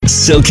It's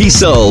Silky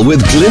Soul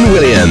with Glyn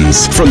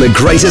Williams. From the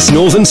greatest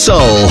northern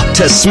soul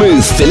to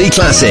smooth Philly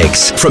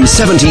classics, from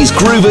 70s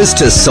groovers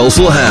to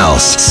soulful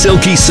house.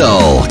 Silky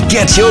Soul.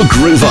 Get your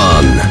groove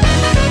on.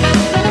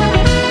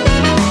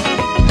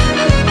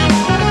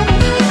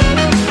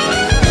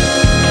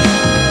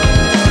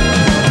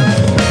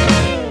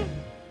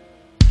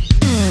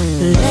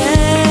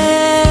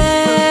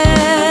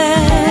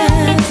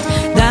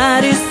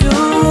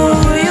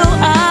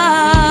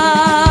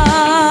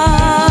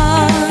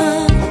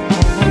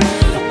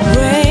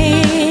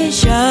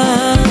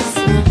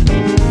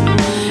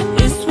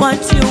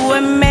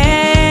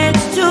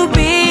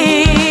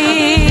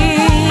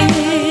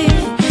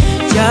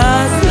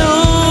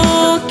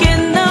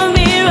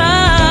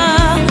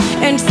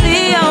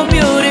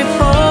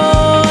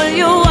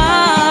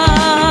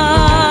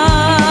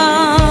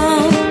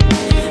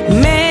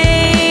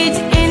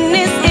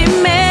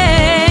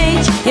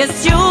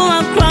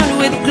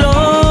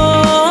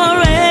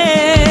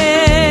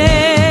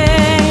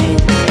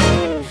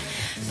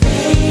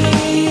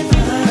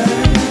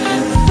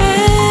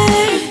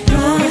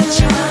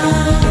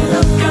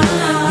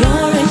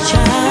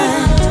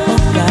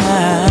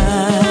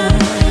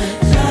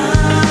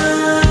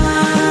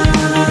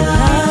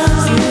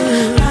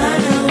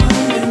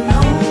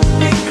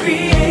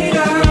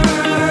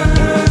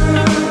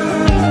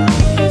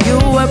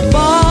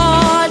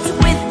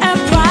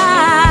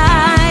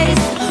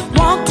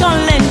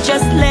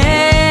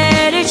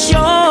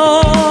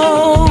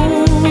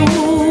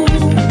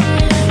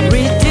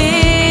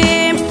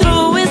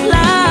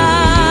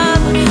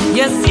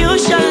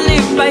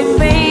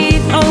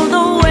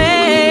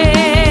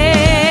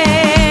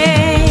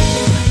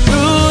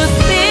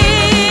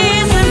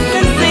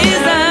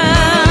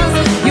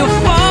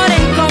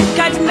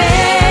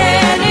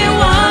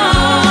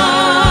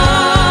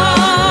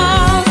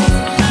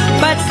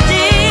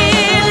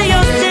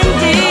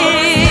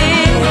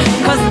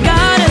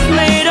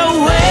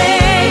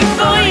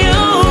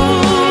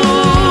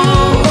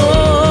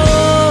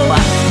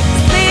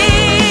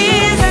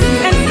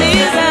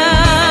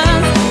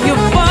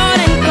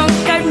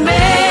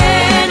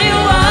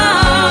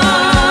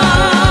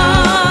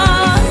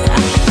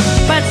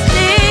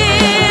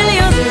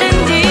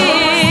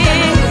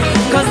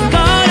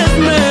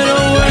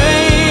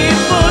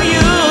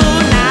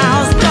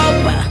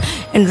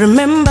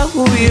 Remember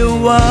who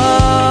you are.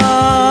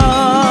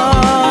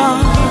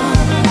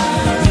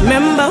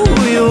 Remember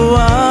who you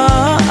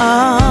are.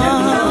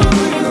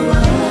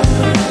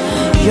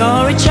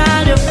 You're a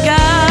child of God.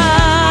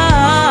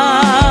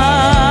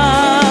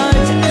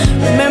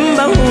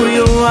 Remember who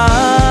you are.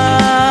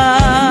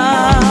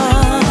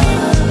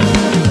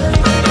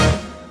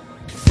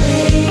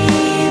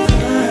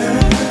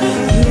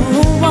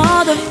 You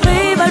are the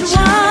favored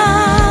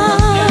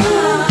one,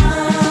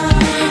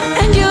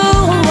 and you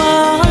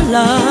are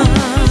love.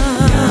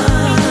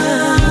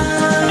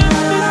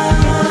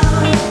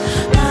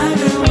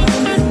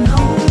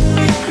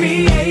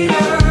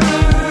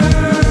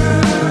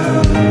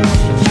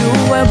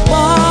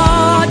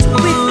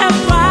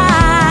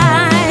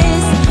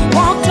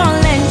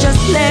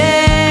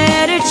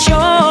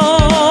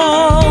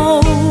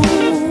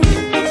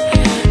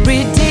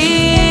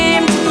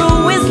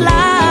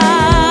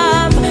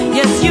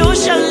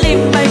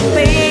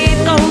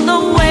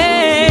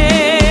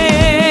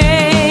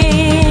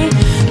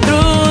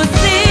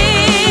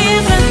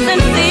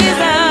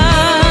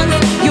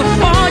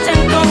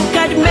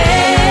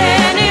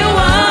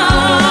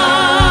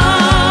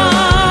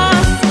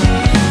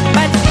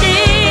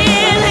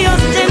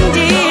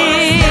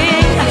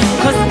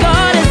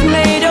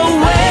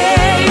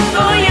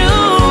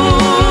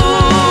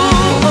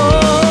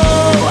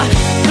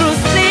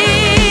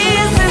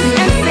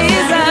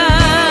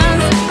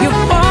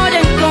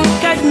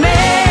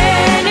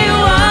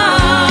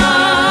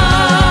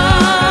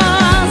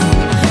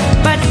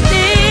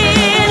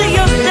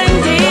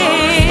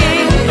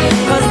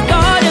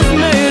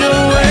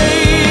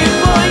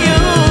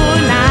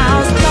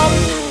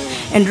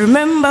 And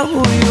remember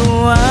who you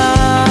are.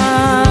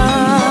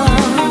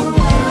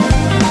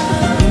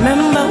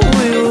 Remember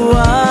who you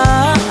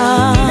are.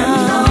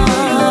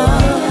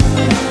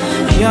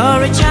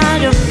 You're a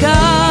child of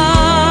God.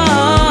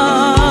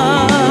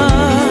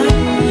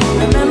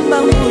 Remember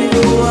who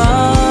you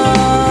are.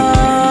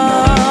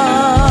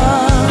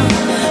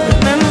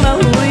 Remember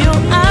who you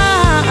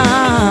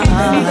are.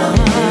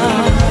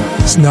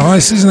 It's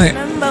nice, isn't it?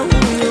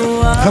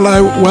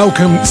 Hello,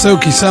 welcome,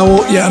 Silky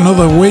Soul. Yet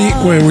another week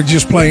where we're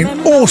just playing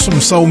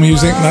awesome soul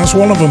music, and that's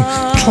one of them.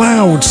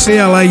 Cloud,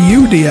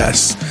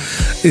 Clouds,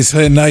 is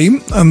her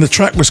name, and the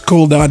track was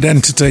called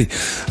Identity.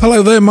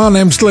 Hello there, my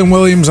name's Glyn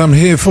Williams. I'm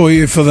here for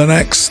you for the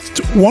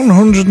next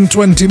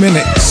 120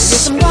 minutes.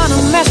 Yes, I'm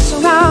gonna mess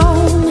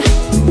around,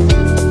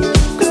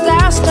 'cause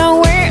that's the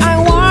way I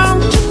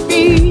want to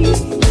be.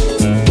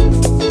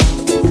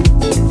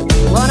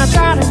 Wanna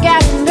try to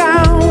get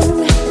down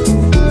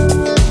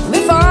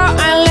before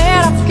I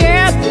let up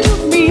get to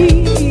me.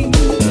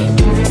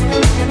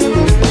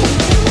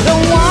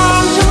 Don't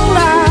want to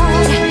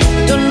lie,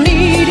 don't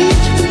need it.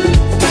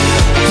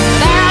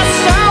 That's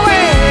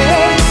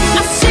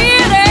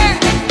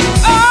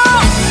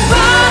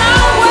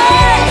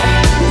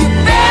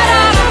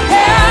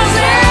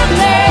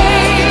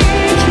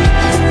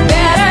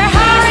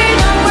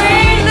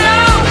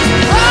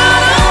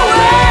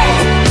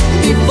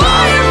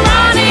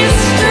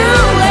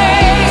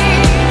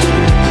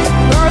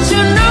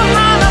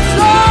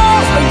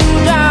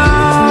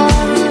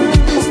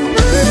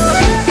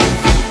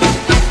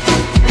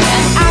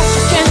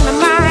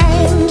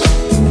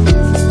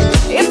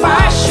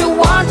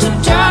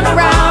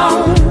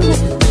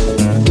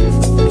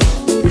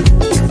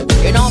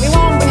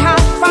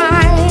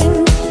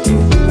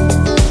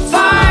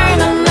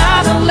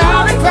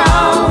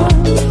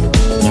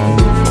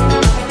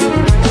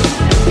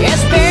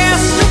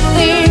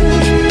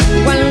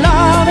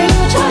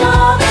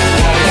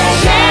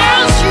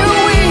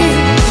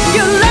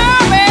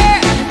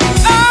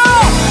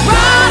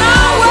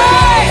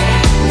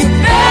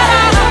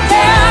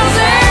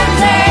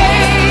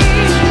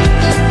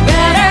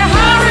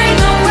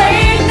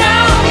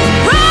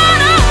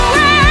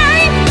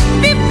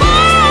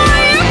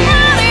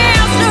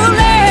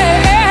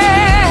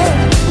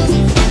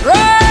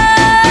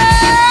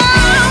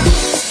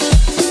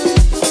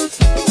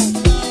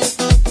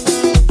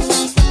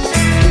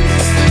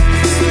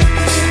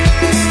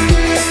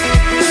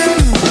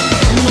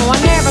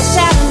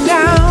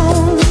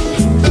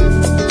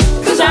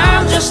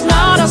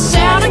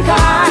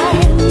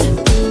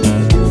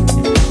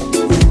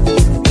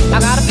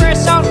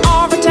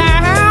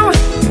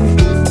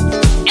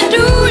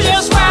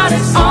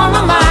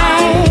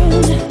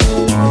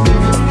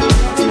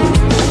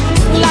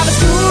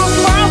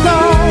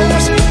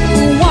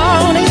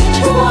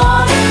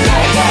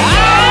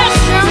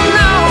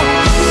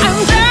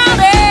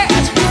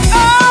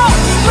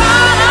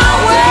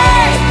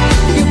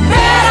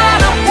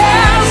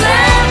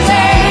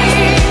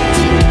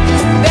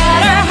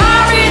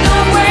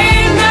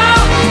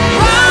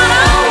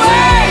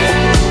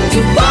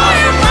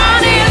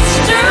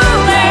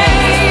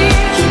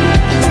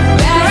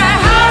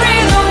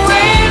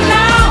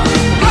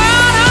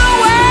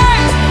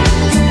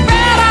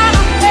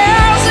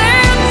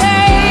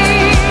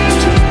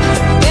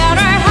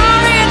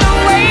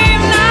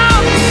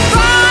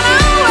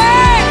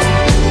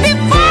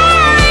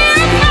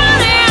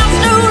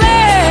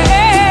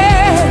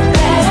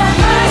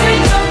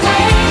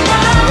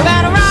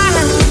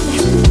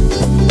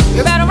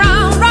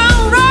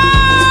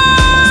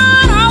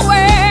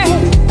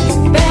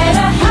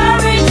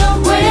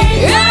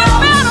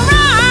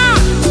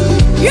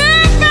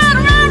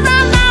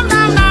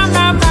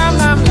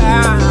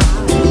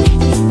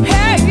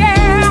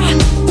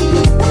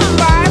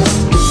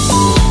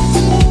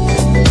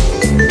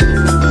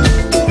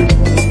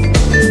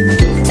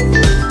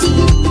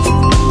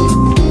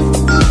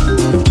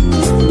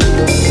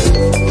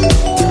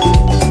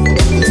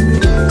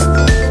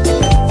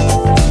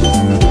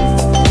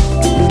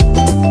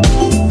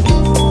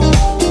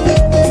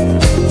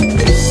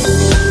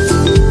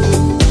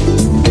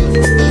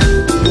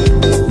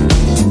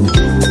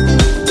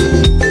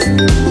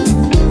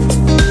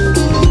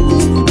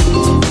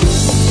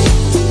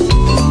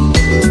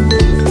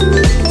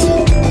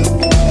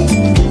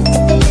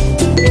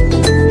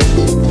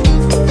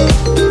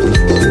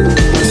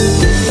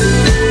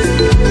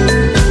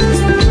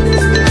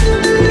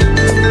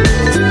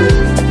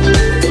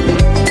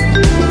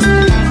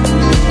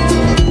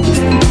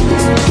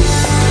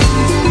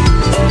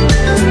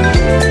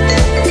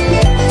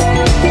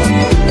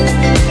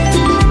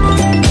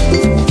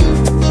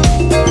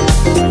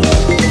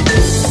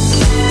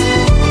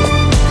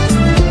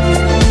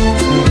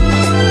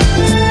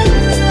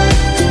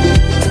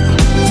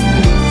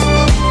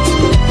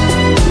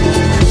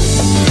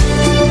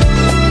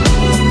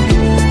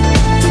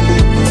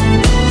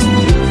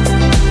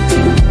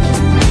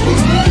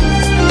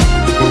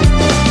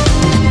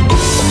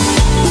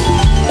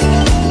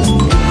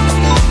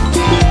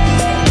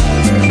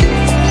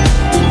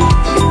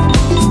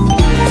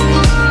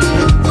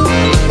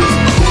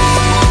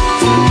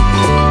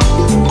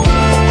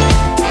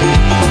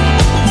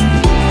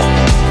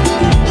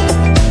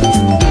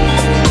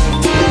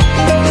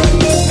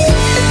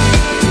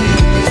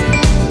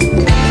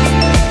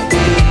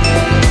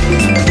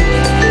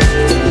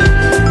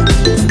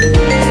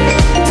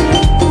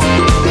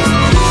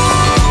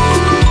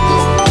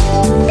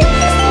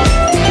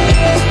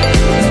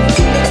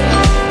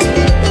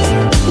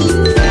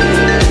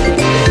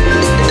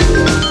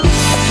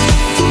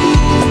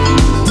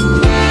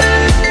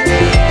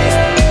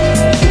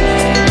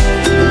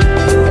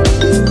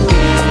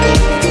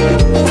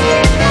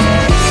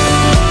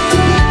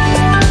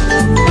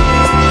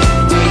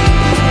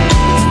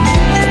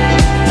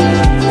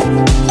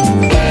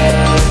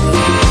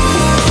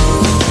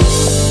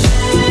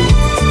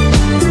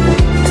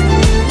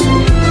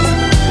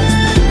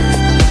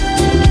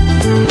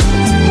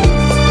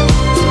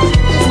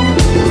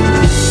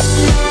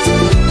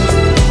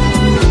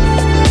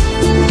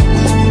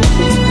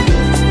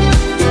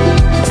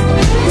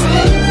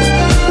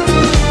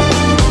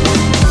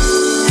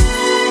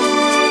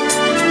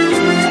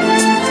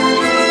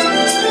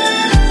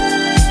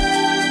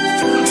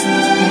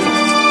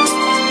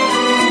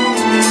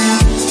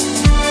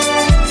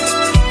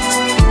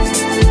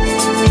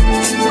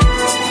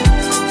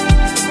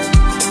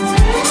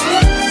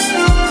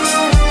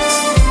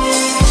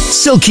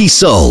Silky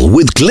Soul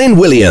with Glyn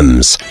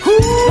Williams.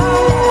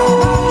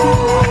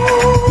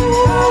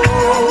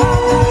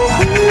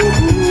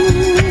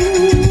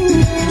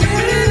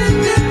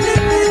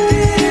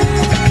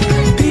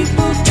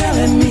 People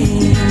telling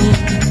me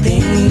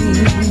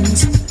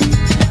things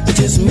that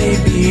just may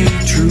be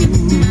true,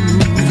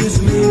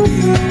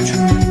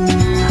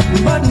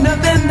 but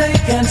nothing they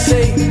can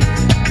say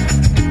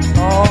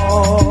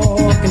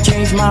can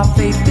change my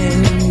faith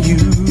in you.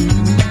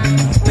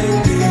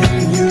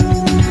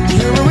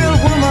 You're a real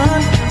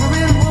woman,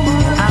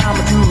 I'm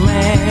a true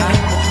man.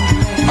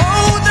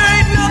 Oh, there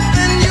ain't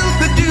nothing you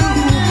could do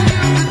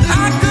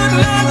I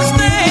couldn't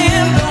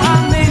understand, though I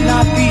may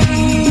not be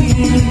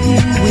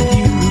with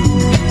you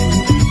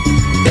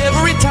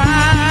every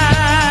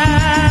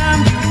time.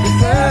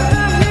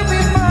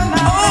 Oh,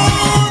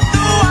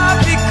 though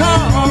I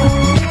become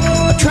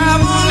a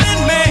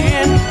traveling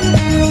man,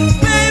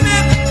 baby,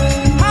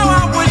 how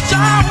I wish I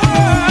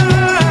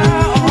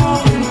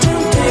were. When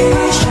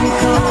temptation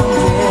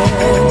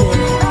comes,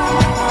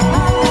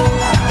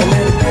 and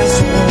let it pass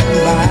on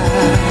by.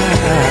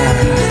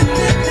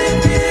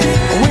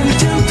 When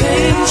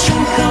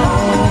temptation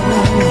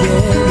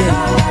comes,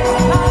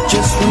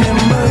 just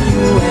remember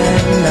you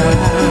and I.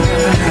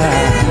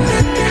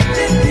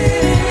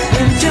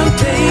 When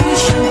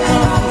temptation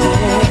comes,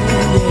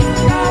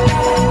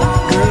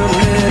 girl,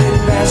 let it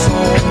pass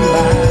on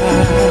by.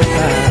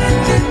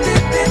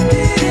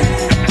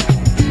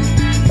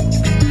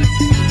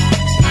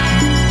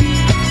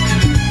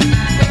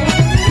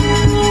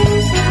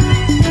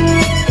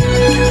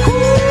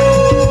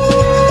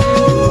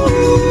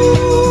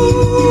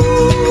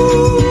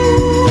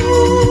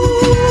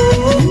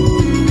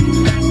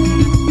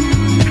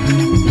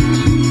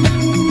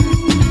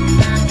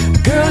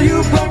 Girl,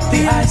 you broke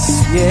the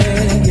ice,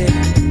 yeah.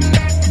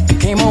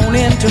 Came on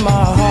into my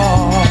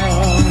heart.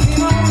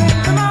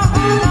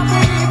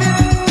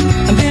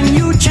 And then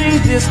you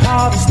changed this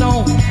heart of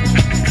stone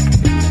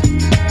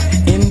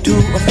into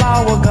a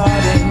flower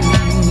garden.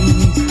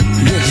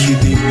 Yes, you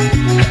did.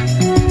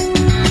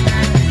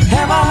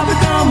 Have I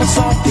become a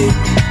softy?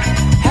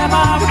 Have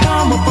I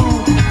become a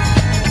fool?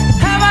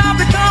 Have I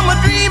become a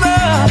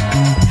dreamer?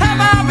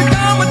 Have I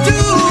become a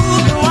tool?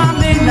 Though I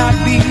may not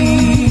be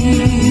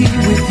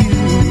with you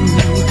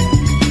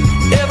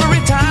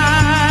every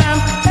time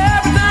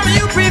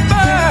you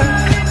prefer.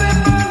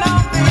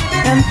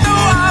 And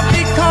though I've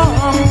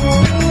become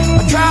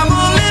a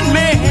traveling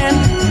man,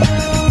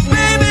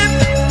 baby,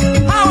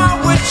 how I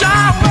wish I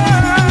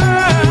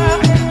were.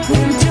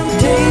 When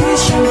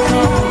temptation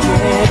comes,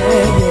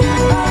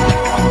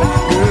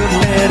 girl,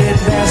 let it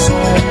pass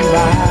on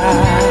by.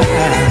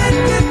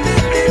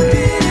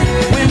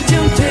 When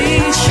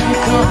temptation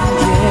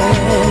comes,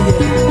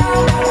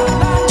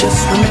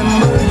 just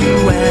remember you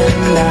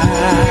and I.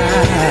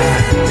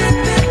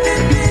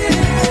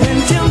 When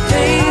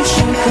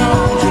temptation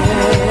comes,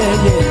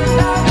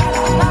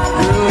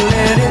 girl,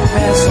 let it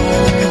pass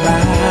on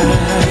by.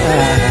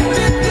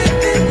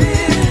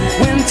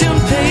 When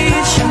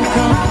temptation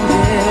comes,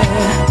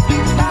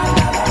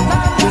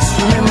 just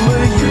remember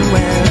you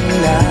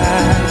and I.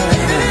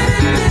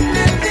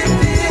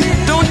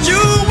 Don't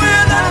you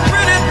wear that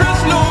pretty dress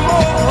no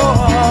more.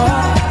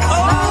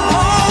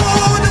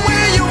 Oh, the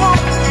way you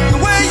walk, the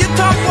way you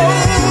talk,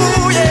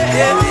 oh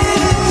yeah.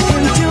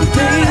 When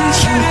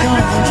temptation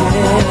comes,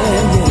 girl,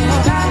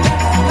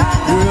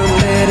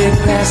 let it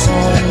pass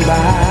on by.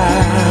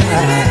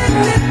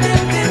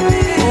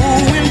 Oh,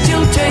 when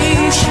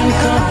temptation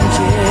comes,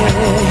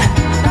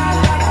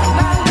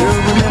 girl,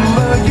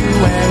 remember you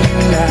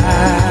and I.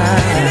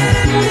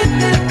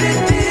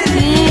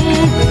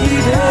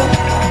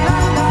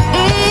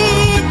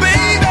 Baby,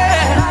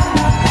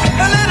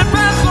 let it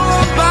pass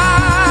on by.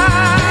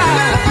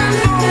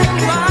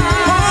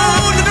 Oh,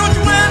 don't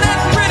you wear that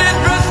pretty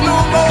dress no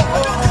more.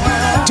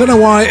 Don't know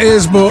why it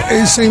is, but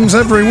it seems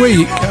every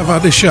week I've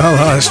had a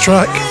Charlotte Ice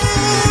track.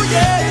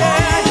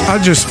 I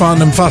just find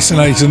them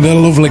fascinating. They're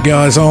lovely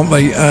guys, aren't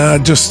they?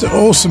 Just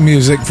awesome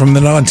music from the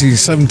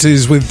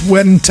 1970s with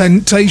When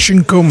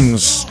Temptation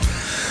Comes.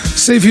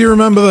 See if you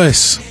remember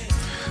this.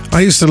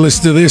 I used to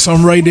listen to this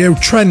on Radio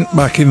Trent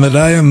back in the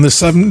day in the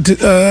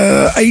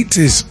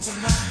 80s.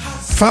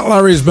 Fat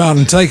Larry's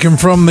band, taken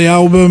from the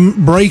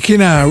album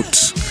Breaking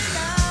Out.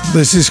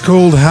 This is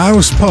called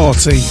House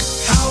Party.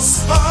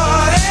 House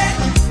party,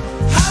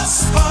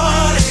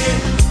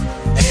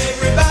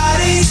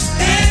 everybody's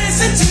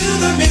dancing to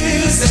the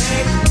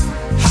music.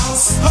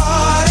 House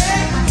party,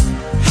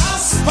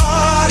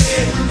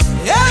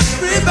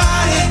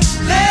 everybody,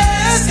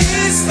 let's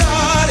get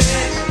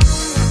started.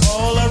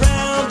 All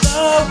around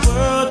the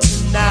world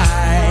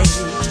tonight,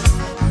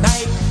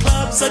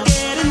 nightclubs are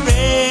getting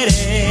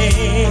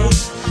ready,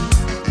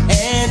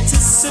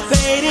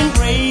 anticipating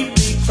great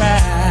big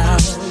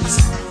crowds,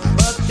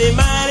 but they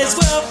might as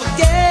well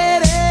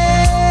forget it.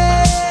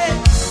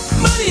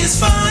 Money is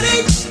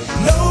funny,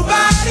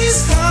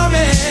 nobody's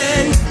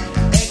coming.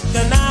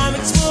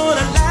 Economics won't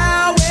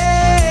allow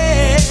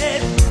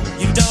it.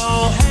 You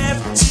don't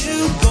have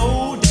to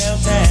go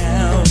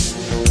downtown.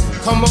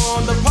 Come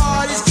on, the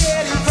party's getting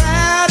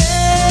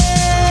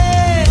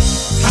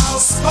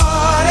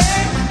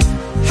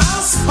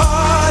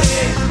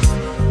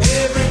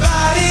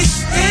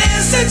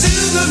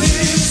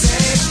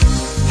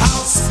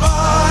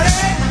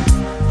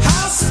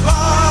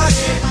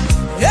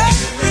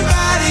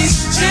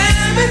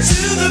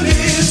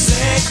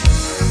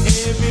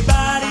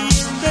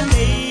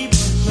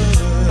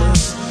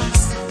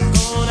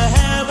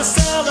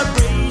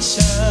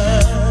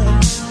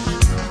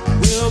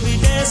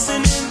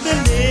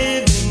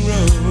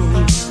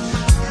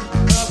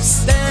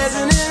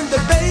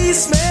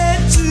everybody's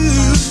meant to.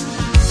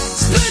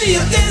 There's plenty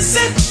of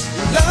dancing,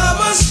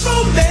 lovers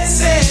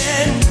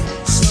romancing,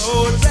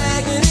 slow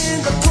dragging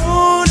in the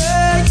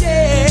corner,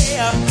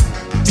 yeah.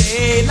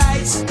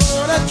 Daylight's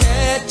gonna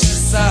catch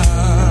us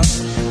up,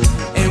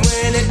 and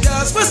when it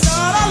does, we'll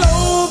start all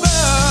over.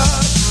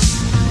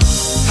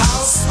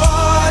 House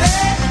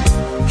party,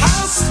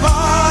 house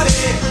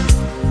party.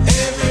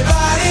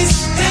 Everybody's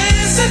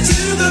dancing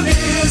to the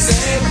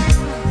music.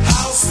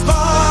 House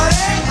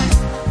party,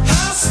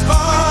 house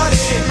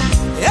party.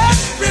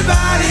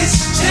 Everybody's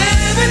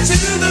jamming to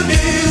the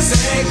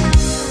music.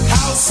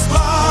 House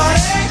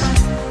party,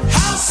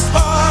 house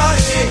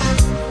party.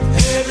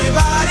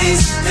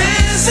 Everybody's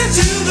dancing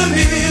to the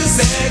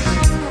music.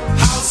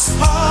 House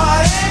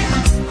party,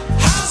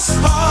 house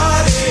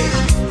party.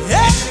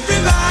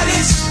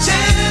 Everybody's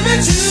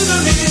jamming to the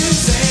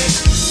music.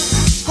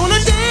 Gonna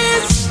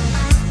dance,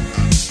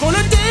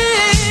 gonna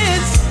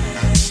dance.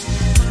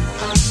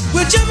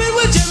 We're jamming,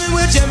 we're jamming,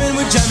 we're jamming,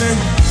 we're jamming.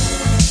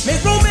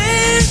 Make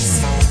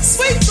romance,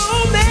 sweet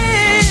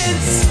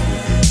romance,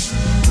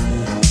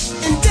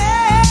 and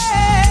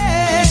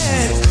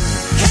dance.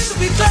 Hands will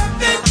be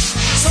clapping,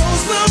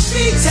 souls will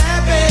be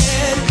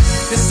tapping.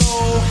 This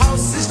old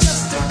house is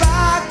just a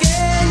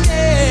rockin',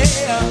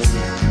 yeah.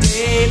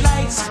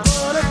 Daylight's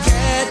gonna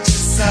catch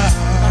us up,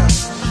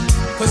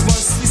 'cause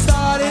once we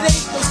start it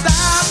ain't no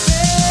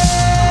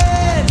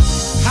stopping.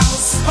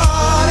 House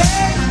party,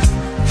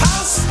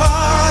 house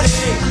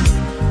party.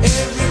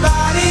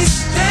 Everybody's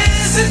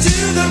dancing to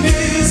the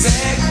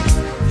music.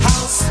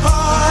 House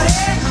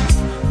party,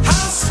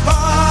 house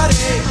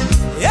party.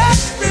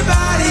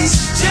 Everybody's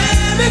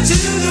jamming to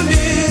the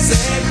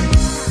music.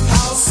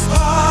 House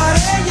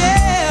party,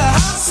 yeah,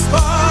 house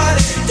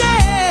party,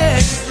 yeah.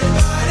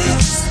 Everybody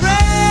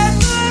spread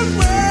the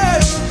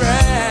word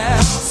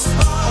around. House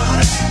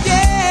party,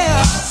 yeah,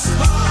 house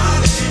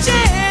party,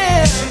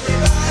 yeah.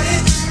 Everybody,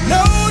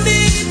 no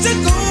need to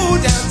go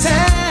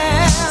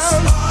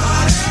downtown.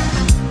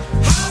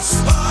 House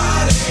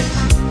party,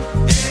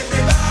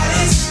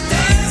 everybody's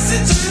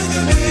dancing to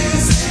the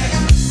music.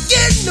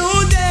 Getting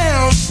on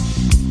down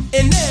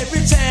in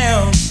every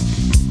town.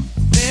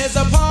 There's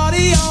a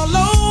party all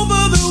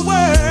over the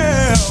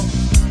world.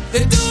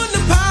 They're doing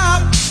the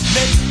pop,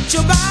 make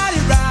your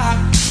body rock.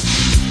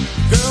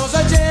 Girls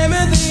are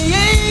jamming, they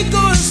ain't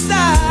gonna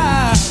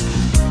stop.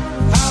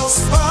 House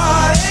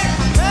party,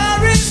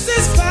 Paris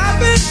is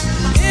popping,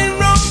 in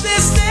Rome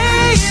they're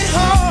staying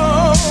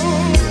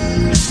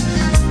home.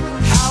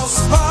 House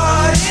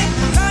party,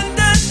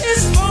 London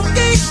is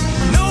funky,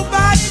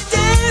 nobody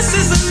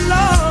dances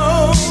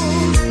alone.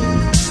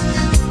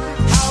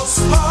 House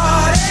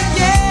party,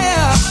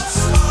 yeah,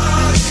 house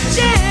party,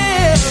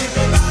 yeah.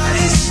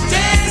 Everybody's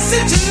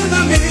dancing to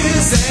the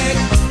music.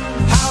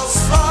 House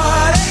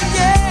party,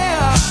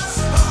 yeah, house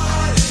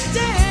party,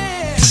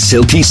 yeah.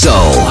 Silky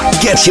Soul.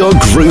 Get your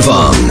groove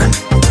on.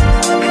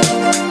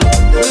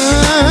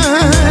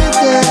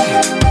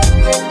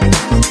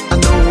 I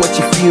know what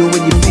you feel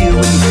when you feel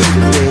when you feel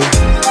the way.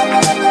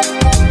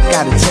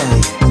 Gotta tell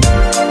you.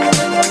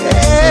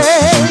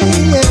 Hey,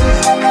 yeah.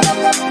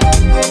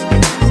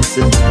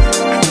 Listen.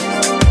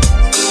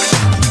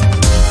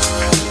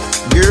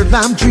 Girl,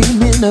 I'm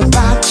dreaming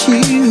about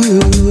you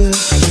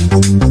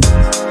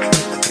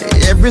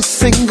every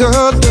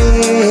single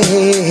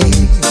day,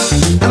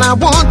 and I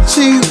want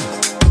to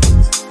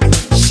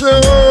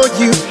show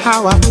you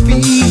how I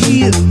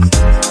feel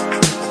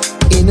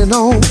in an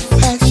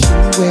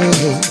old-fashioned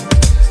way.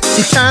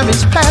 See, time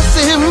is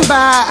passing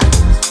by,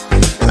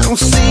 and I don't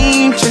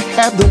seem to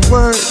have the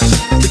words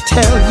to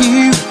tell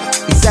you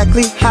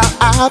exactly how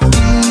I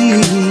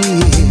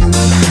feel.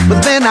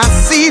 But then I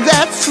see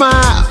that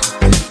smile,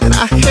 and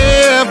I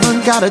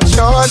haven't got a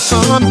choice,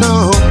 oh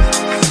no.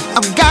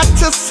 I've got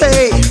to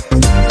say,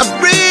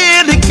 I've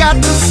really got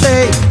to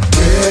say,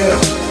 girl,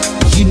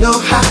 you know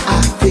how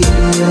I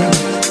feel.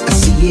 I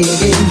see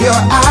it in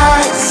your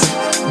eyes,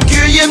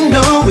 girl, you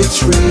know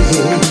it's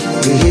real.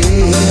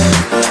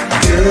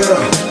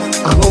 Girl,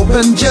 I'm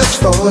open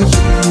just for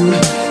you.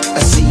 I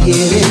see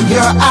it in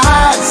your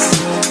eyes,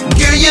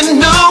 girl, you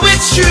know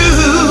it's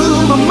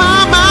true.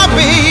 My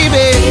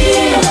baby,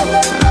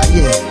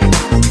 yeah.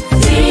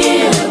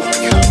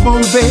 Come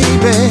on,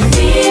 baby.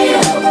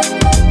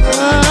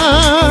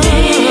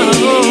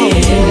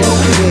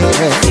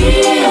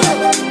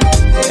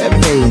 Yeah,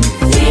 baby.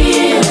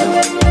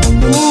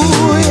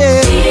 Ooh,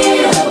 yeah.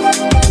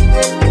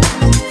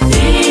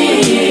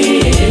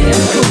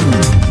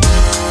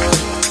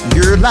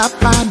 Girl, I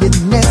find it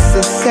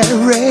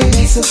necessary,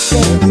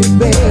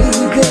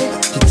 baby,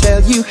 to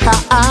tell you how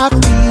I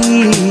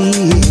feel.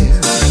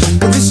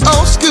 'Cause this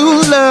old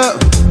school love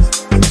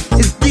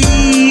is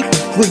deep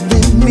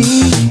within me,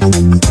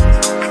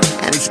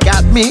 and it's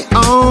got me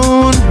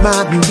on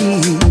my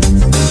knees.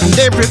 And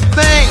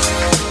everything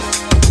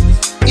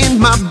in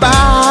my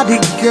body,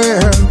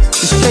 girl,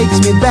 just takes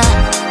me back,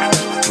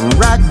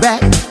 right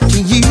back to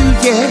you,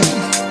 yeah.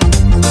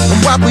 And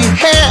what we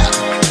have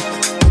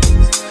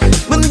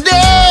will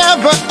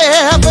never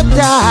ever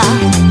die,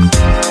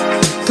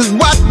 'cause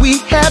what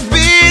we have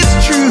is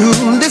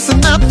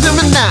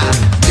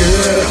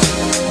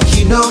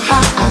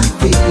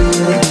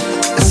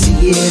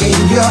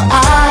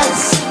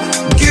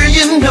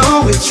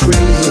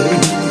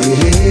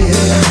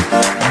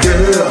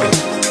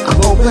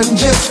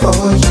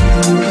for you.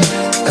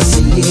 I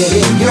see it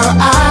in your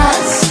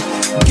eyes.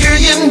 Girl,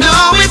 you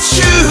know it's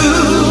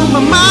true.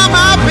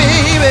 My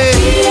baby.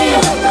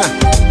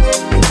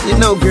 You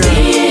know, girl.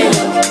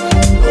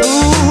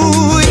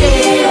 Ooh,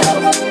 yeah.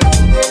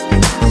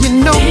 You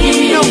know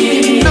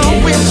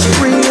it's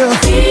real.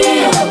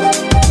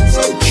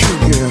 So true,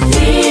 girl.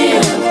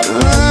 Yeah.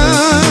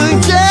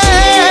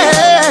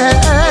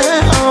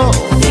 Oh.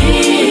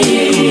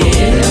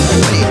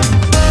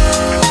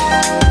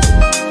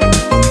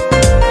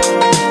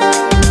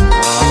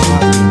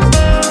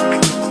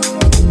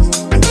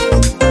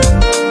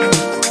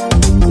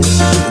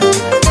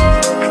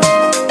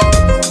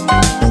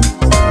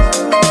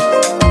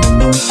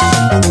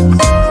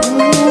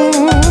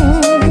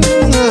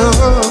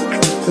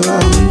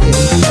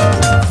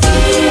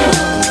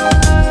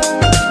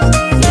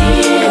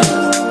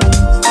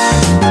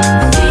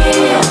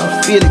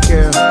 Feel it,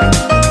 girl.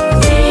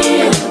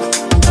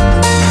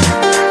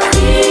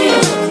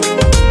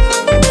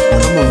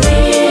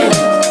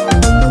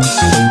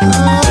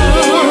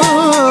 Come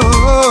on.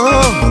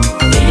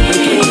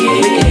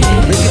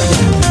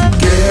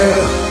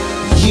 Girl,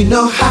 you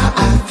know how I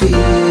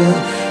feel.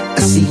 I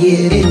see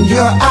it in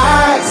your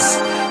eyes.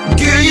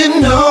 Girl,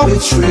 you know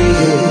it's real.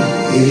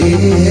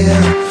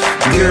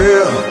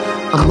 Girl,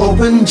 I'm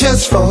open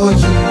just for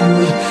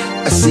you.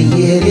 I see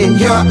it in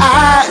your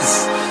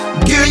eyes.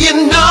 Girl, you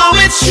know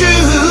it's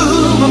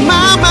true.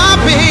 My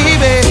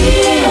baby.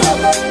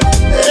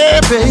 Hey,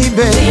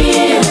 baby.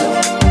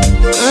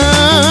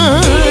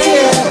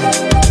 Yeah.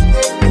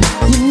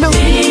 You know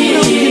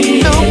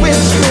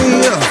it's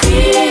real.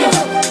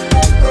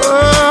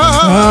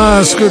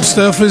 That's good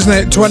stuff, isn't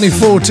it?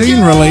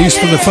 2014 release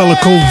for the fella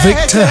called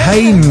Victor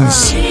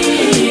Haynes.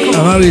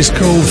 And that is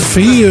called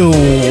Feel.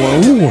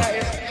 Ooh,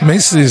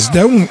 misses,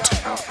 don't.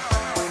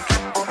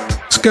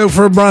 Let's go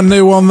for a brand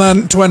new one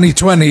then.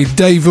 2020,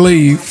 Dave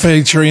Lee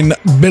featuring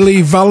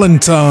Billy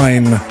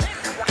Valentine.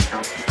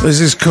 This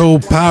is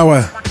called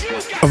Power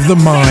of the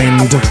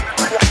Mind.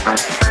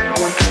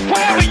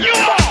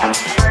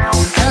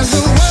 As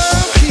the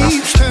world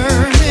keeps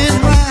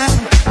turning round,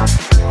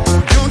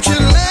 don't you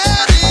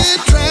let it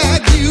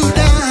drag you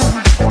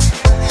down.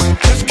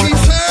 Just keep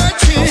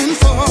searching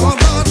for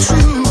the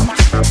truth.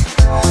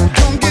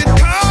 Don't get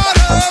caught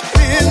up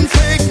in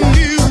fake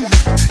news.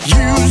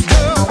 Use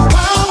the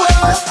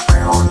power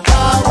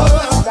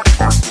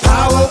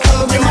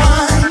of your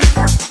mind.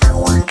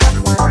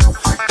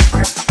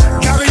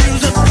 Gotta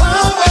use the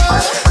power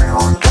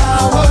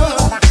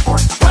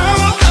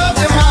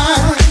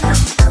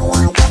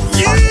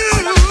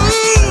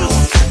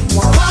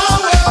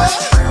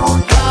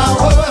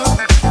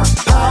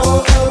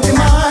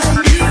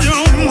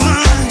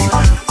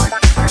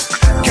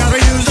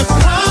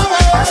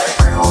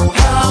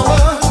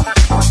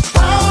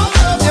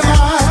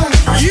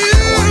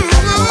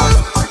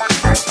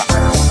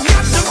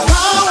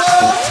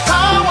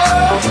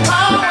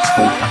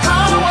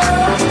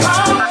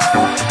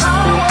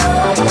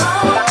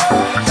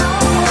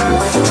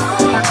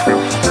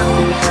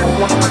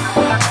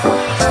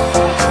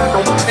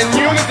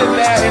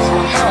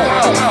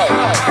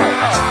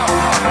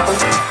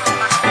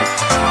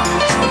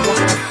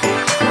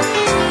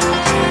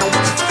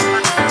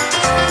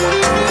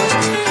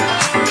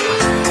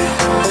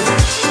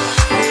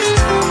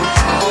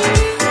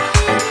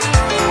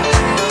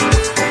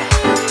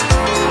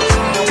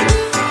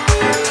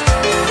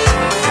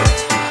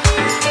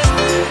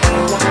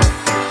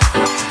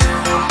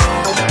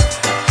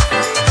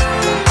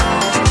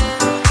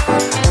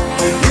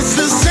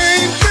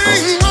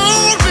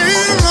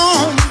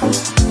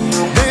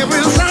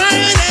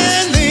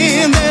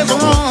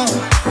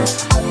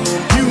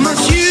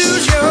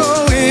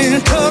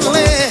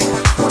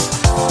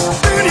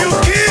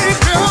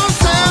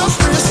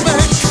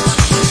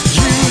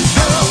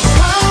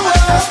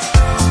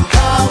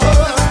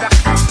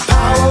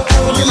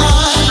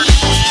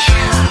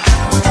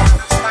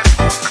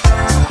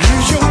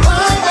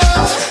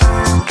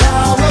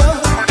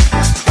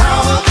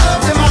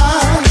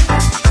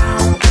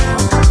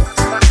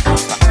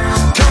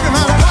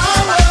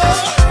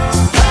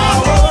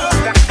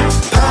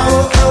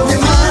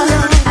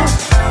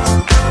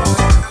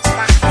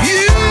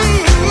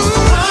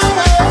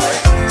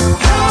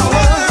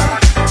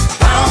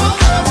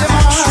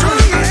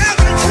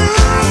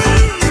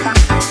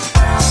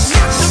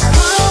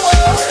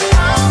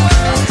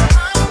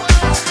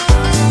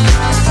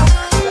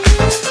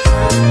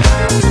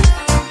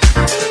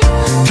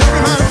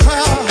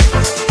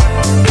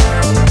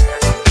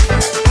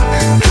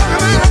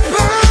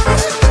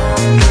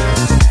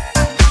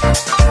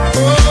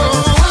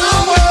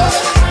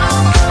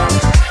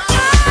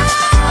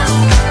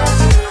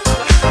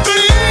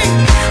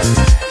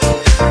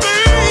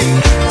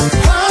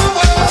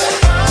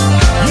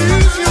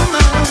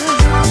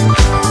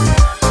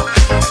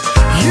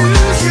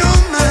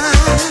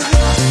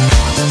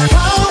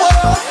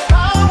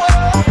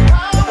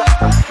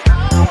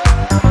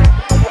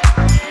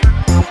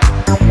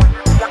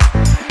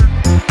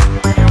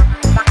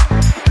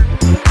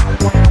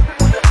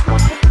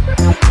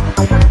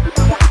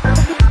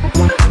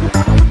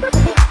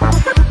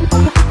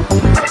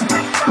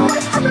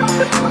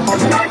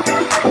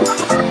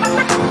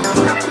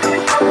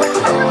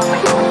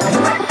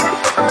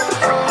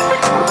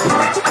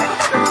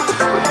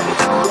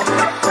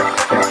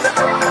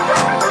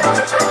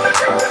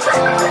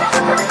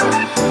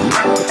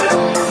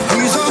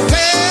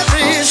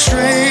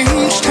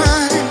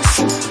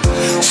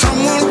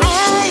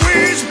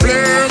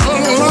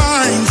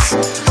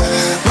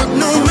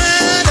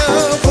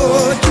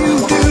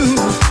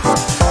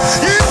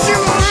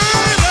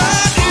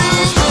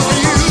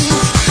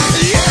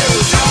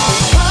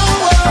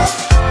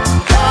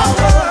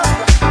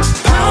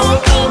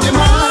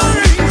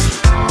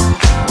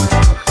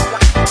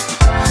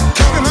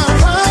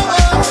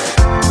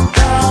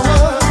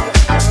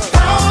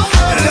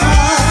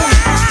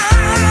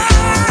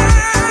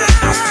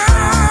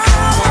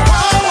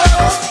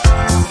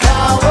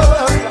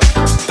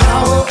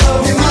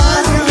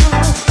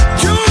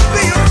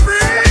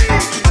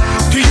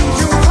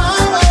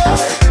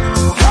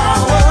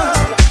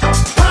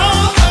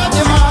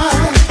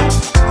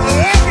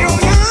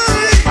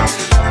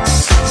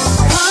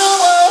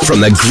From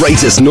the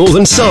greatest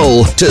Northern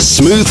Soul to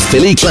smooth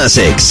Philly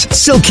classics.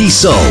 Silky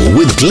Soul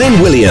with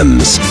Glyn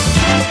Williams.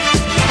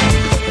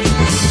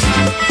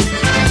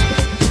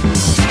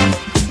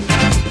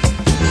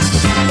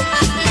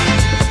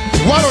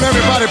 Why don't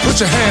everybody put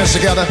your hands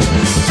together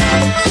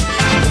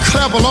and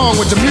clap along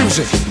with the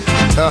music?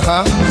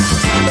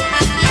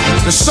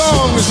 The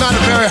song is not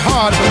very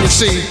hard one, you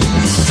see,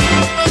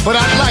 but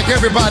I'd like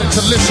everybody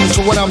to listen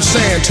to what I'm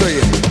saying to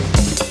you.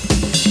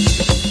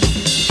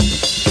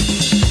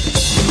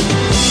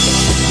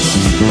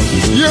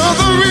 You're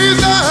the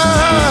reason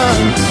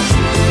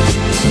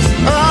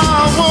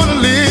I wanna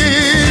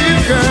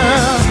live,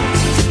 girl.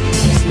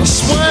 I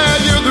swear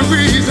you're the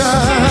reason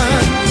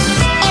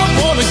I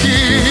wanna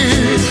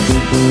give.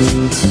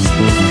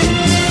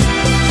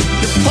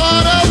 You're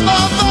part of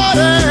my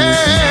body,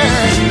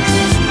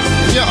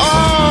 you're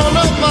all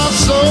of my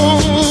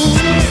soul,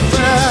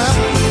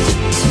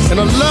 yeah. And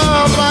a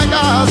love like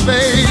ours,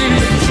 babe,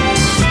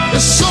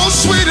 it's so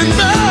sweet and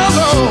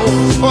mellow,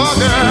 oh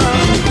girl.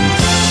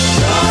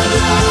 Your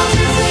love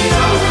is the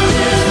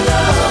only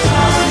love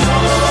I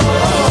know.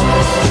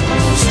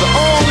 It's the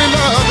only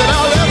love that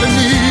I'll ever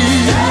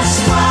need. That's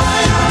why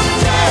I'm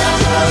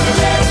never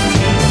letting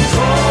you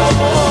go.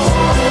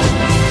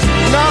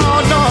 No,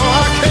 no,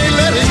 I can't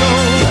let it go.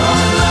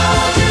 Your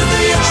love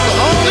is the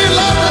only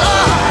love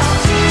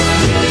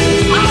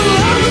that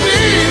I'll ever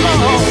need,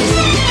 Lord.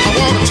 I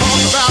want to talk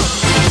about it.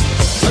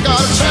 I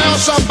gotta tell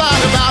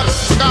somebody about it.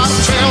 I gotta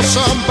tell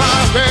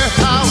somebody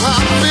how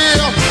I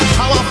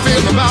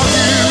feel about you.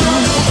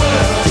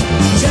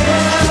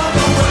 Tell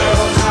the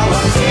world how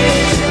I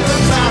feel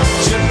about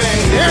you,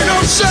 baby. Ain't no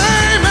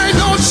shame, ain't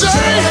no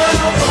shame,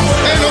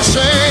 ain't no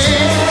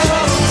shame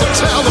to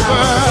tell the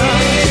world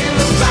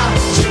about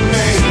you,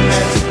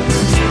 baby.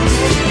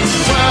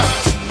 Well,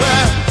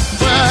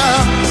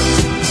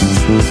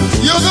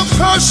 you're the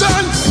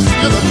person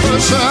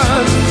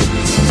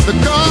that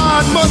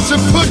God must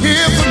have put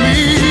here for me.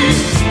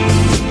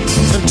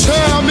 And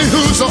tell me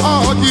who's to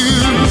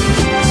argue.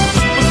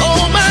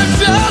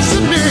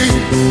 Destiny,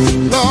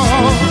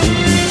 Lord,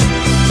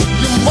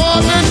 you're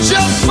more than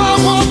just my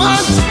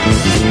woman.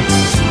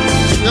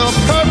 You're a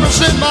purpose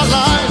in my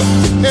life,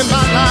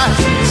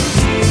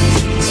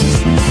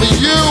 For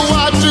you,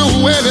 I do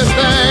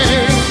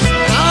anything.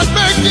 I'd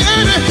make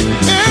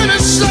any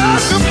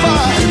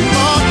sacrifice,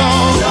 Lord,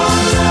 Lord. Your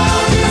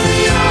love is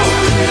the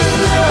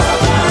only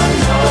love I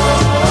know.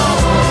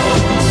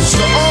 It's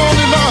the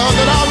only love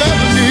that I'll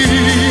ever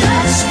need.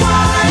 That's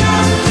why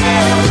I'm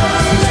never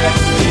letting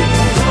you go.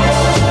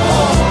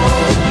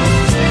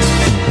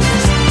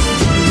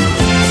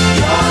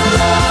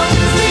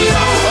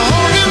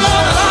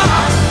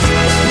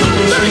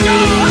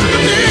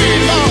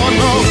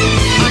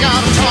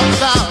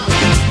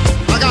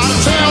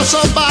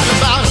 Somebody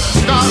about it.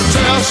 Gotta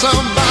tell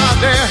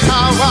somebody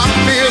how I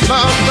feel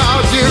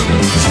about you.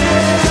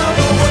 Tell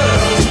the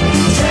world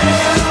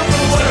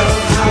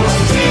how I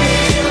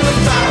feel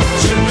about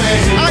you,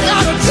 baby. I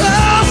gotta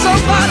tell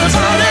somebody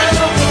about it.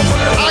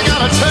 I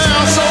gotta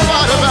tell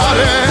somebody about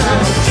it. How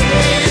I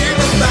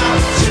feel about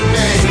you,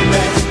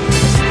 baby.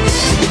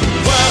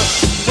 Well.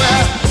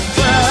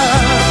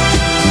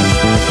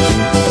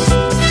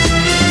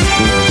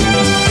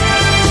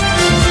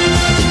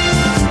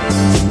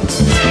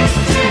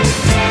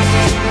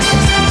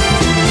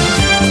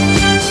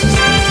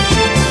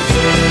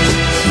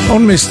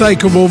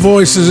 Unmistakable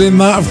voices in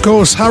that, of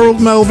course. Harold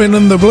Melvin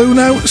and the Blue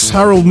Notes.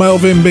 Harold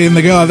Melvin being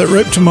the guy that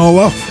ripped them all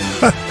off.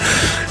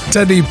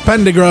 Teddy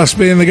Pendergrass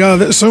being the guy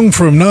that sung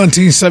from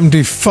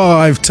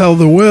 1975, Tell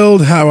the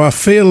World How I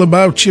Feel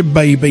About You,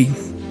 Baby.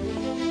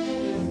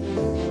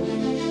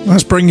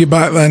 Let's bring you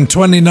back then.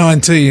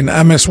 2019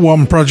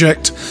 MS1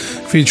 project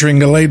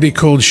featuring a lady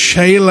called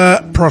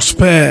Shayla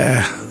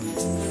Prosper.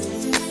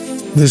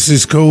 This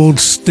is called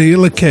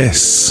Steal a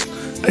Kiss.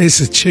 It's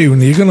a tune.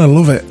 You're going to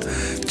love it.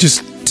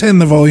 Just turn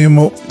the volume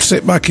up,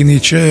 sit back in your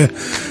chair,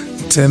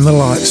 turn the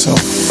lights off.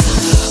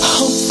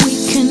 Hope we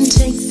can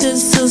take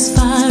this as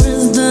far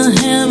as the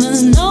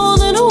heavens know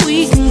that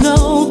we can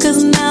go,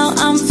 'cause now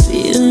I'm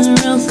feeling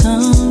real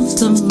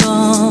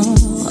comfortable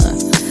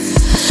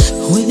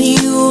with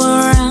you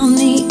around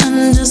me,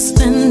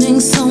 understanding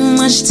so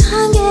much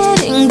time,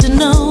 getting to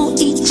know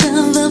each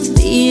other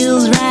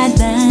feels right,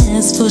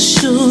 that's for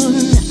sure.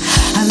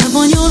 I love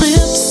when your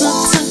lips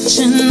are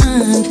touching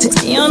mine,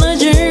 takes me on a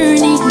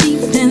journey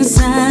deep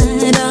inside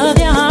of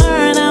your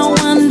heart. I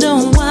wonder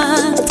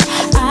what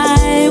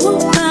I will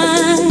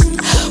find.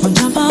 One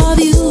drop of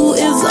you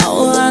is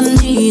all I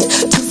need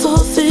to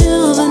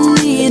fulfill the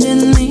need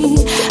in me.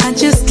 I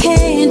just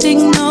can't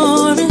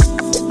ignore it.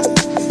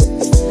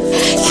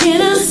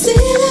 Can I see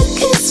a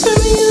kiss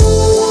from you?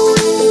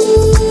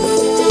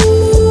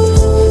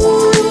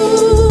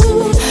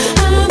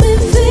 I've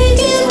been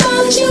thinking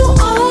about you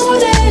all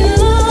day.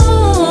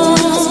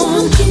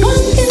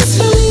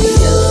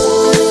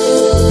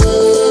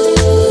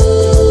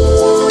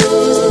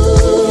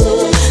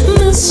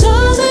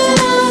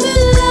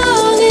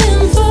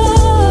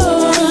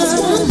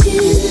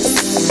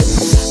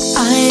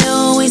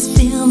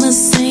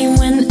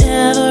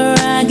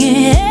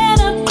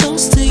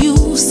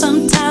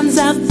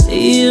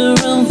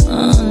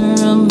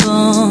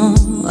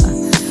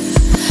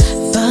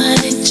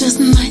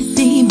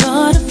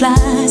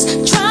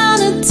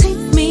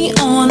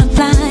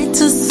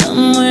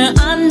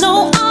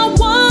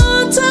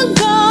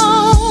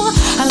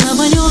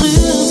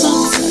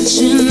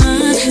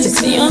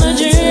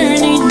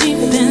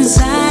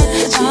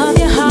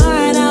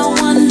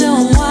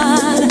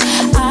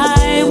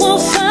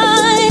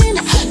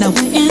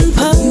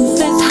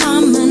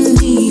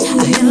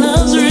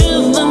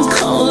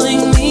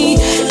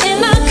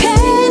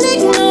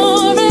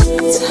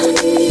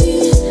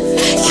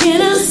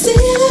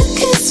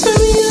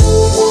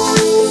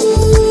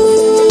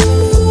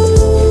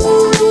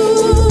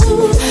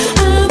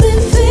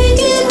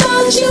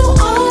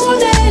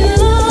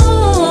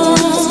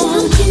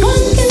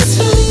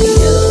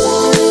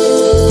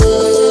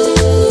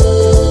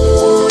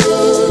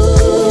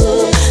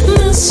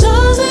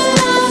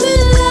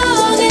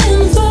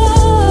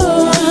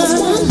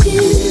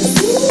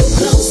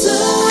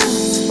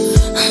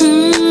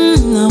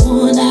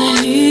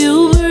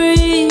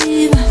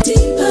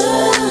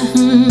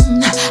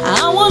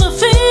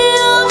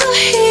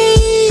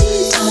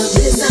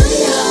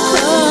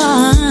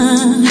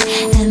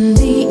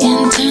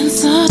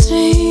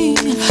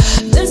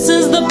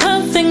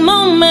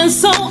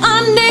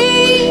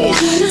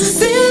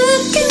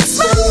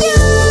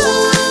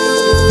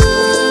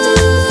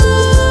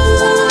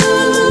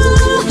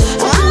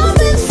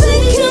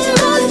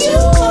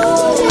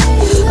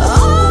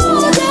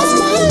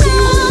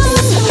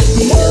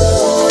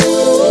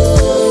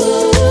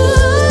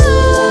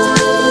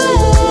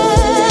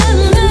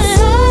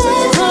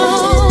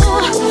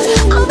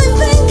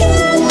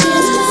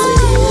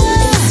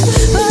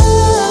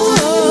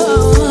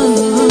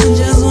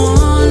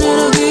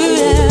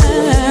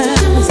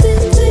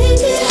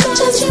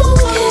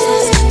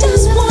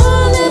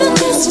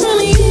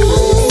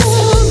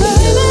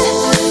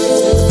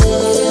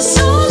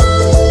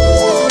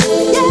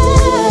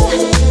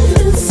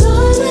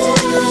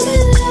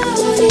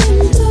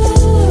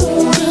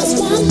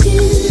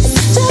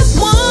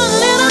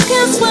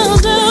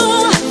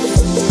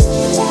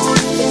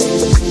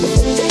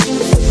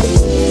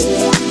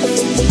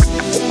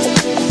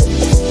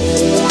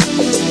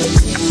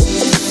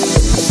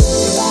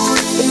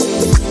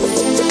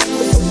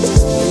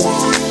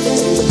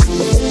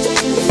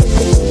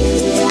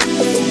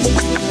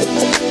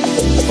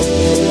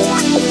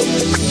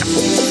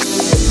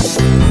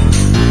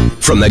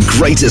 From the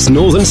greatest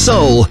Northern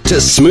Soul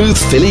to smooth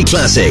Philly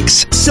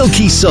classics.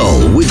 Silky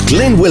Soul with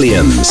Glenn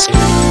Williams.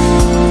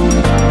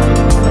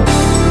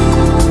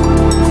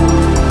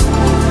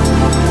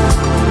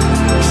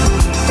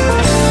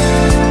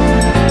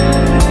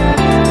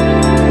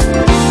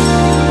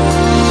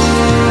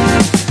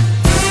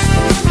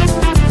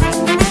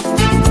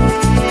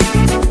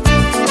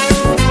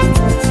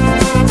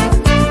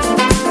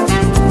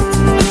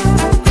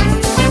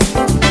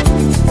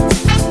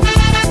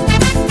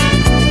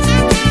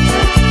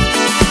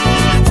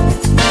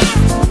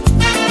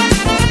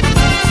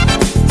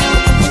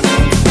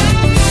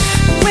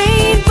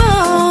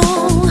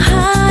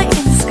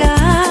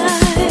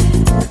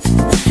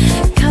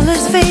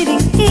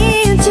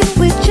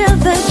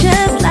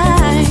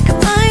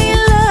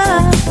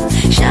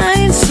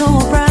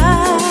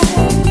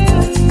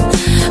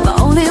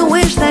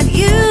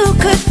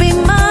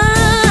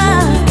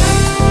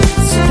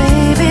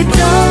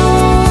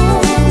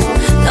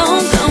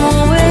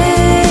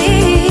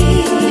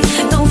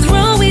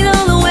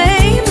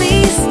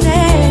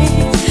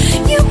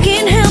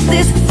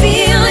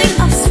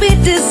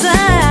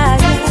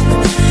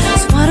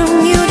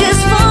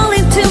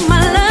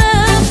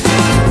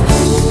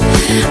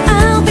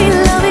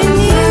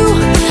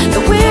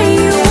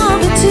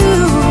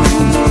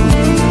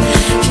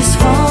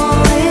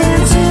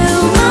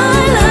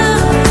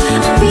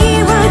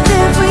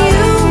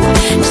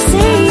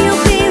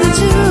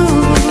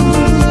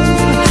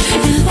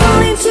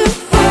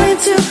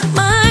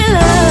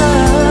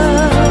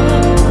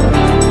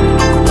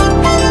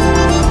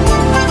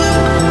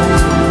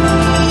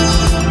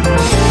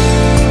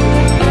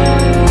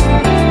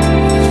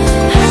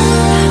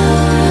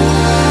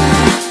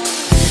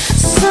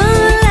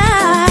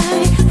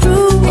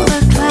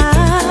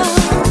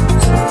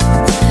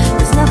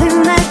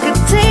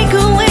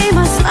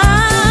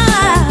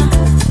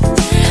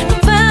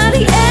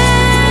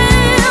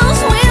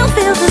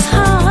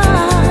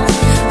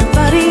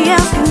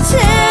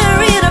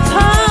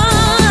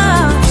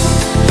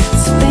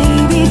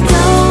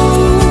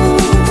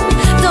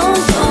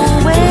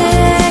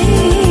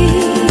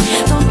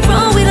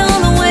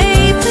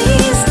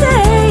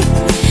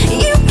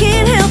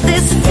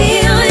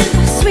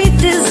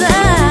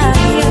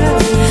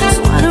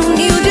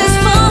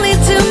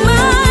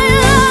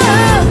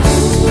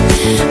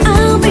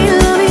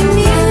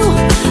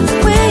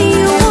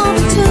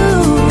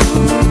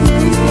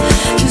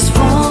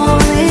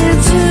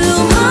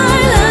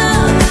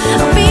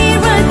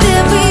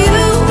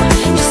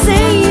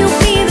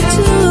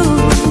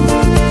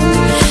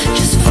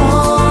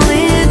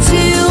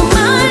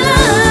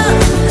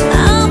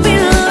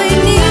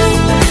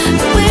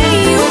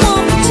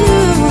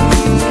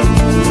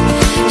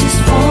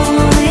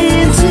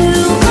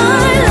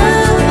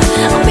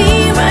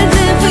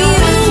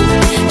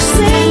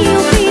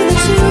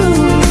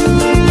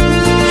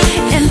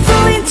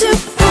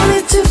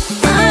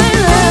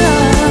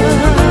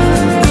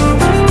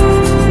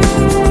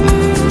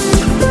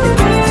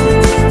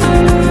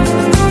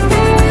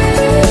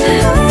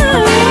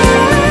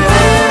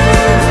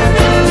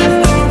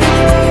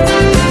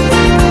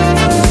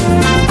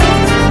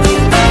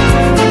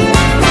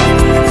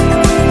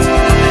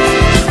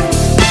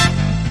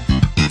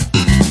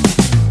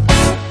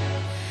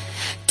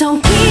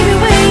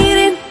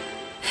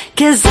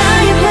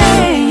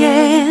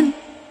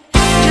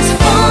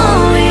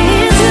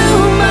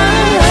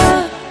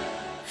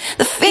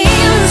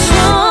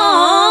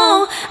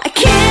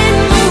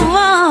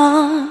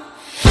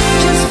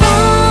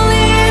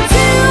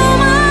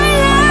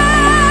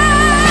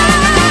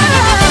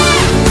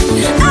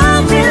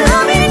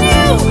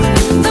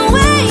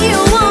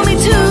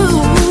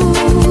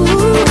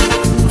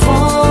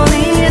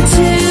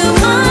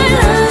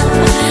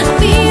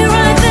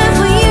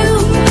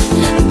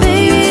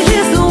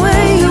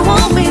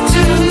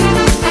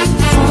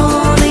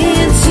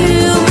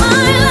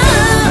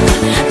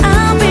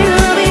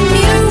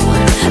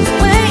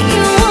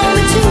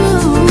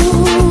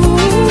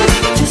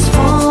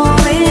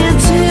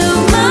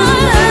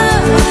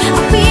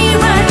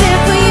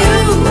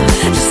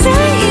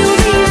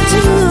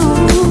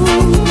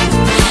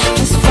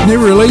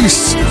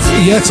 Release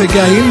yet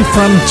again,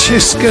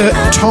 Francesca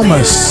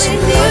Thomas,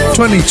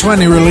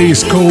 2020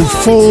 release called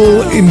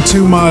Fall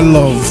Into My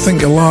Love.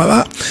 Think you'll like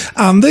that.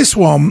 And this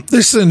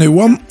is a new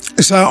one.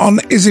 It's out on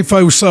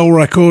Izzyfo Soul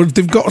Records.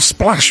 They've got a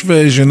splash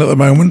version at the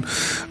moment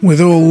with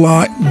all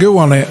like goo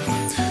on it.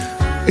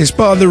 It's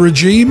by The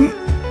Regime.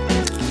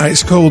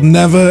 It's called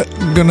Never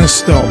Gonna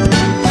Stop.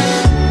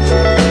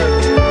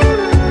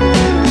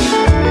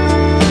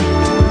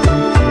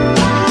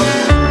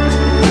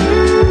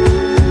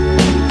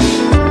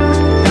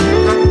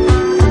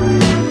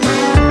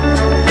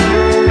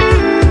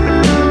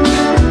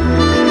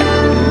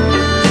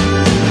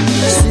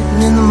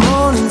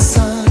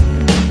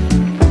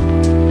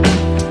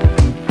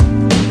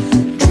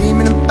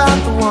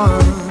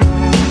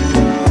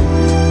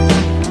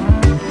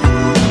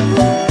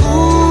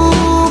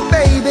 Ooh,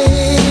 baby,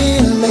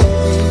 lately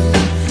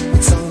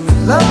it's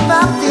only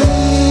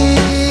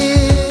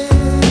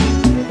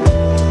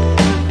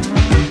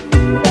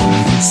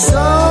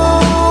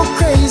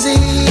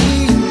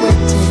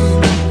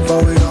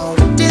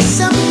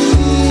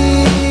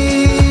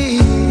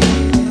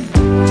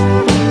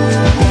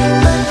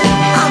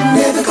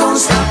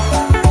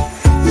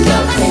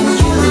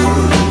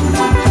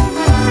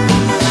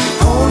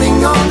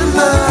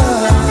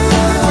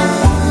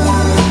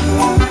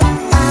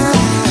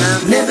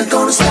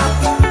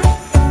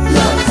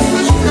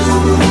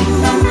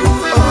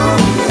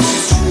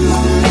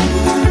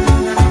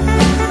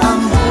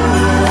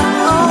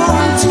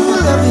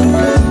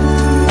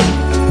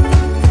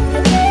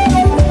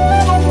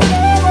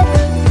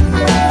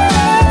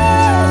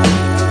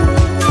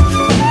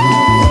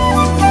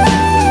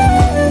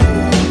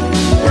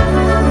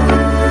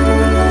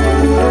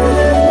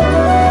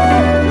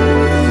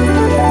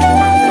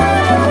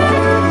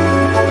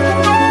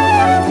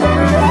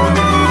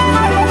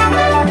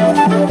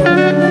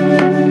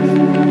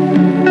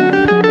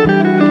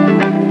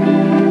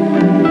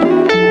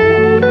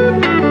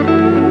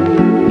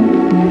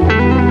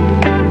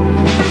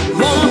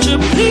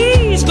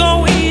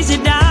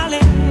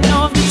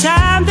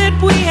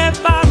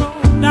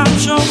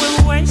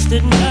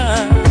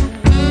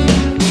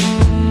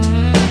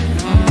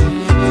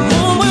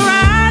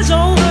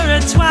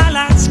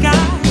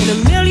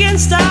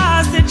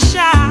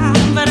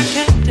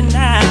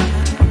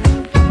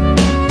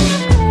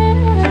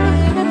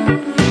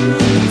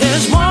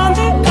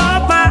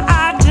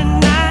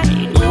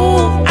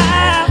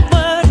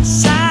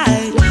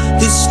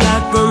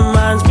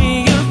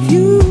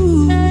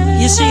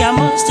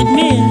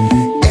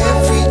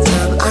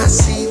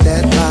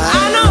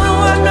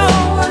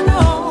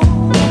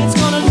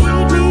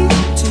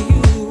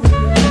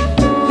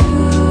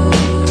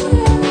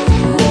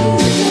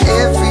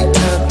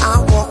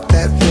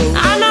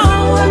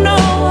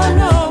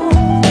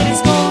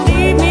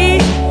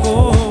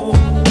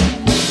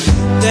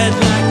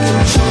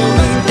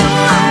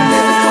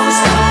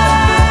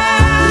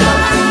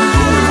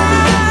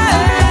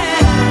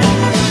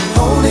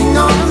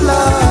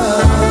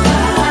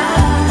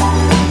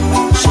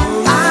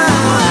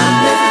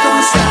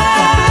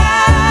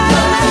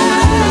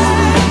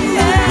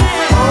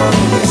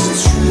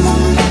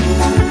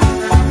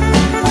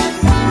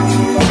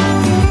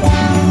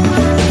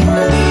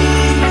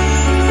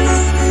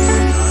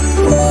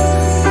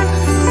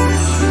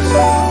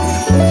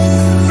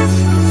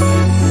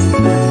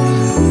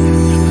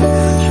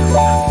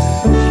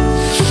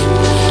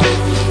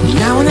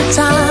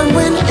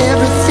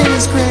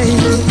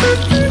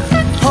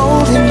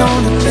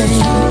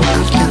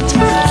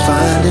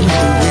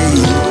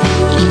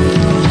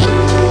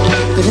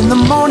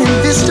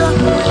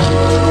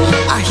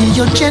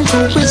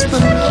gentle whisper.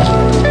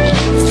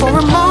 For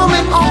a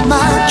moment all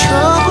my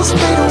troubles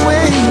fade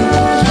away.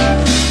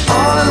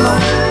 All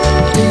alone,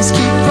 days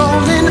keep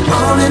rolling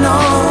on and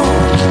on.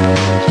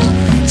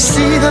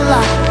 See the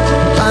light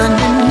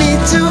finding me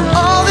to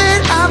all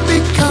that I've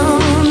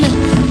become.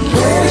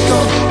 Where to go?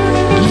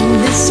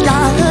 Moonlit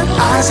sky, her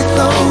eyes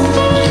aglow.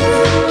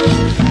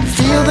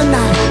 Feel the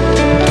night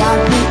got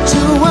me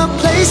to a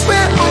place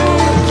where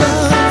only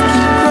love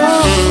can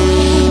grow.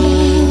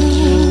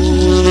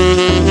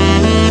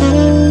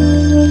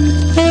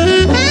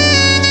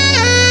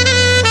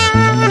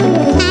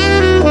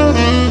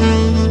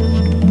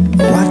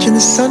 Watching the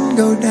sun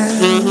go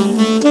down,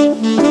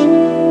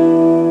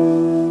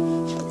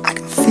 I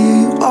can feel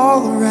you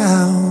all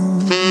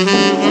around.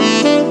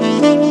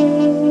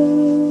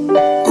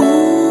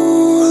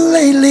 Ooh,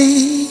 lately,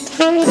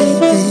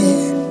 baby,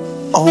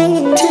 all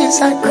the tears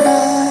I cry,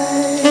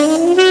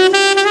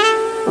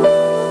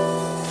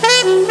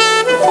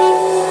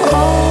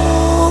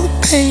 all the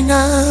pain I'm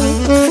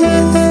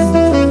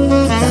feeling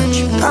without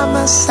you by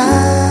my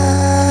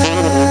side.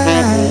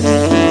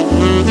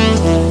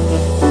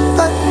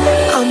 But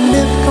I'm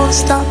never gonna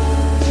stop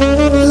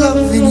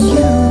loving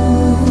you,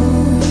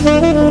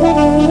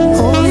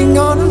 holding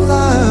on to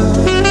love,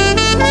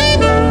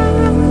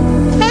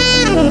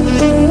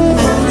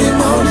 holding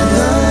on to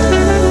love.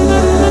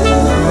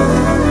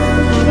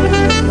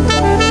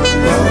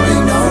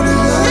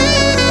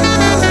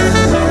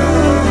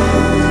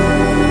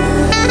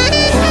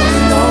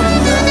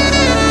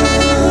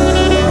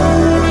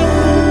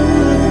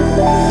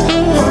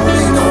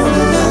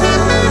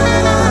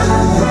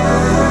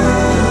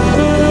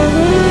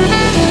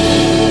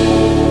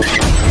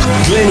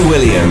 Glyn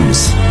Williams.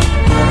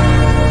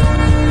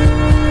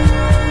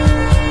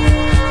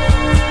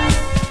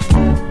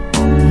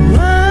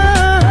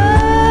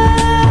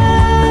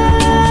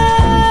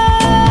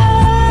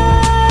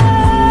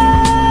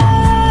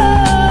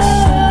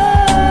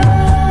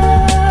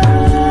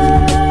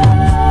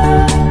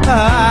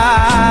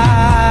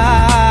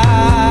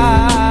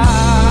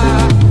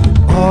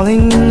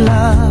 Falling in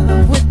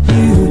love with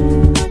you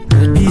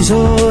would be so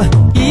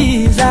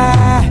easy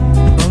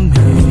for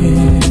me.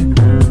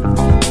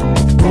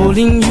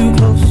 Holding you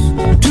close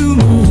to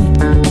me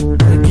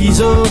would be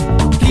so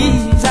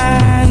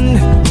pleasing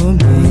for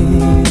me.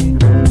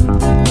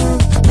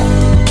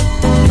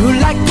 You're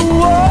like the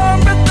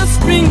warmth of the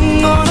spring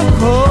on a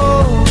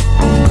cold,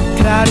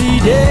 cloudy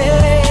day.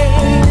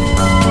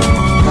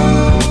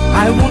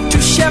 I want to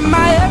share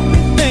my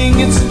everything.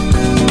 It's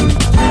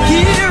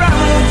here I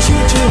want you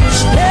to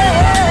stay.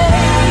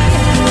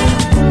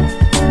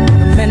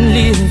 Come and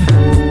live,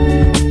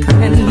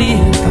 come and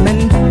live, come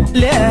and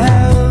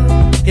live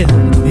with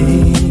me.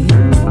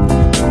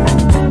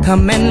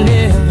 Come and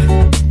live,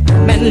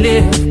 come and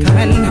live, come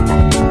and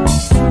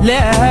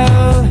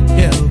live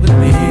here with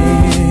me.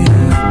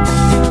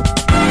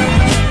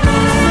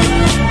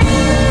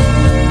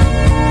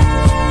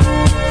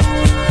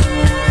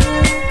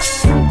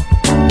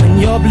 When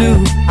you're blue,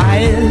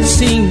 I'll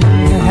sing a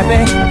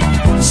happy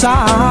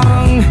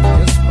song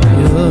just for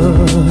you.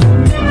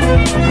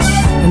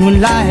 And when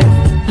life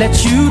lets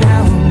you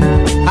down,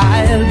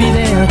 I'll be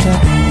there to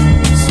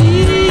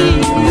see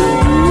you.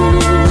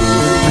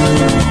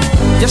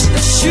 Just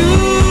as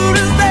sure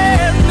as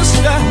there's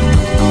Mr.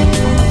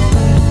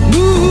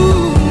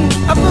 Moon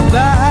up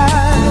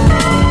above,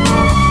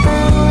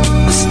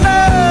 this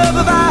love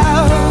of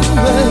ours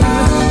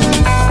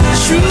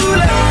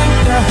truly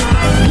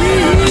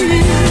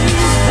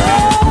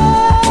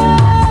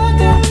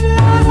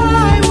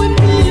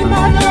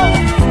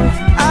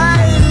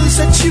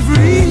set you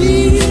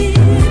free.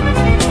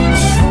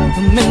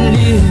 Come and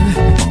live,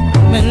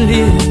 come and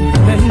live,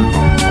 come and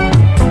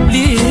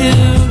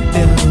live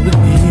there with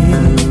me.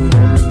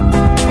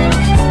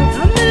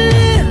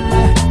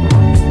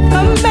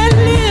 Come and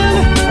live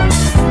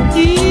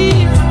here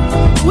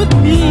with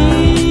me.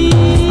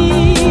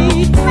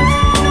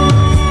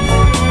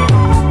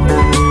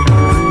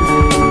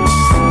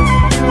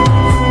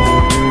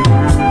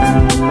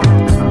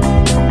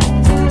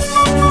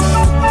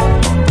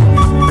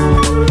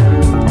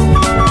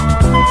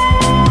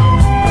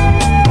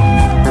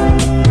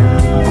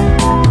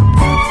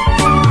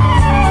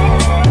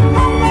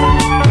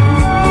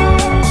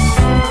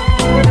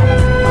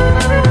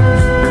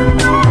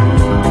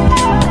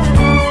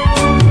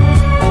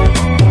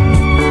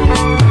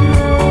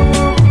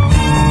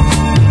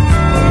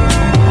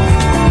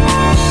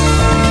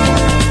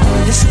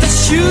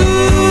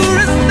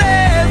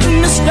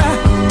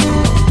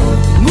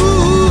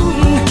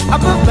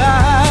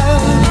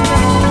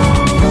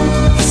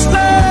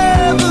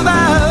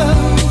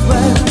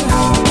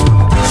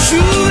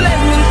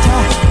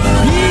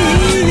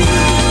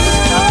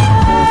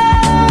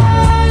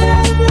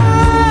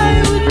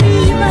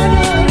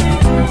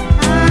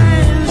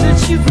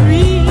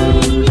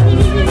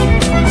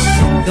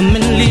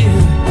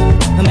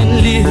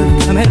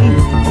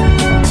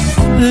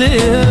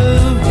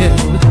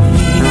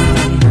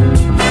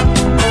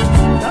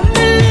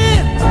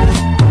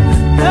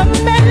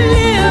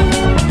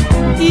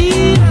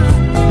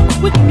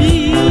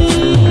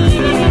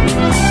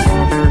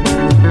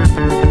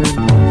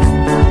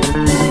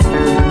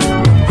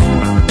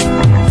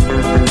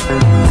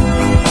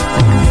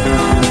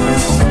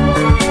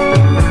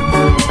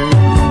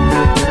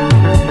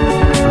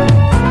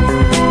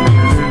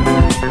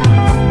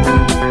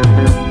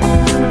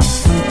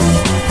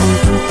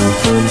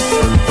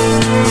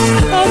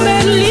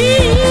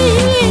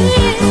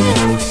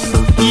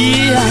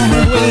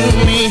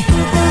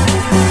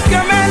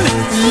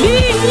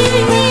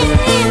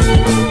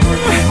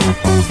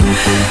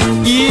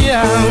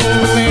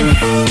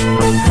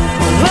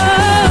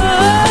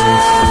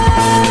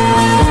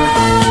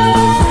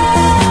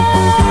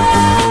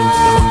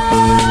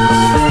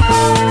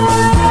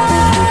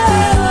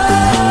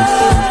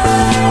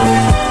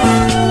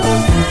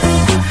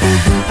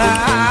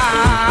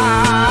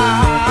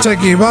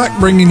 Taking you back,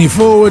 bringing you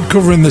forward,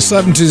 covering the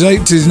 70s,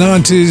 80s,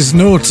 90s,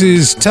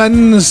 noughties,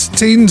 10s,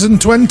 teens and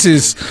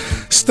 20s.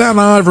 Stan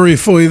Ivory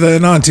for you there,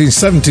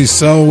 1970s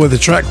soul with a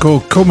track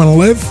called Come and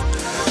Live.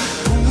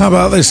 How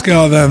about this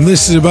guy then?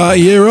 This is about a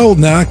year old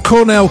now.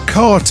 Cornell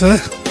Carter.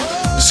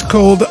 It's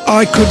called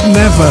I Could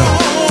Never.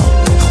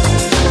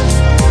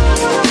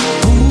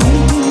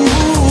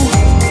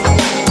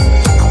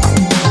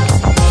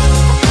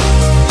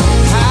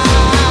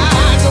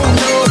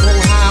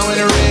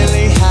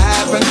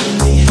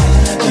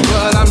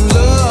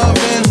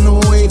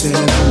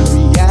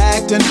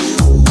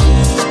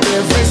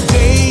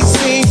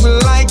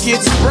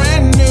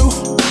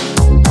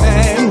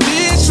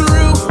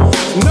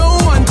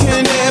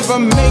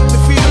 Make me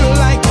feel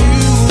like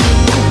you.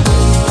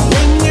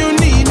 When you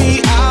need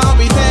me, I'll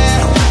be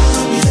there.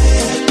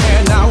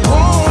 And I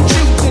want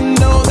you to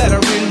know that I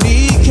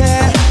really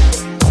care.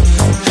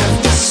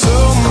 After so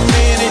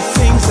many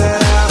things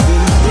that I've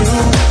been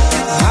through,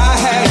 I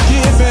had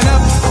given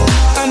up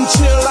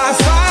until I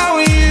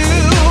found you.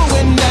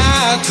 And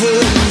I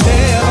could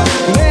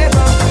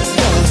never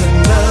love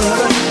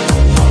another.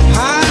 I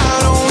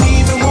don't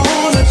even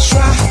wanna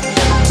try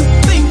to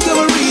think of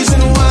a reason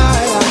why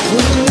I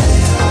couldn't.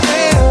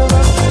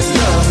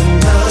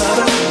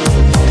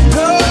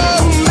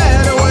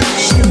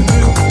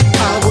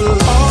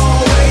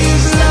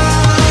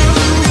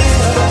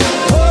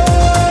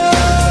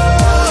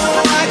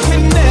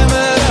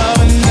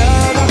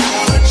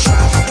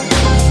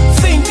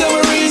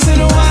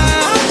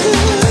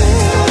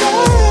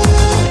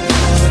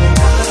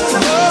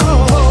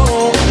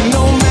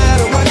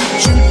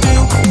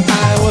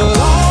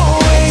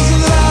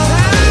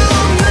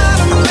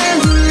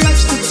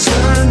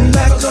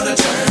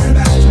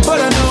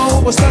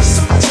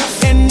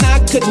 And I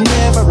could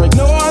never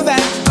ignore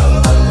that.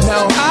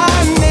 No,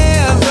 I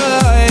never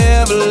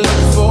ever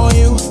looked for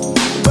you,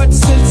 but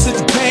since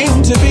it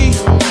came to be,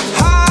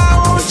 I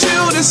want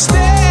you to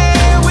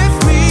stay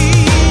with me.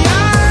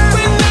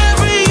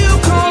 Whenever you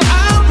call,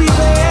 I'll be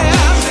there.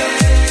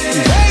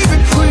 Baby,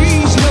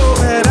 please know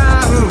that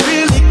I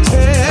really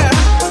care.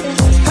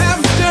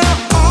 After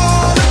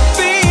all the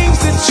things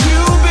that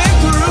you've been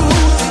through,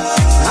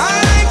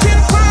 I can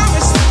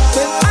promise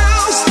that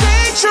I'll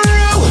stay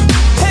true.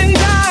 And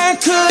I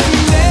could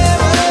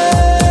never,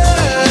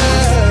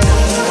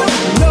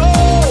 no,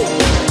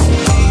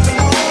 even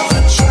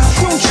wanna try.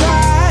 Don't try.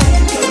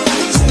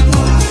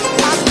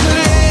 I could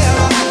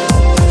ever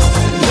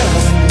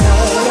love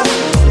another.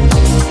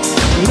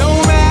 No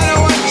matter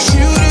what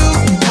you do,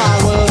 I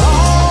will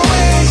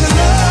always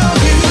love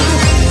you.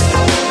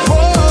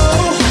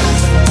 Whoa,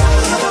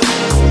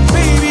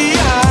 baby,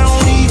 I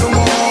don't even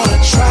wanna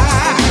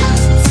try.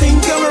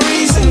 Think of a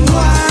reason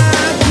why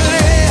I could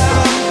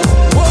ever.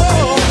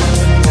 Whoa.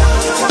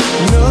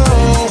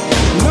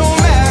 No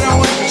matter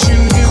what you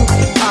do,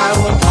 I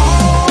will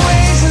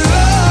always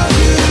love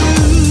you.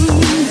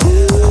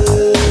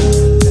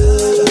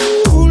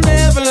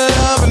 Never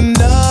love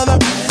another.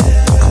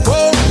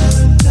 Whoa.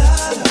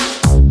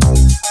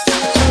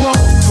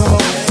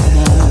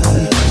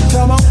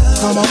 Come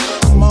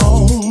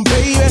on,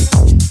 baby.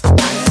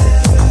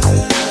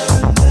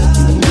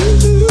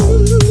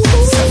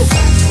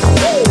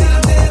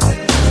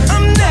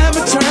 I'm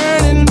never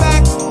turning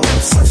back.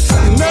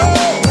 No.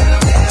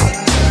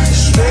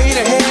 Straight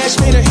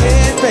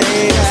ahead,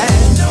 baby.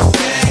 No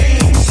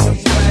games to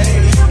play,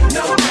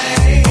 no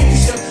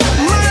games to play.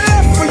 My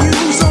love for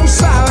you's on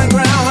solid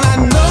ground. I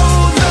know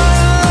the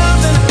love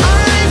that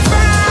I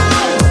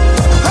found.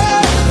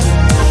 Oh,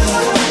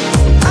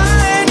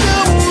 I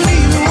don't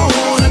even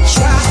wanna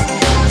try.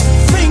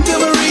 Think of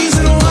a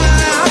reason why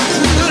I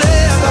could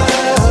ever.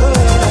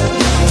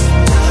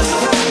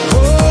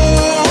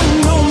 Oh,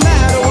 no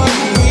matter what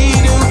we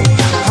do,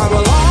 I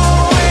will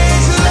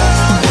always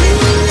love you.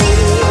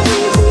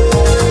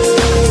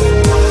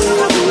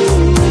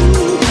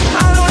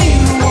 I don't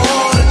even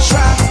wanna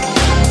try.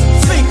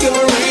 Think of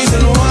a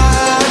reason why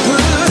I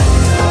could.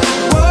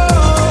 Whoa,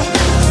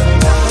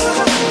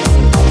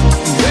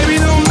 baby,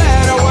 no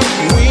matter what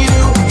we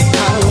do,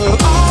 I will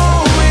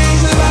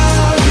always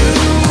love you.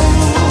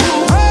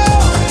 Oh,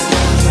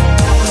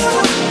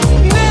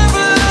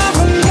 never love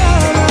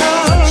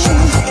another.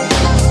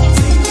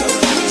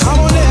 I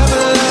will never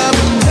love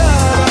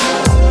another.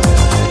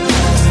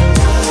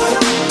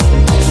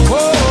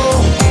 Whoa.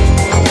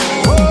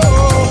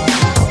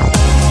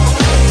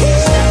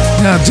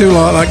 Yeah, I do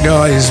like that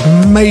guy. He's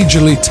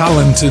majorly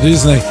talented,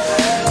 isn't he?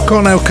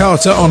 Cornell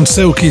Carter on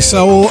Silky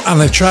Soul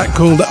and a track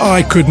called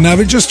I Could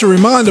Never. Just a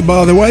reminder,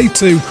 by the way,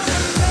 to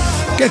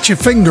get your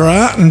finger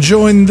out and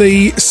join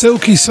the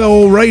Silky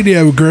Soul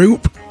radio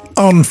group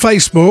on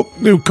Facebook.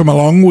 Do come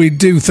along. We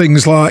do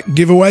things like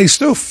giveaway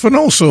stuff and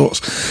all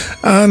sorts.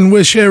 And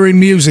we're sharing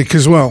music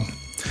as well.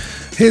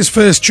 Here's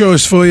first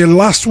choice for you,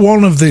 last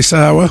one of this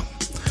hour.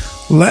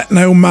 Let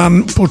No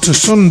Man Put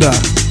Asunder.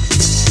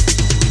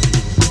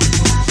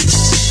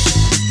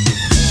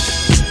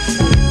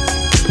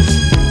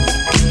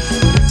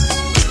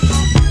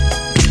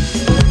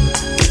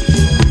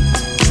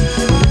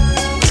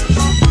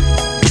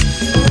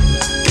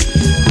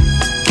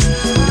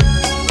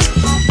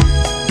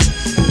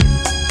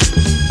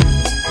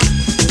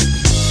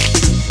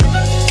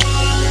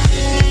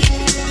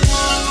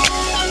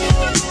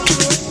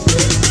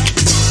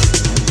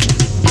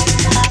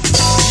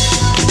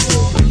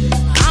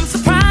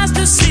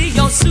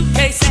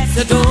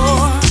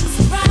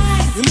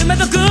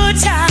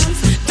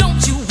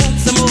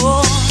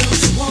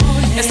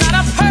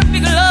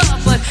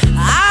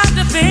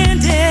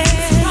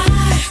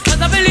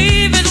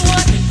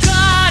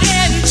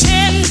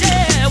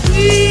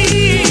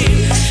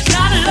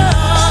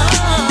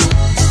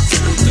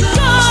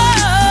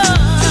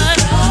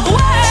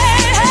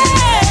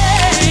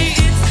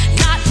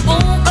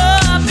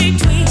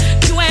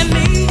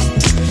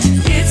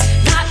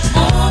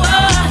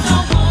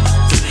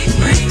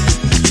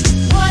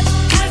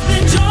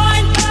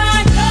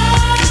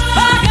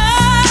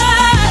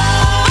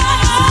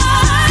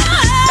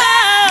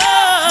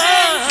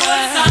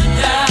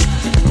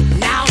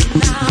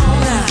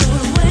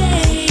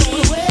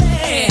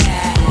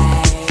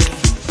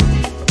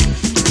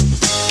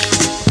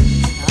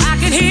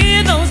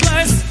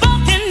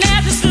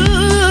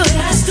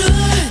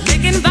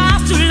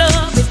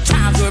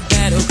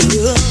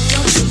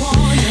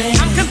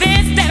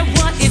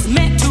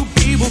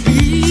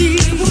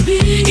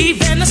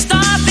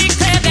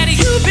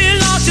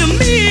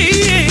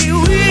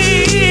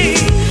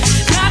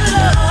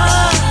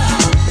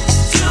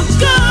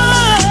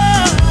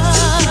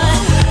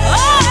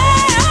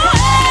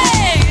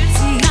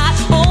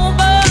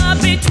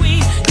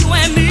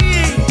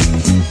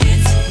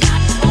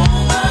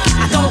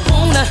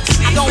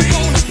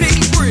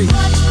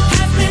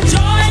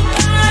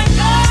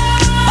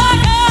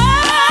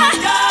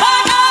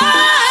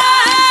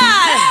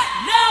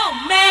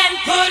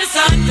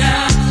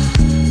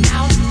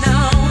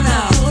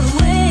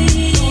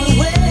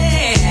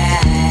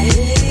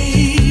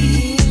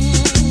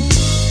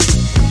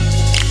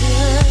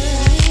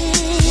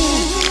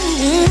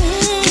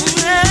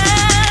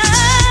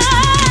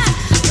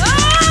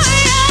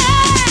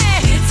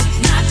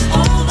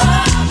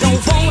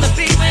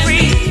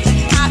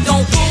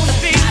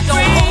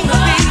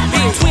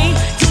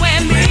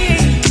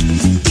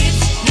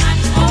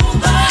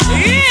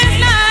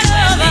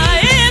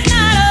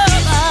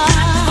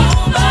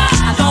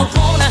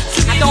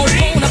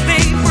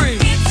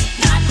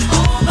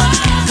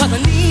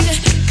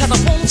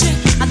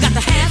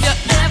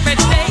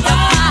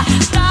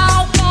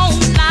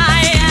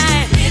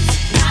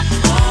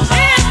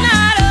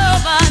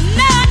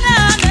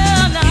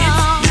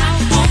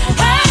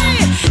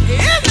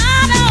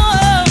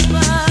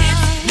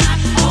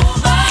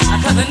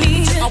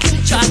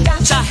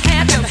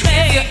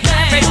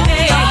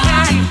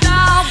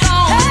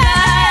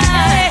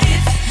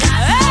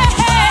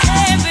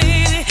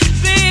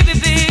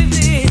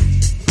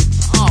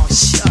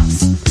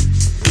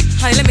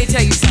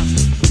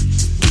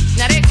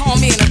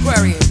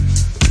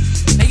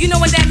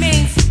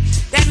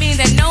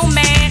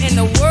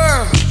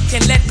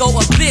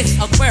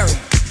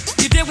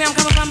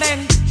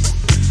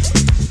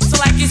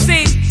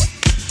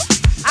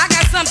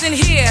 something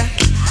here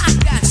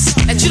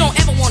that you don't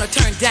ever want to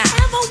turn down.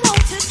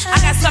 I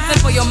got something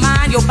for your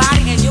mind, your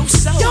body, and your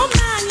soul.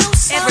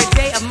 Every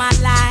day of my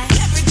life.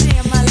 Every day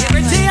of my life.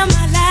 Every day of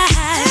my life.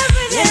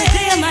 Every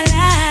day of my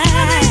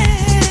life.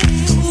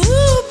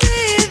 Ooh,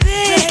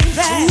 baby.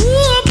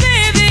 Ooh,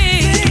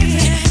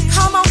 baby.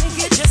 Come on and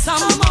get you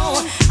some more.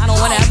 I don't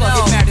want to ever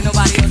get married to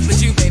nobody else but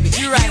you, baby.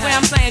 You right. You hear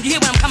what I'm saying? You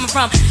hear where I'm coming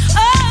from?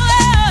 Oh,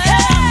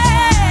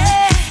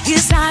 yeah.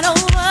 It's not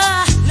over.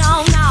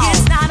 No, no.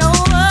 It's not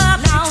over.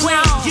 Between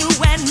you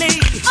and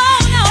me. Oh,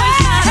 no,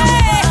 it's not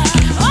over.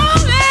 Oh,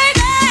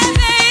 baby,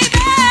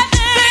 baby,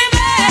 baby,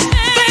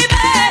 baby,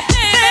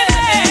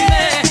 baby.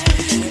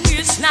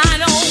 It's not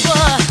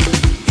over.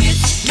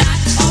 It's not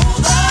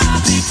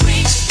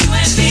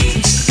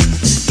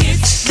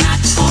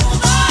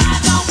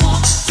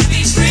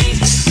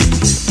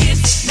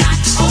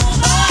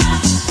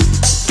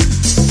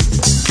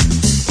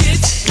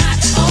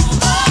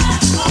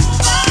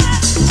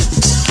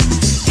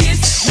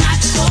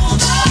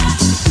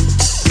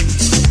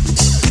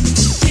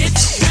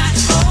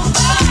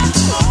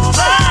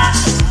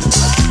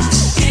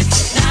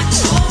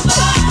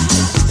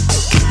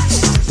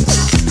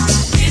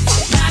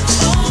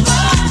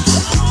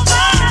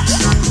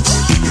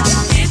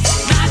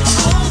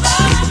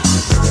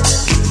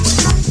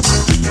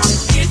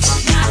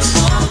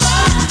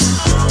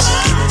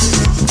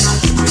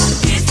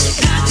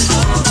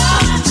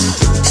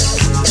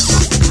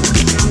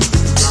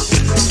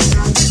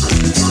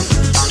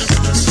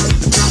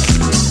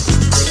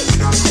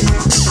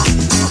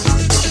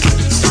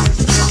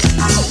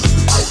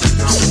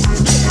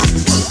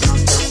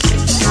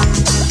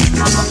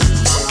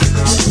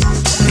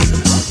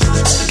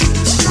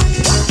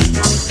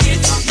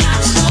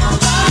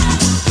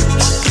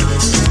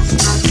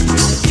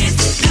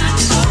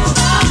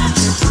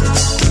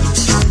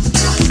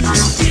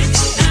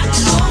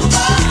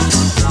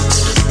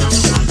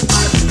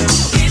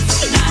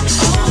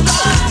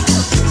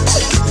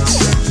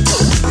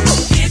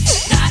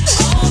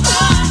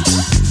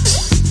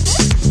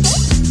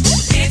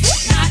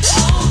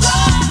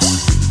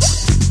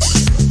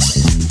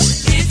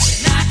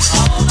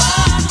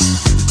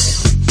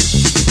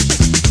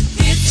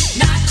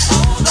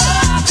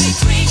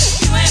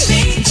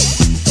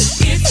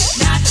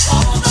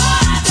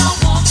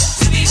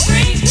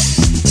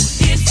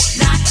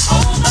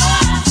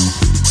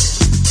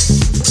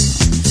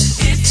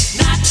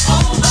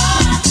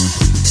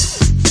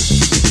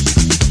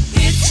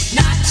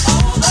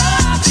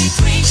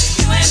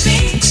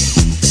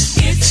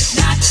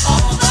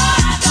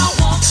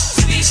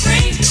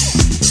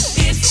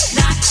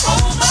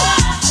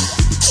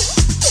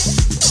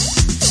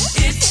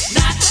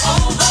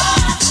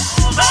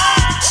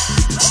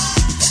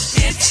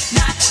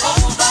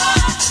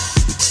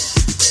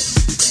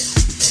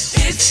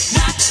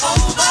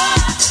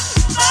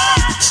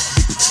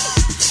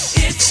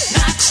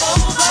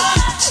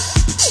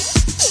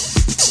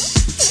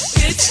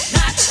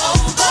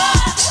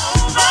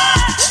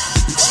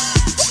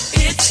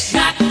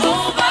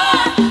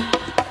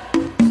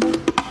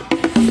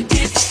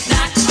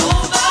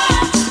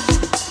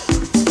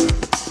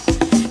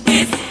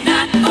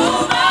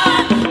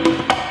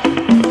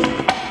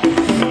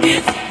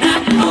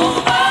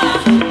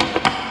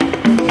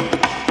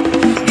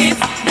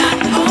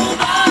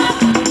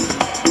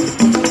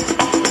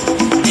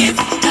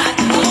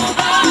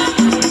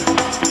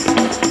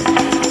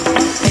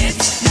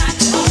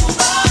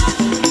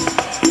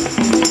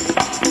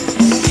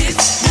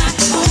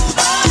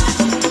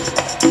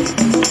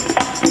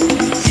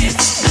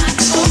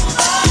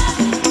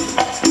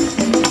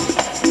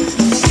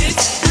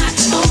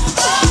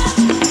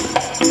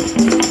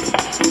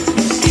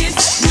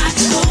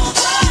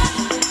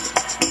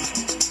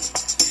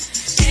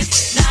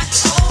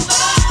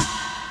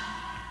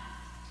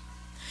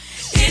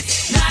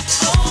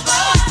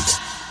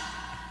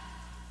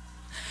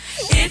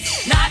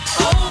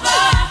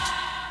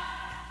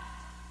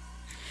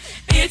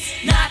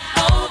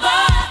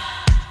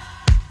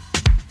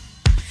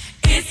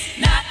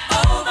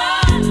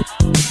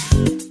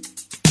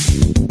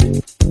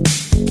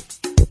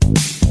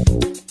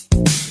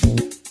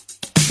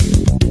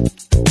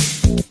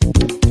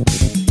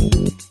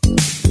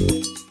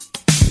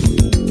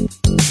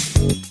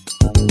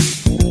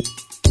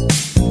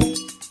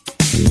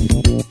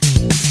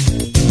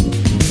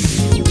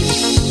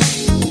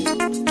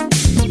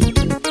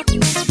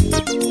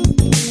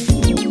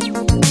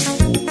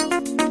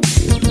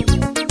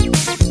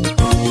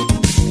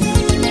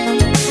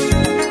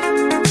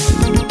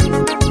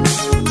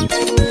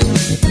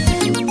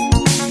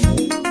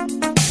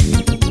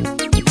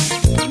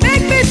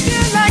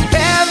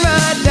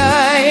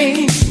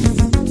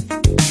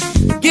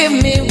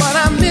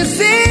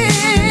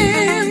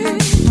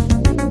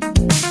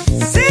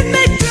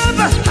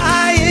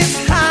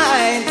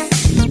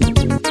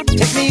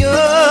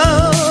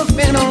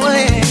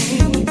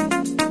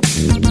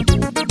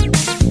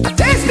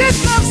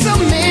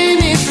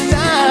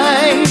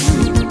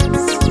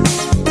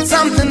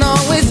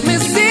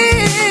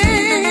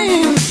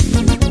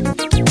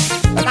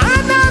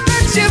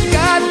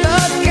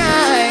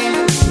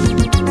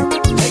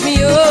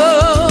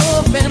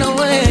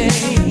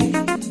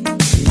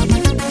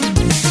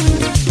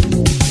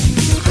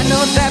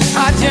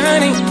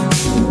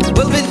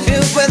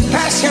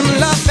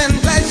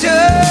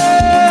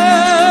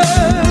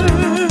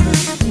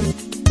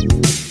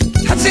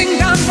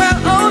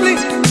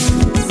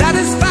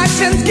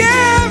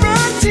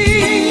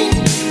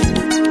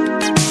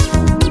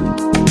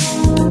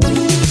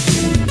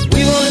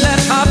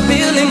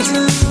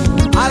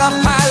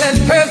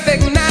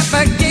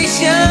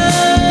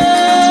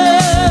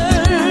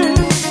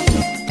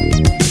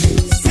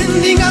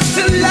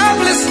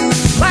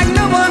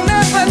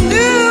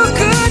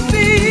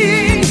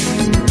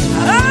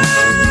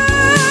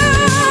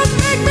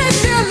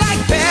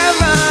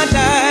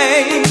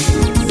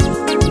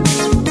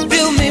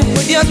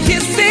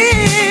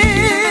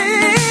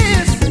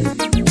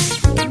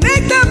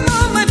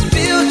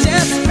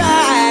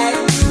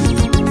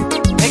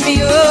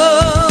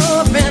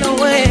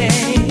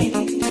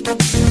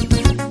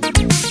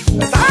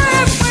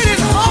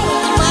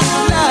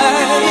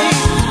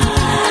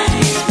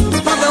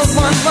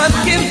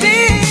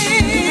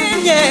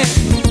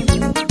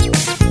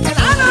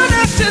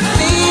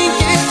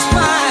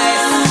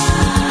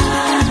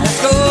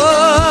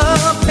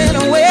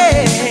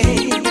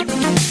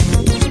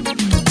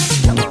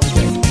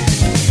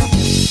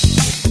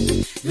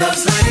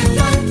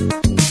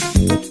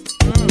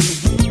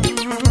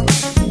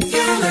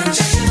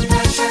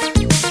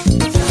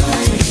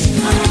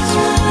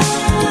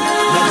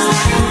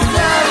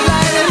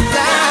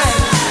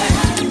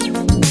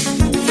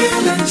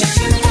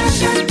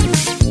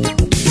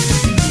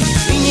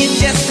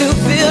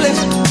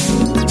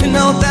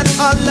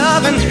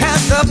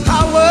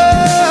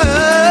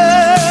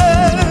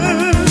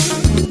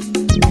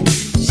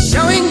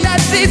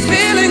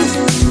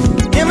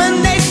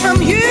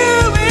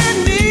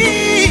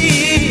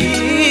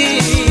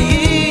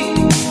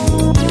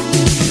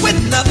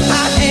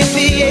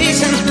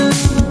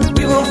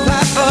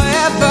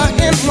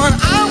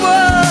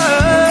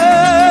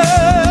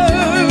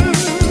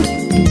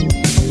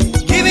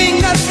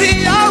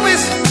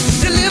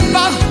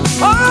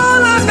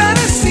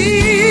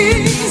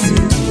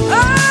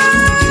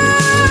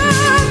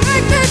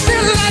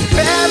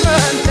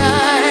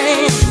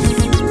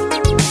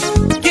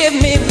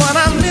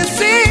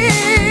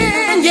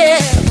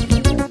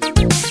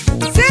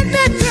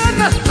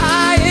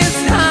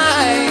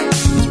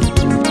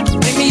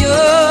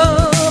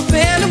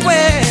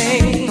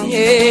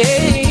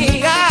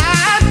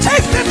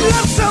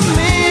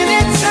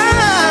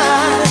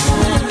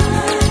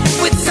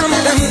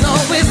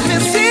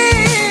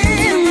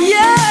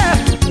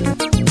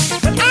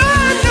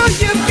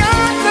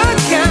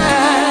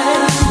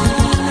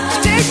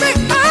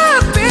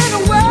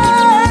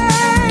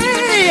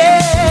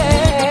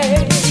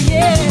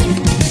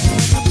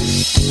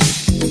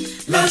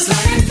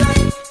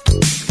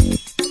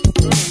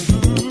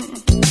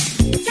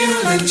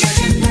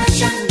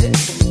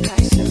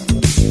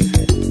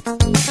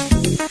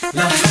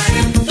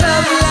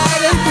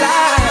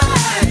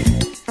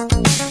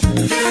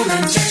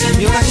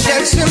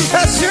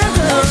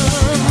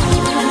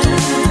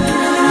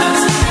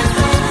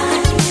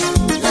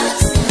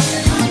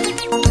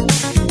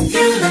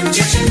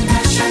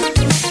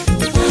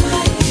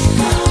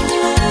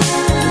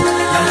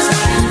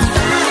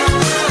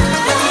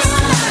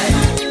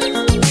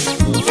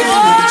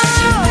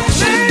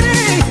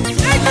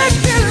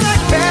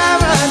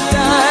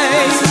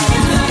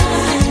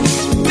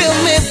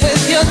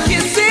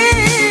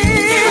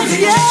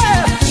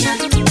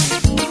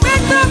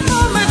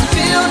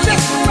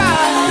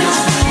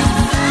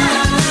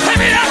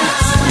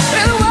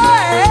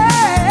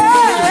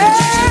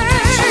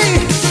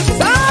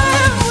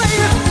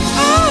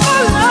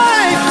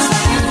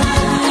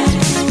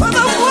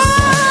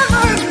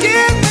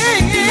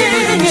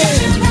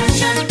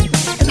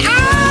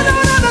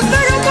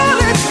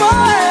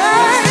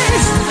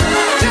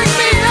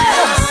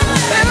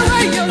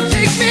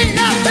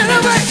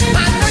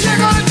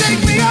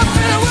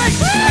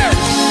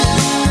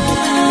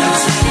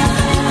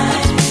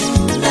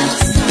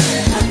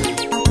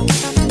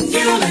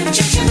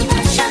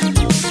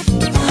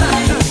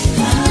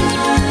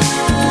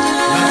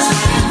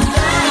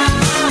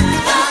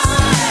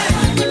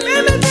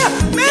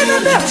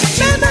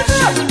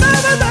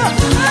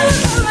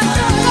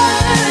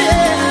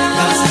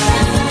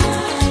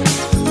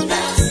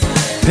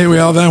Here we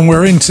are then,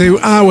 we're into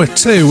hour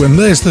 2, and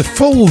there's the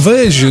full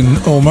version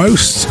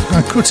almost.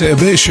 I cut it a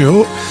bit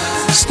short.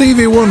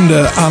 Stevie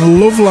Wonder and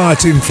Love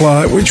Light in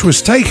Flight, which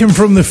was taken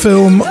from the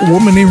film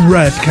Woman in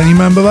Red. Can you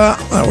remember that?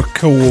 That was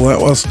cool,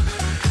 that was.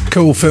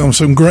 Cool film,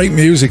 some great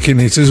music in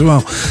it as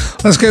well.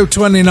 Let's go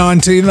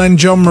 2019 then.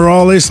 John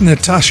Morales,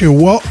 Natasha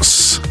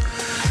Watts.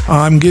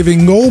 I'm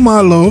Giving All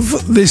My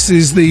Love. This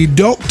is the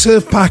Dr.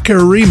 Packer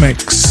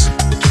remix.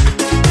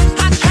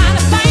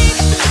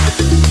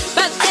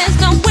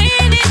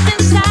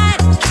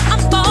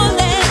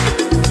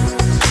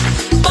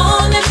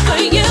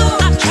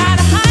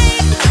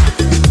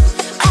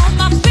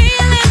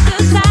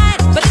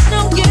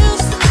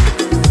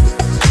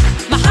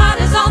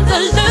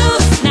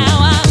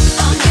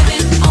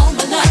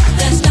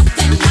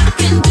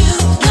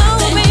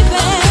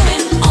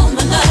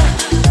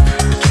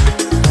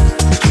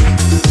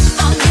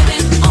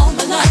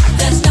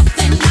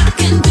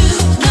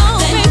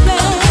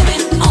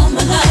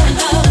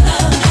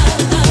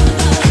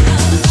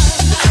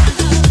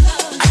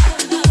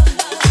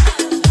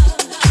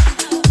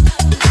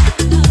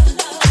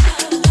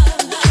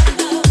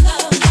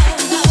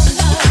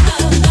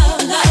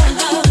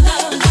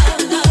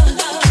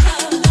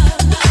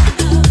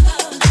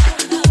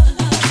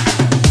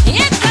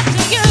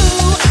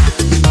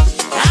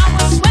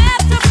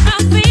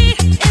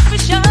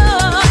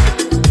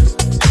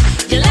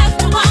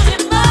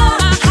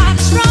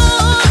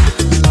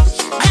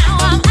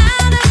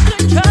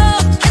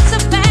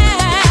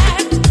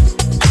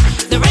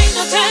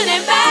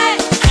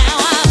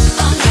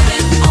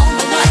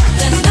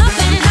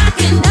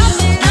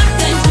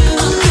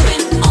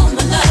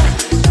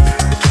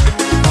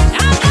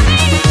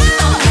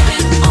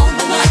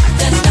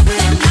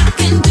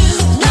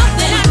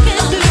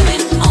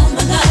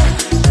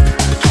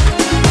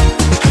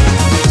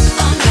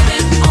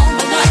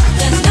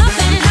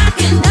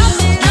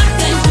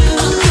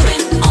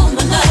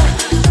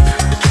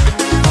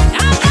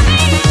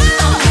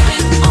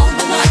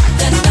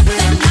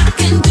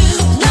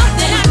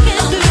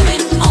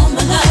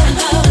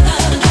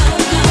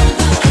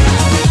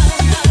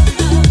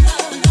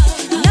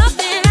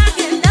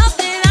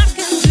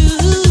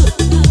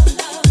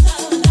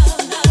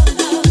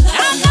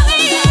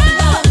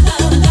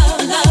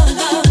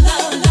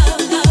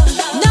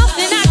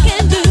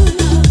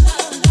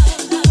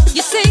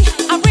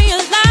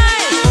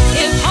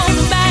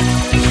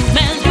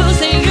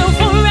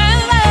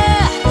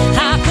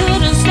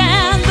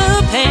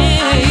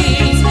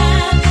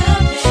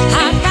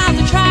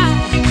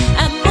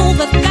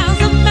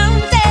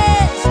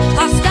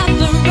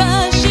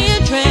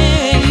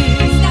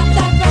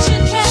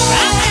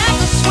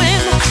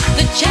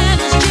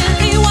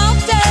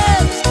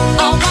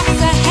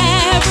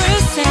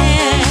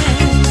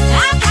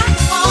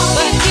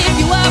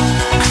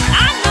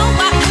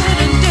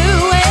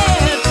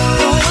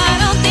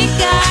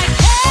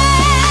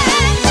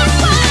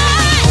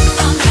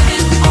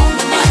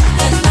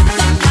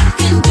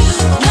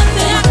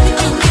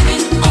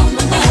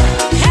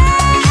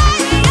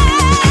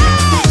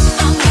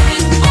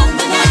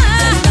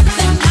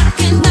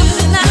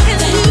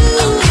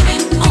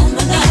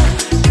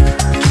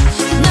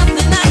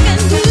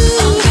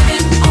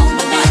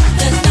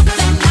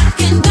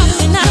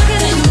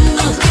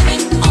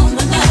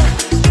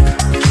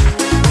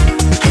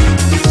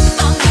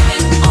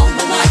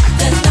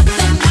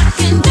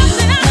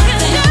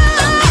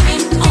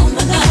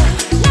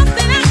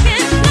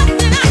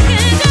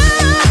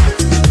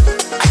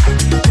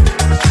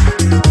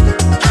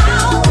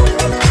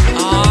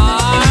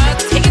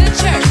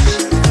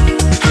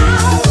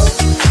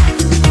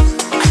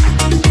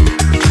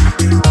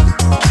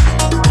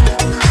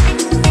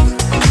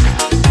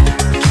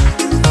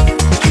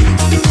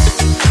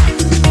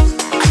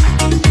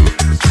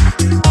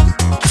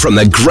 From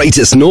the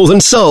greatest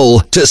Northern Soul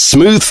to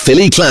smooth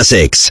Philly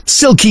classics,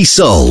 Silky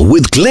Soul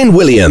with Glyn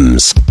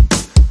Williams.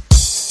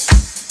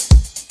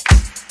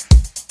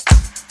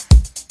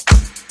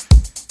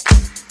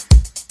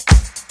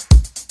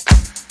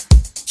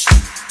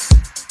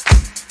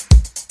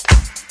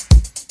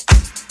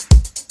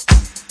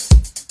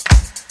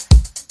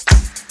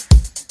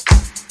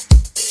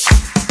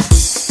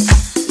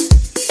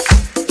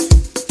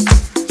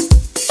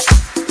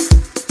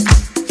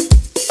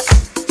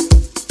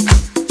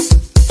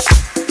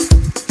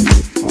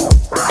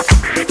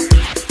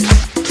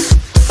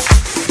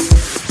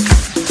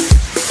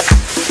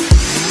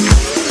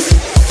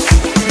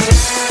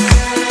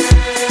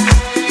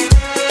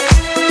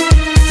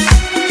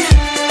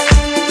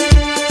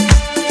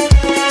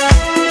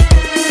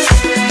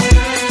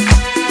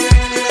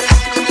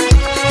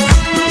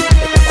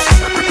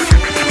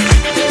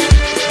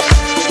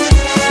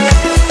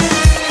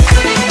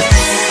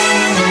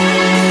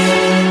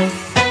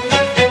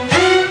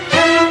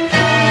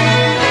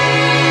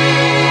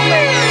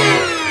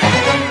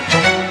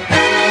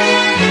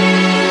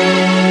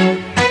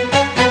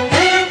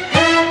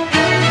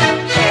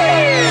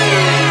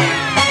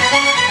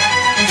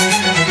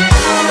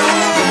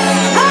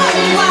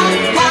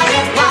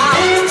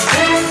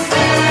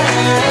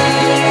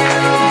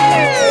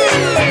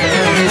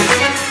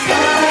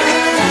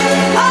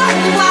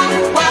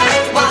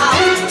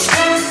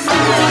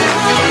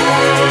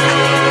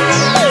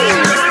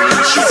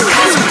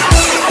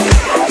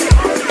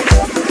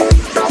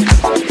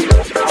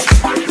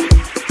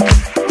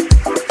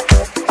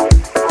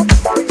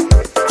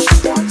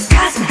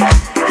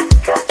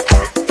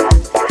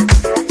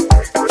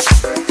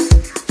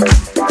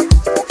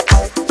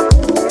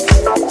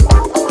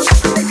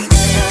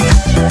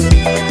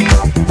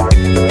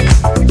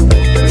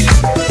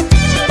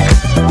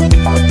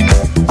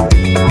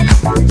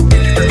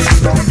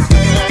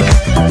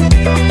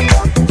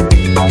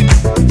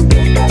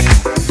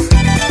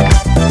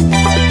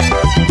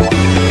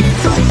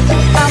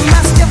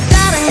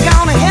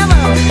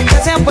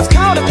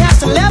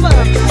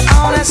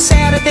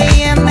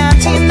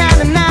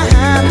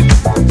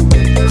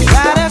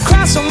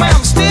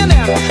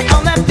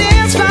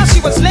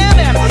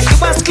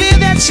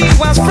 she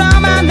was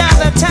from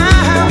another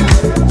time.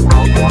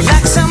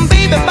 Like some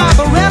baby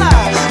Barbarella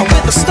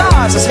with the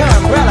stars as her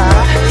umbrella.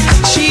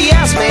 She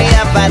asked me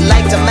if I'd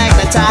like to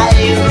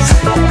magnetize.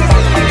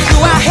 Do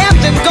I have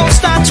to go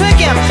start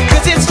tricking?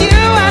 Cause it's you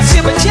I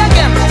should be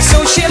checking.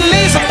 So she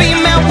lays a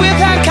female with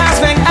her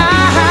cosmic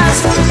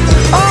eyes.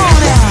 Oh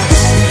yeah.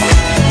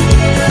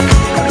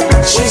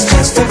 She's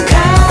just a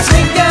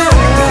cosmic girl.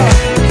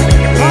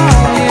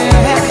 Oh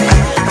yeah.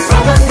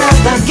 From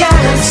another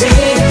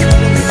galaxy.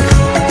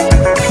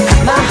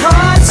 My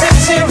heart's at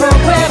zero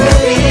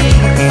gravity.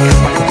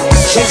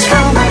 She's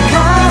from a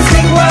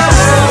cosmic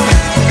world.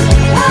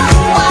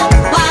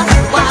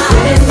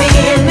 Putting me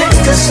in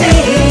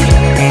ecstasy.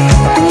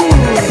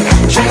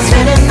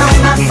 Transmitting on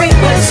my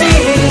frequency.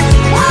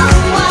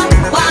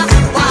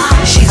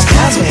 She's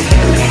cosmic.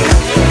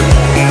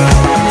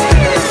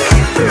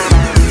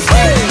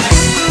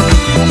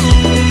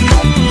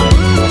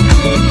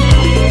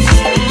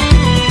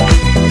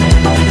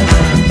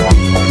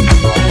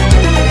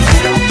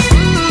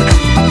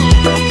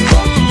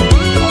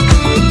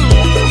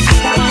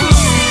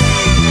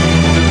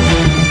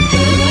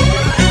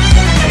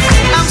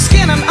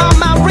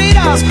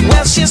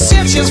 Well, she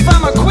said she's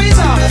from a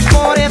quasar,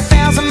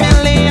 40,000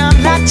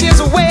 million light years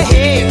away.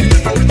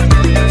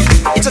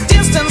 It's a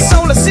distant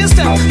solar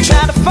system.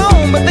 Try to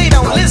phone, but they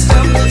don't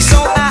listen. So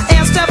I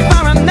asked her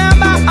for a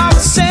number all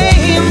the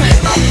same.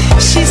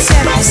 She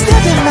said,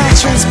 step in my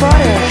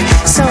transporter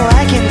so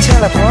I can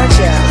teleport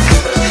you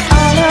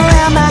all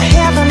around my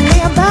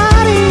heavenly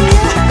body.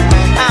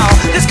 Oh,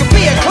 this could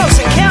be a close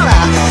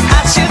encounter.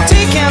 I should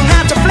take him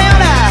out to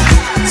flounder.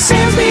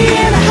 Sends me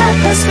in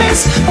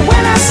hyperspace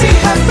when I see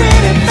her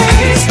pretty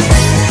face.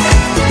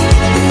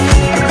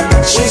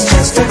 She's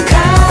just a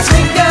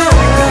cosmic girl.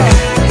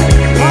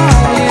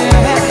 Oh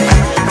yeah.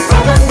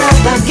 From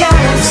another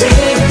galaxy.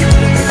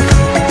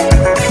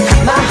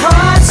 My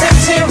heart's at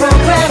zero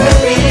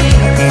gravity.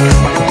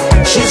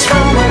 She's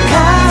from a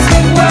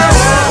cosmic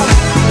world.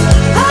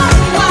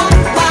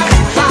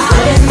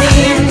 Putting me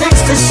in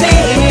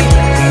ecstasy.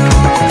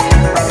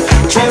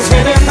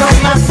 Transmitting on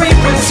my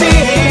frequency.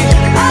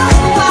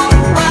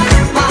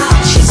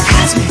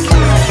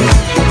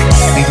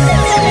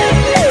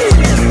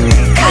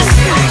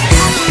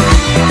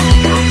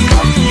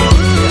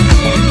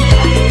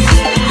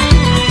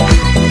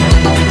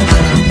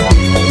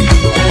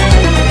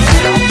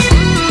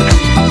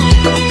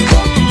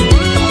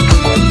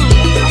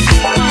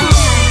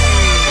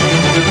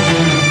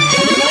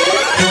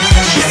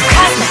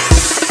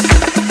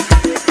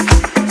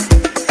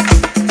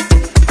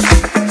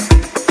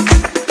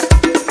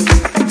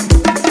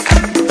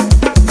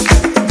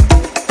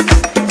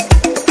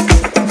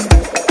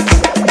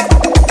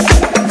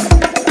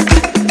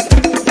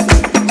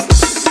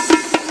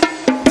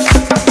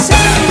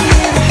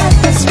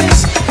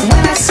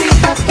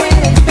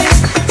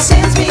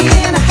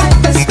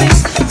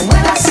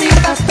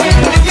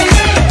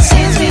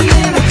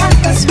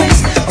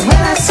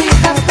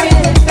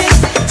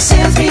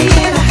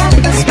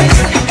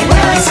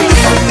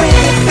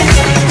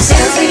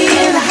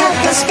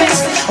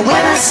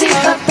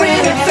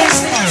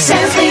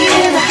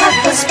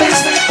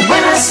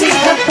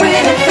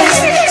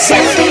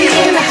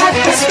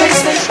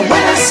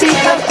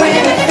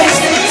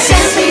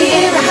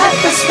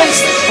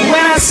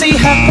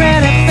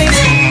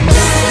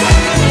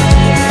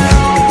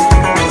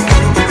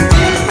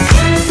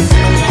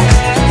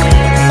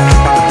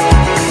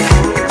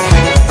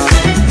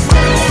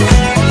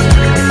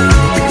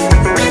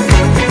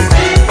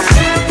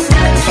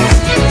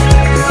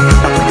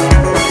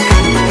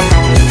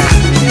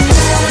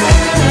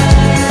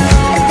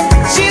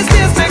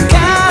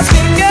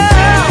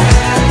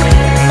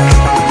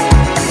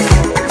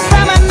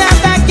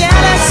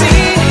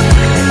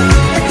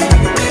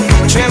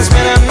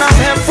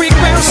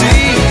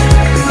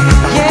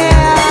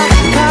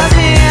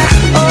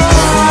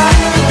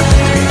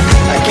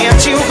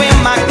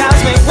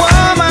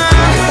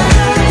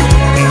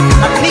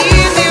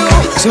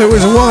 So it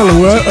was a while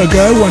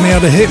ago when he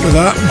had a hit with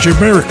that,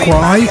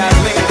 Jamiroquai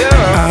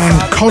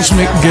and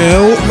Cosmic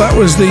Girl. That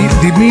was the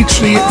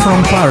Dimitri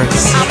from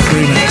Paris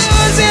remix.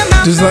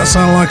 Does that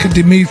sound like a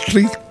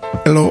Dimitri?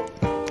 Hello?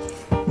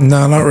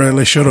 No, not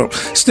really. Shut up.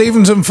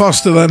 Stevens and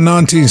Foster, then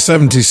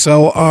 1970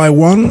 soul. I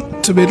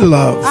Want to Be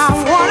Loved. I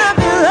wanna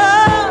be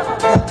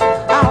loved.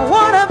 I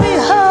wanna be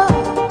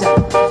hugged.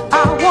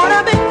 I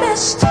wanna be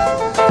missed.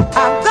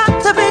 I've got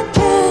to be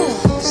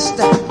kissed.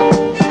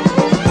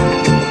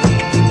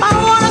 I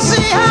wanna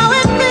see how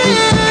it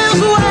feels,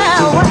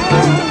 well,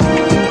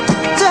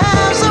 to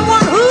have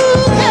someone who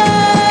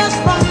cares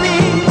for me.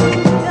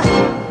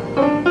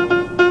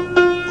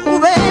 Oh,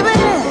 baby,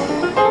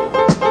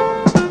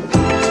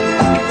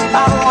 I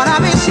wanna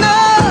be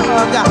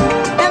snugged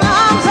in the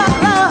arms of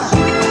love.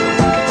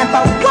 And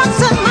for once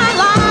in my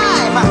life,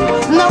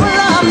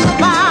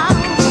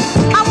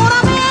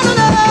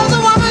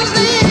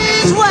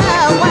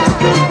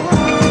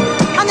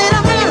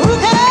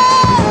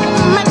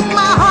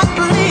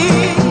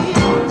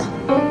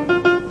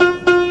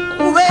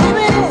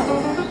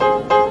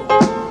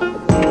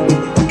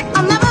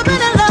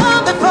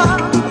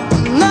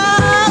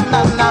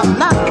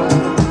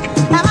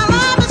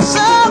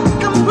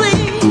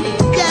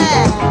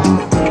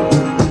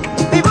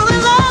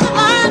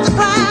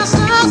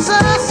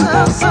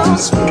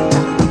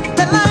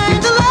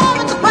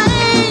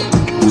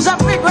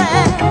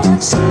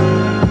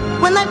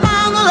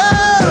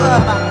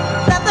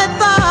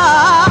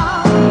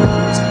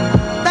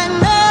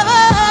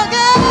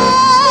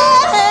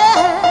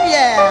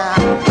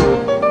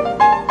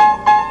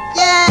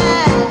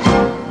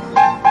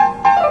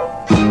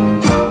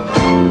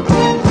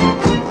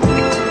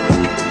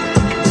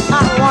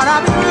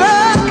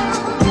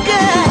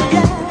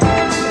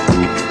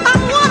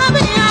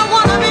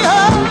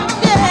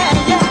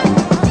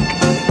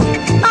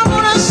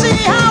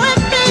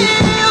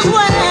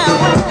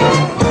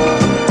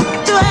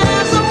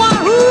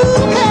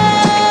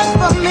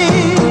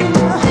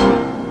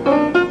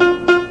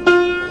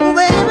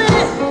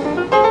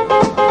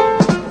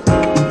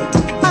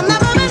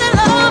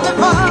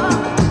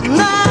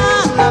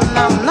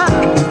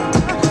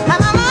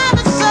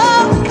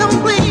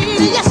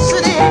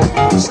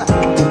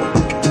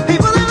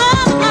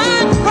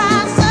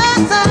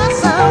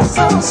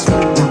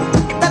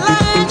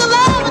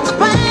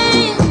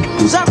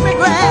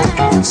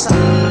 romance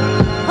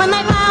when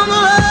they found the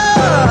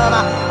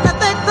love that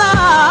they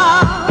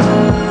thought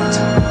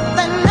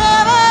they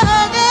never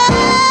get.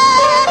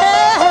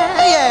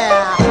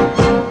 Yeah,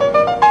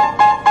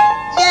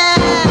 yeah.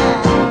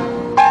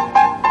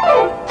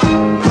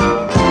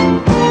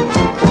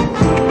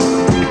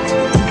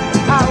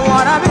 I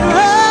wanna be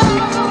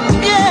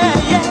loved,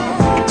 yeah, yeah.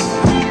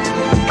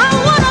 I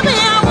wanna be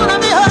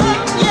her,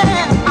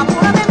 yeah. I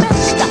wanna be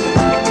missed.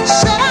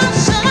 Said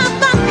I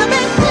got to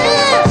be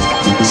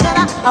kissed. Said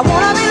I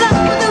wanna be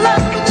loved with the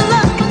love, with the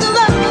love, with the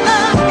love, with the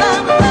love,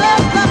 love,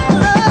 love, love,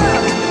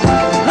 love.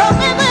 Love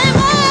me,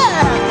 baby.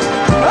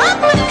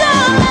 Up and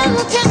down and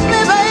kiss me,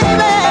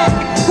 baby.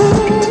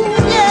 Ooh,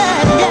 yeah,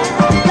 yeah.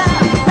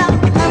 Love, love,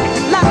 love,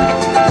 love,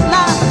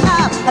 love,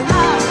 love, love,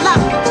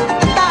 love,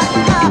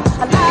 love,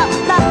 love,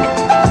 love.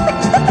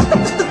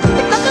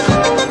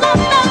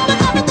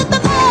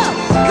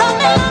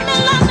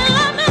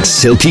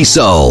 Silky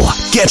Soul.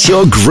 Get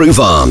your groove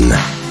on.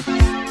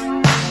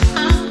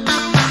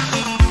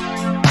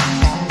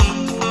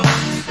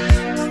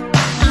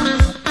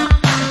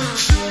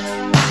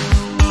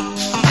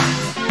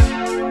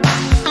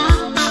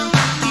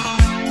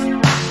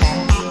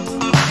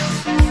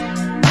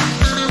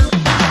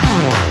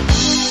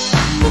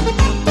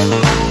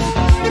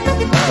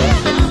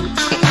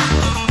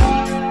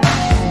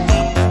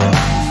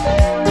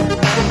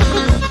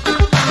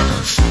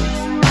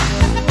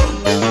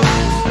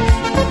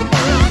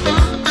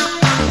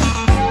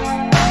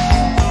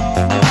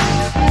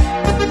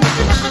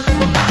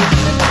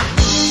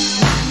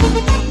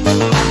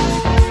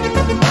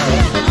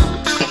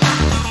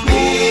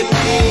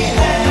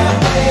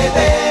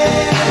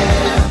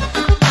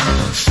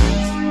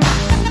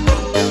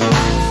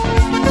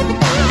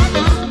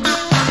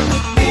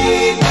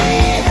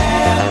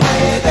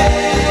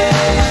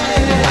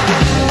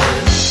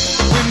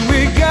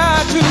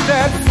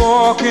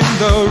 Fork in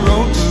the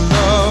road to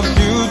love,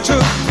 you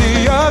took the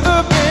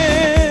other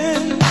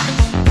bend.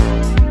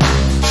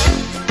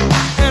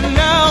 And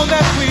now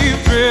that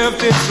we've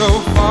drifted so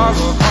far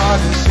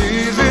apart, it's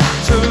easy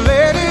to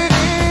let it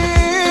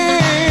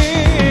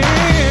in.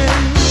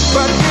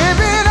 But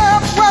giving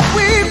up what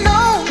we've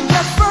known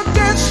just for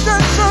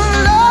distance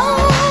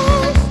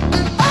alone,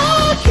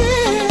 I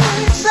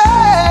can't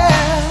say.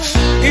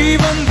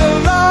 Even the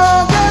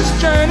longest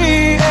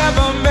journey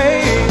ever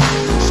made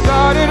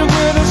started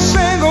with a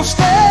single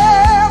step.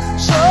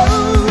 So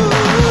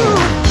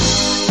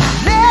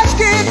let's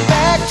get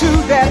back to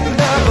that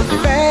love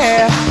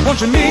affair.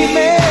 Won't you meet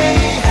me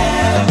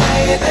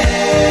halfway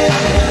there?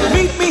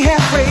 Meet me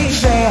halfway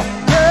there.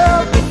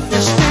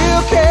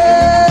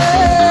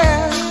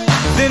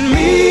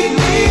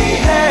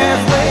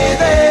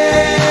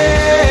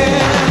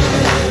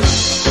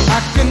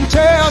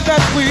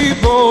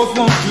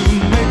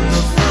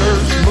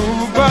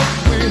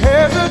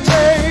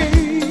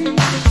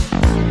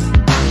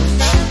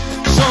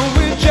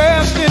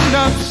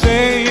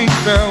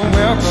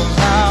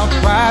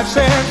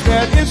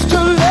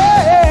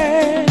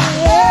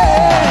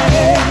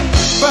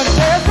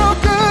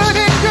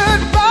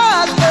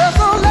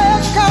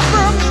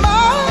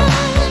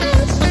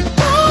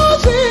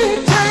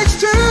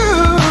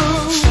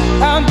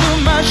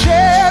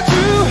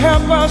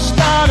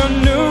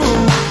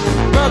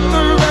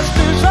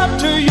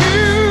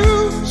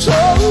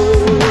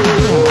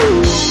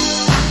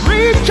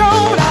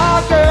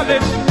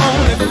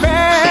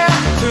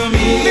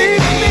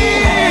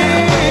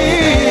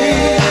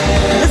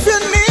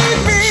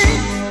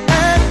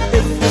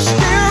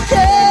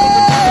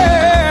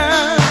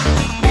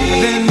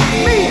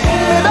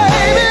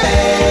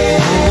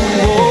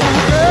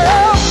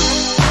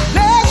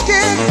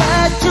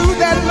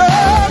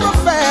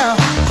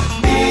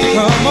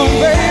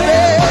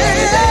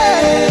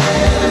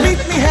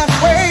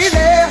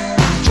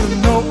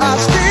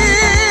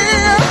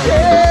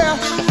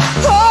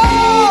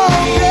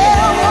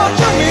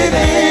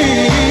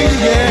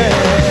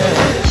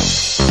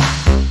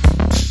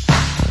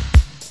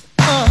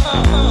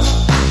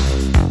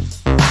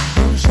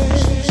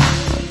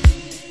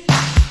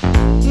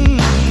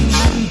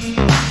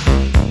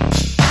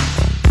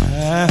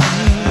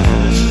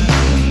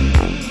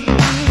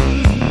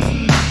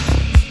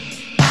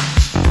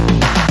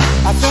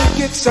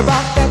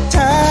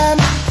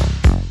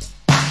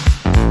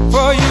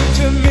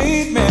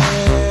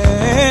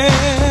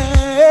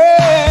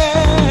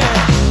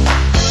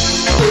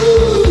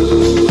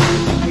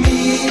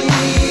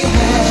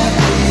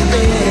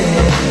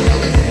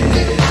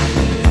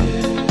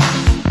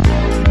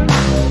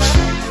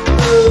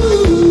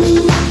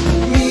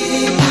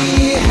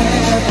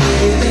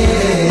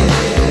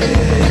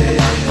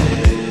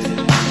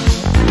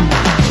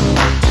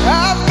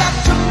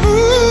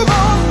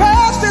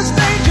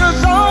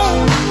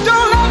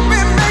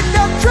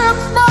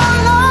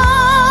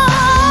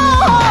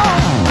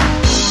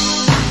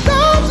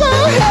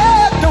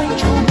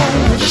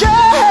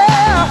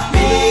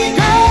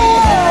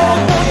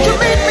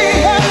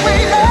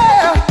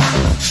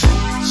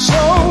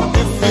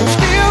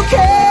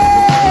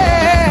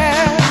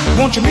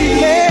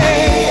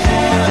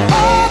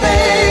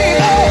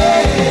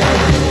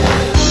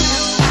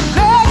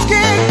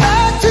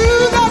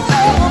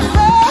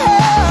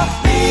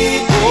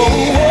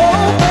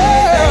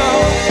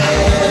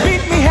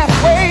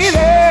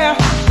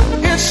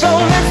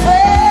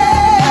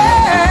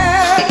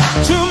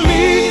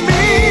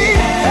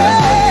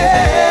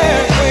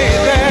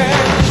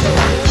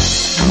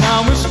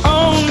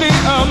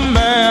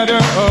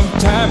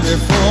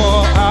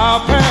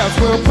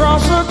 we'll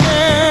cross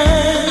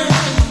again.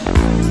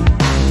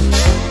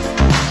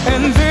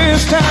 And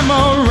this time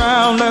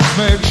around, let's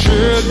make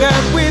sure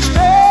that we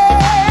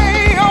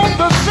stay on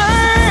the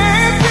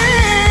same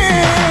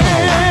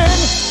thing.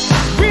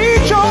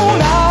 Reach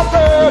on out,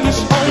 girl, it's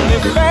only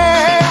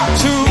fair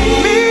to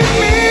meet me.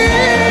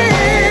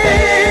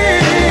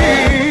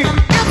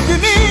 If you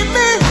need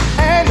me,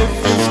 and if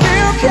you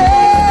still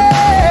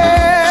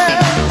care,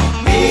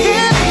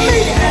 meet me,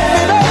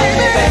 baby.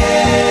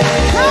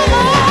 Come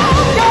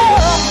on,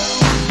 girl.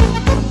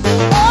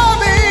 Oh,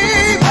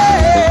 baby.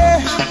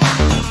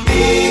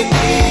 Meet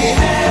me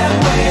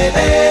halfway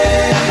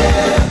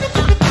there.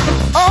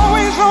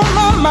 Always on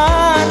my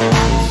mind.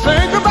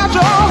 Think about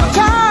you all the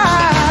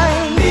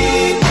time.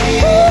 Meet me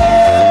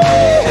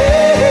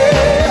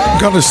halfway.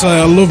 Gotta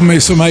say, I love me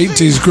some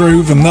 80s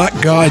groove, and that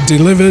guy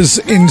delivers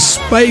in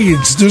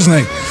spades, doesn't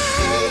he?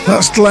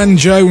 That's Glenn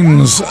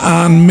Jones,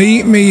 and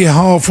Meet Me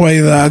Halfway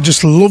There. I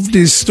just loved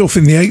his stuff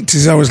in the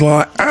 80s. I was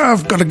like,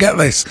 I've got to get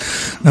this.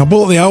 And I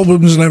bought the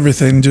albums and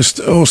everything, just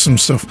awesome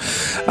stuff.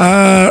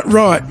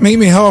 Right, Meet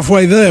Me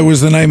Halfway There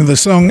was the name of the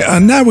song,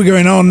 and now we're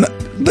going on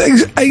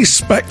Ace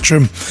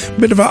Spectrum,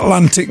 bit of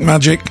Atlantic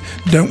Magic,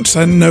 Don't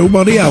Send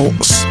Nobody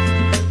Else.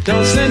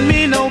 Don't send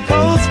me no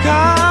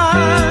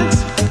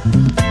postcards.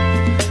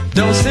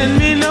 Don't send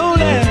me no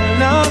letter,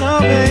 no,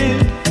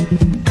 babe.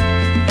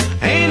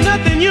 Ain't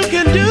nothing you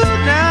can do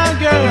now,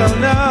 girl,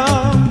 no,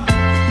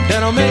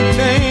 that'll make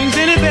things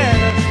any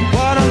better.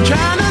 What I'm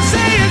trying to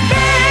say is,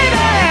 baby,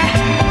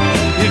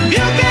 if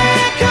you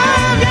can't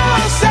come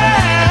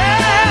yourself,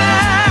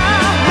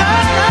 no,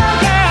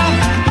 girl,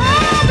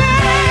 oh,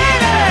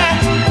 baby,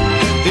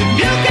 if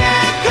you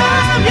can't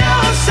come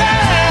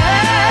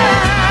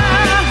yourself,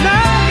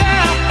 no,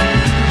 girl,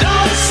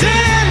 don't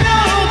send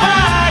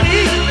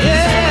nobody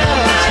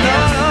else, no,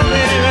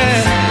 baby,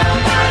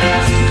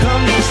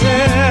 come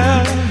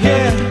yourself,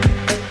 yeah.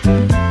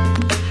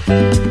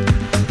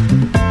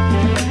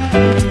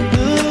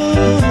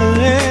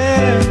 Ooh,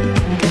 yeah.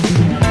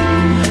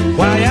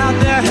 While you're out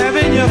there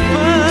having your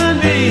fun,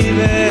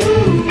 baby,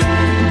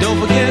 don't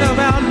forget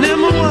about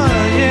number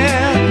one,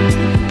 yeah.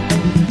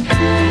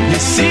 You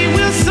see,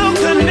 we're so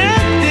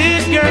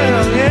connected,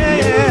 girl,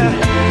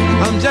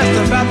 yeah. I'm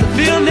just about to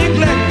feel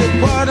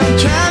neglected. What I'm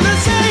trying to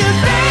say is,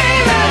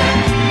 baby,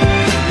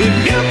 if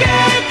you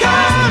can't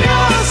come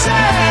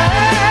yourself,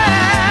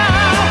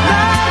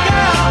 no,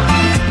 girl,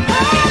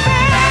 oh,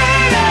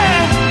 baby,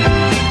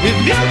 if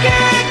you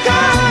can't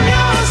come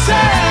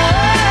yourself,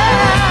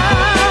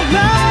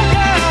 no,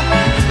 girl,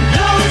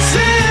 don't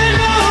send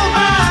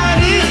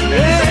nobody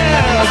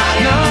else,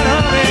 no,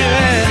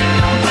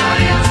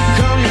 baby,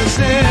 come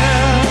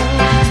yourself,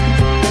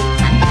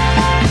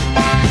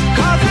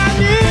 'cause I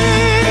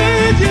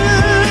need you,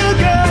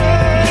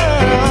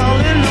 girl,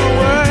 in the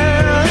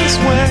worst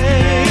way.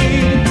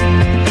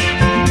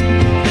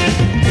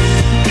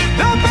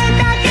 Don't think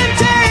I can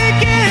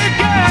take it,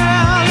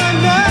 girl,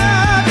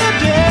 another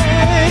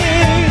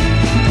day.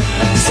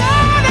 So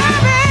now,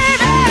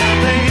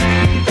 baby,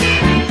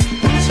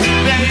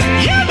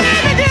 you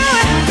made me do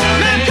it.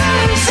 Now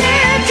come see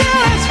it to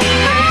us.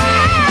 Oh,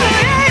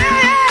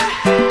 yeah.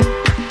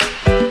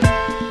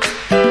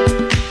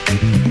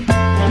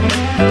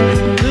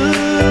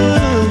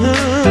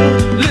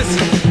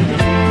 Listen,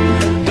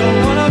 don't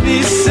wanna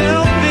be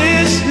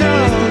selfish, no,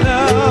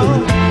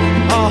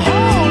 or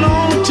hold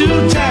on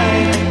too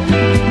tight.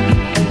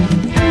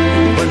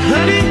 But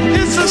honey,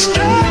 it's a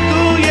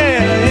struggle,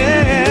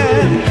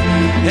 yeah.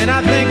 And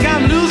I think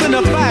I'm losing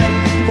the fight.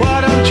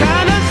 What I'm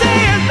trying to say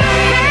is,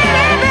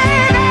 baby,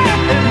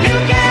 if you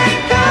can't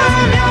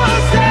come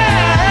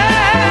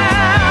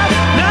yourself,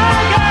 no,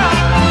 girl,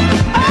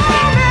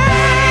 oh,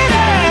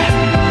 baby,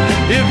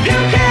 if you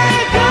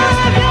can't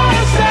come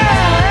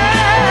yourself,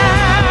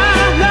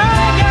 no,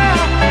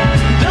 girl,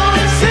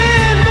 don't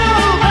send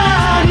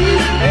nobody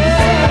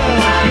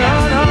else,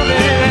 no,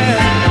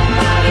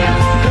 baby,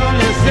 come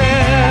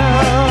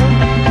yourself.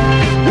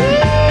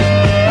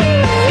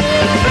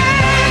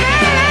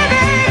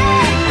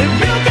 If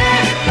you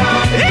can't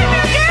come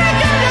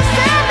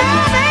yourself, no,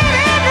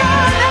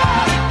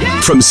 baby, no.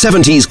 From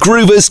 70s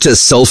groovers to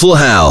soulful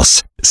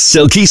house,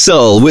 Silky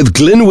Soul with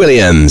Glyn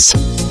Williams.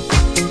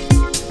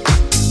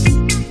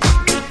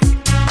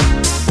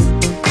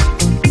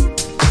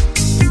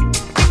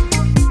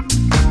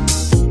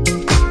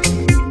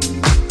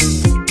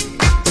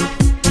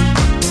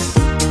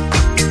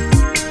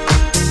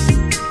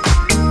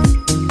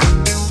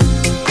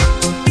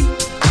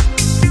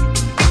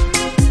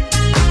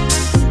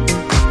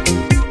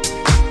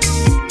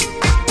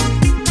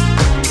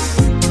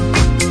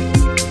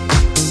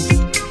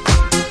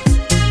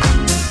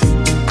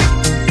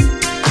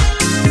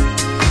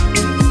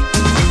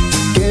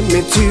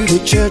 To the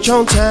church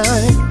on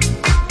time.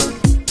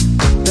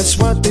 That's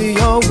what they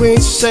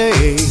always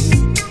say.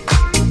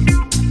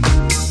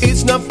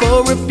 It's not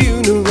for a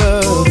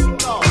funeral,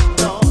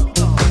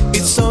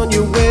 it's on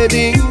your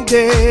wedding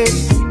day.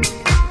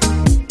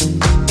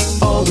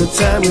 All the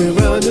time we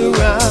run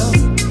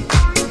around,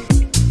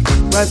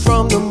 right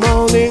from the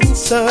morning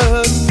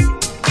sun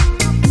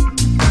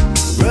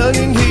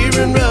running here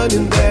and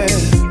running there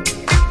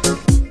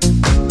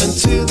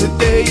until the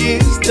day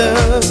is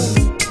done.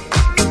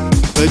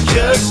 But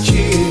just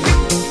chill,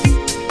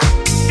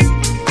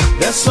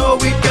 that's all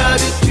we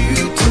gotta do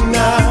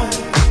tonight.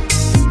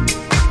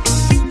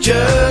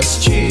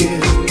 Just chill,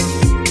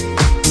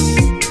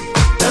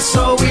 that's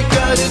all we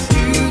gotta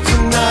do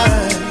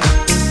tonight.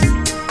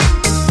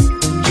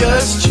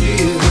 Just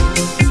chill,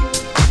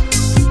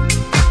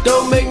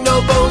 don't make no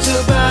bones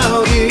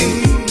about it.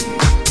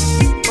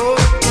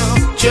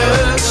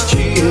 Just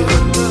chill,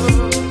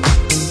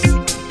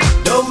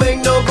 don't make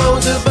no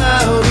bones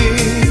about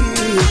it.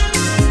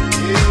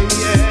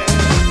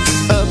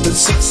 Up at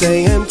 6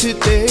 a.m.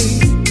 today,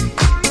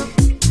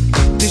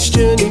 this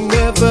journey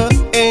never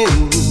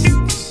ends.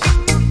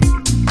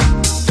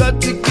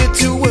 Got to get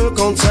to work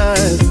on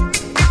time,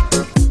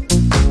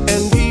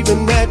 and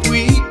even that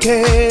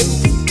weekend,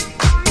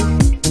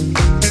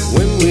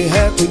 when we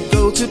have to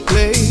go to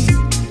play,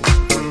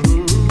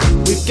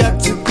 we've got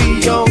to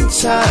be on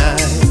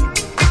time.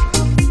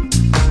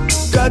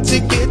 Got to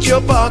get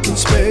your parking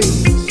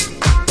space.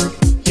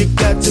 You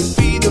got to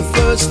be the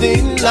first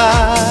in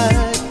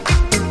line.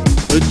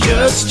 But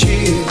just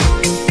chill,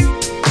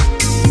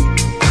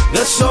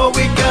 that's all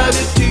we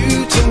gotta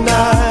do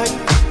tonight.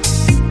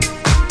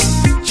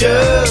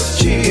 Just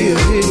chill,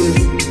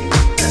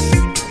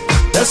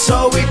 that's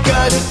all we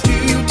gotta do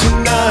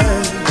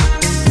tonight.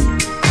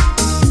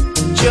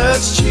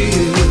 Just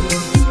chill,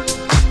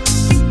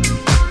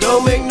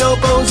 don't make no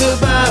bones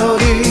about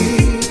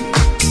it.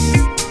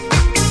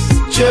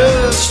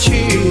 Just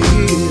chill,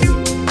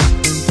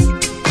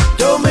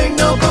 don't make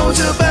no bones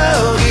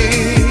about it.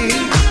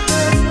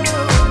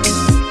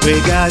 We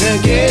gotta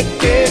get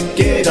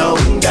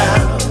on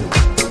down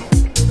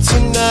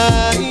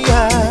tonight.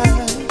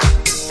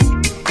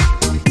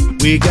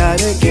 We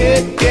gotta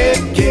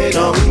get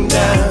on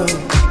down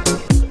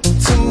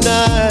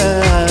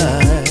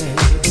tonight.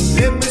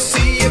 Let me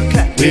see you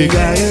clap. We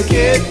gotta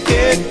get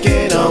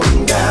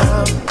on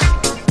down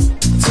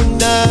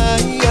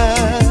tonight.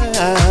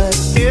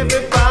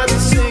 Everybody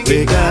sing.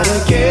 We gotta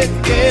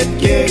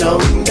get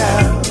on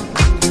down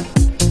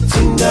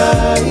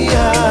tonight.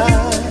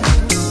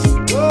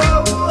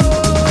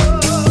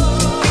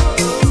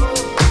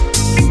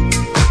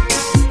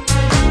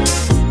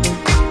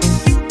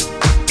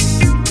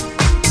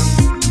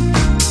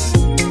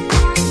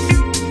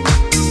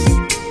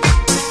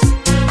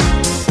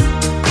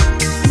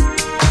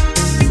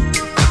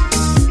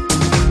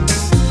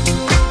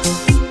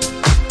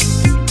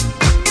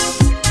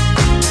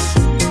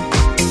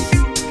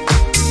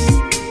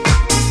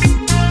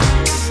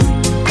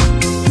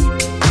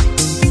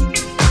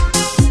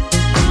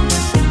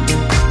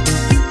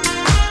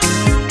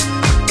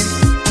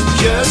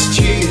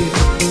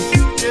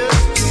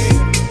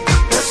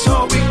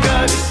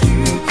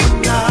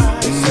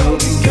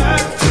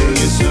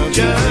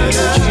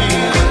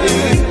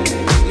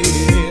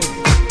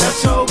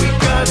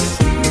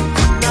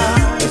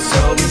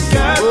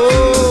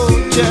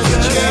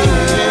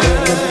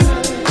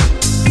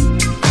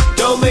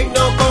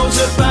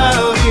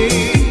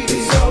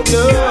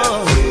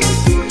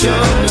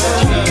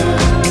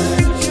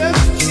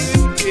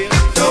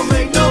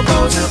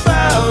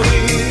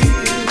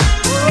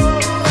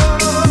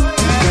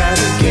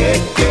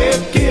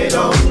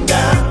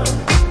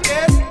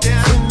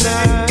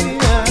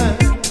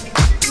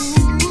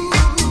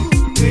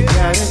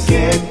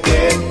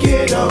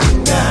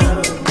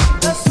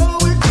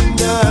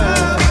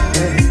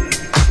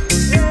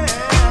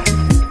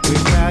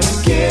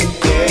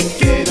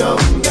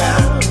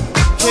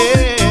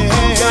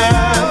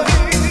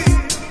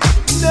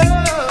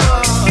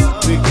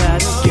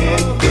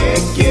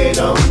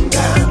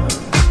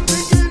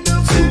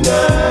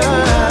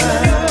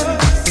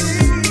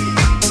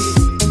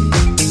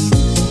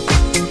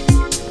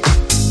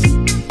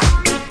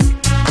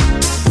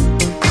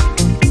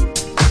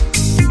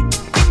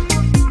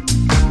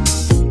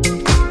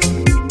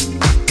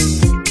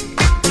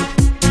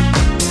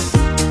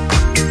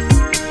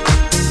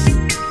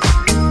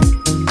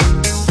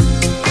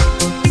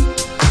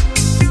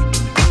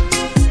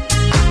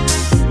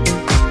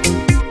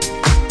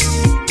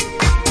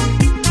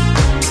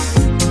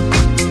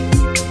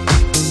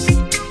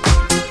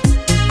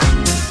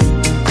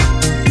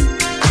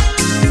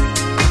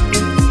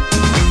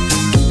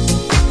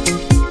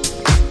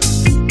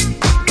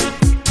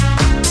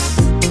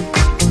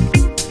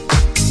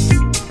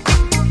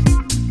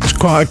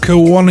 Quite a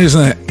cool one, isn't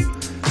it?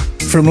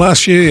 From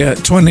last year,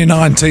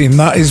 2019.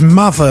 That is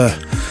Mother,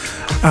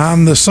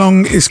 and the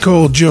song is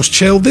called Just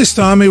Chill. This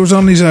time he was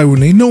on his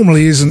own. He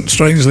normally isn't,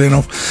 strangely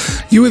enough.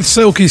 You with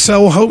Silky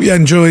Soul. Hope you're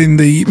enjoying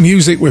the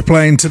music we're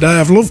playing today.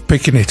 I've loved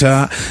picking it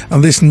out.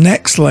 And this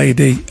next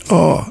lady,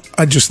 oh,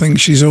 I just think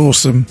she's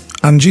awesome.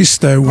 Angie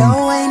Stone.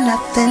 No, ain't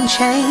nothing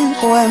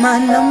changed. Boy, my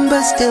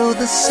number's still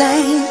the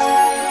same.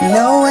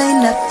 No,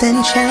 ain't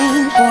nothing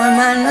changed. Boy,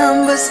 my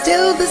number's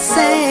still the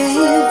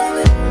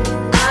same.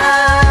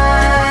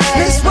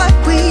 It's what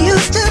we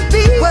used to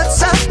be.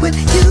 What's up with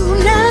you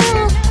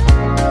now?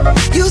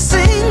 You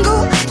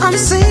single, I'm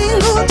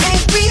single.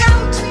 Take me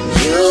out.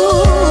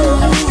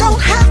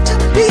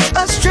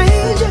 a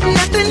stranger,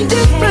 nothing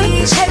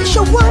different. Chase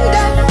your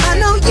wonder, I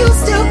know you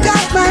still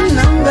got my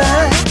number.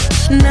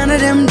 None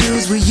of them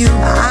dudes were you.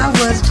 I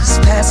was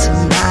just passing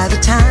by the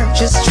time,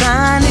 just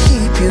trying to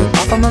keep you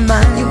off of my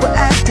mind. You were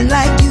acting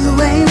like you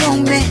ain't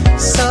on me,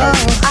 so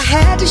I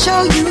had to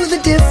show you the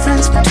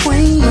difference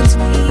between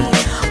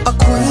a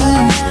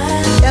queen.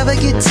 Ever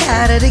get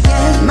tired of the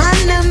game? My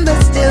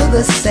number's still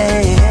the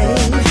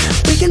same.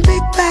 We can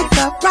pick back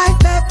up, right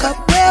back up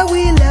where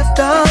we left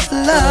off.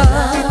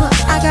 Love,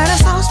 I got a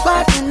soft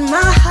spot in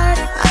my heart.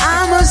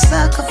 I'm a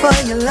sucker for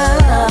your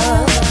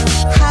love.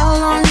 How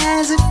long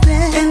has it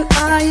been? And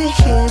are you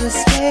here to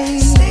stay?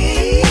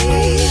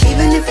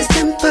 Even if it's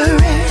temporary,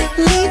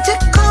 need to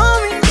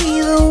call me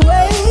either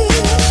way.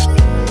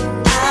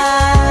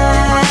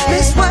 I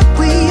miss what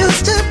we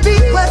used to be.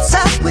 What's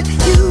up with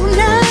you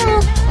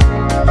now?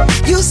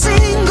 You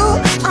single,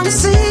 I'm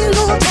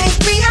single. Take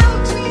me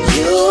out.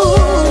 You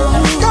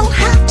don't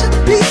have to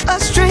be a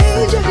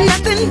stranger,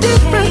 nothing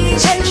different.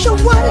 Chase your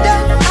wonder,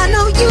 I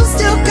know you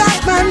still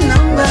got my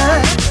number.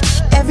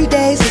 Every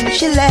day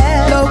since you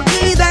left, low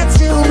key, that's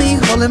still me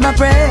holding my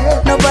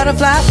breath. No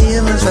butterfly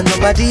feelings for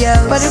nobody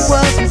else, but it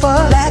wasn't for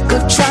lack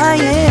of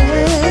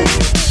trying.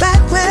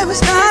 Back where we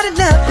started,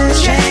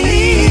 nothing's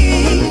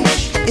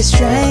changed. It's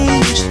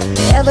strange,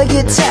 ever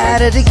get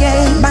tired of the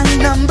game? My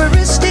number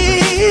is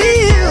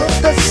still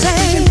the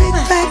same.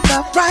 Back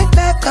up, right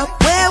back up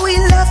where we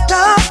left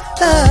off.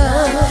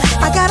 Love,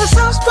 I got a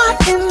soft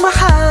spot in my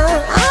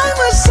heart. I'm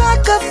a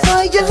sucker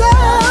for your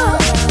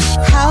love.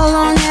 How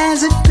long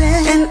has it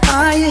been? And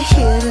are you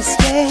here to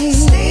stay?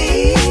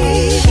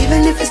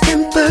 Even if it's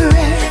temporary,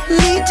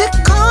 need to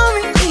call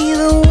me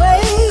either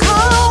way.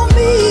 Call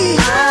me.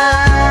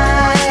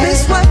 I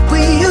miss what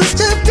we used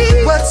to be.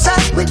 What's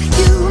up with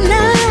you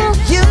now?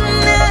 You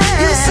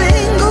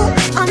single,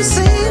 I'm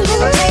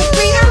single. Take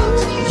me out.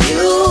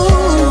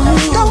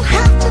 You don't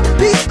have to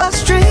be a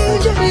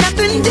stranger,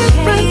 nothing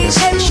different.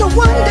 Chase your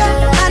wonder,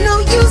 I know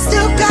you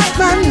still got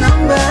my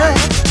number.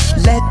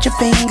 Let your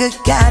finger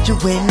guide you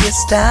when you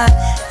start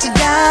to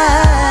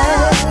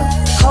die.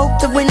 Hope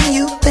that when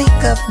you think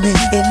of me,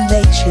 it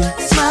makes you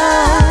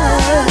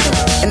smile.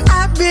 And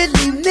I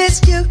really miss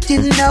you,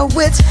 you know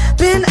it's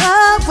been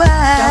a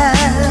while.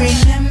 Don't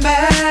you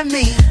remember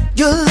me?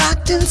 You're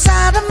locked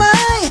inside of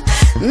my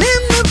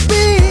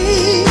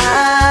memory.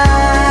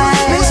 I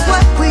miss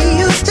what we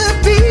used to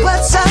be.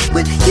 What's up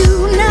with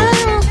you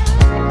now?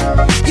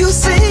 You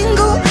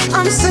single,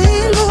 I'm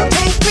single.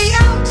 Take me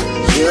out.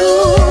 You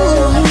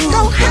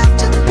don't have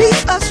to be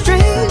a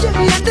stranger,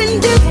 nothing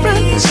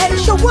different.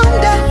 Chase your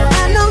wonder,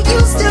 I know you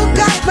still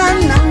got my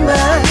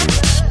number.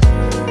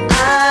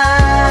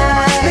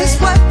 I miss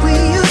what we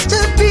used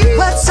to be.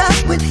 What's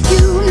up with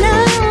you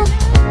now?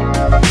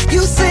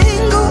 You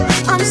single,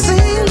 I'm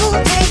single.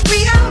 Take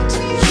me out.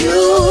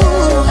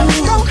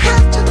 You don't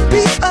have to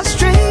be a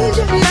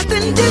stranger,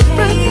 nothing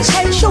different.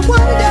 Chase your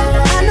wonder,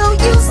 I know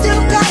you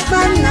still got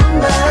my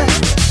number.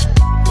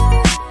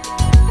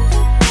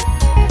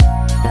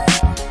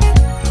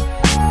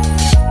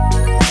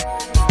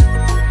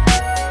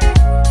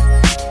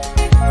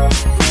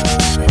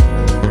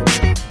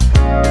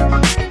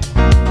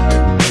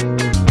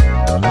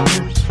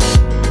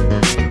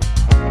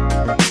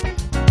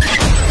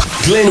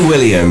 Glenn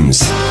Williams.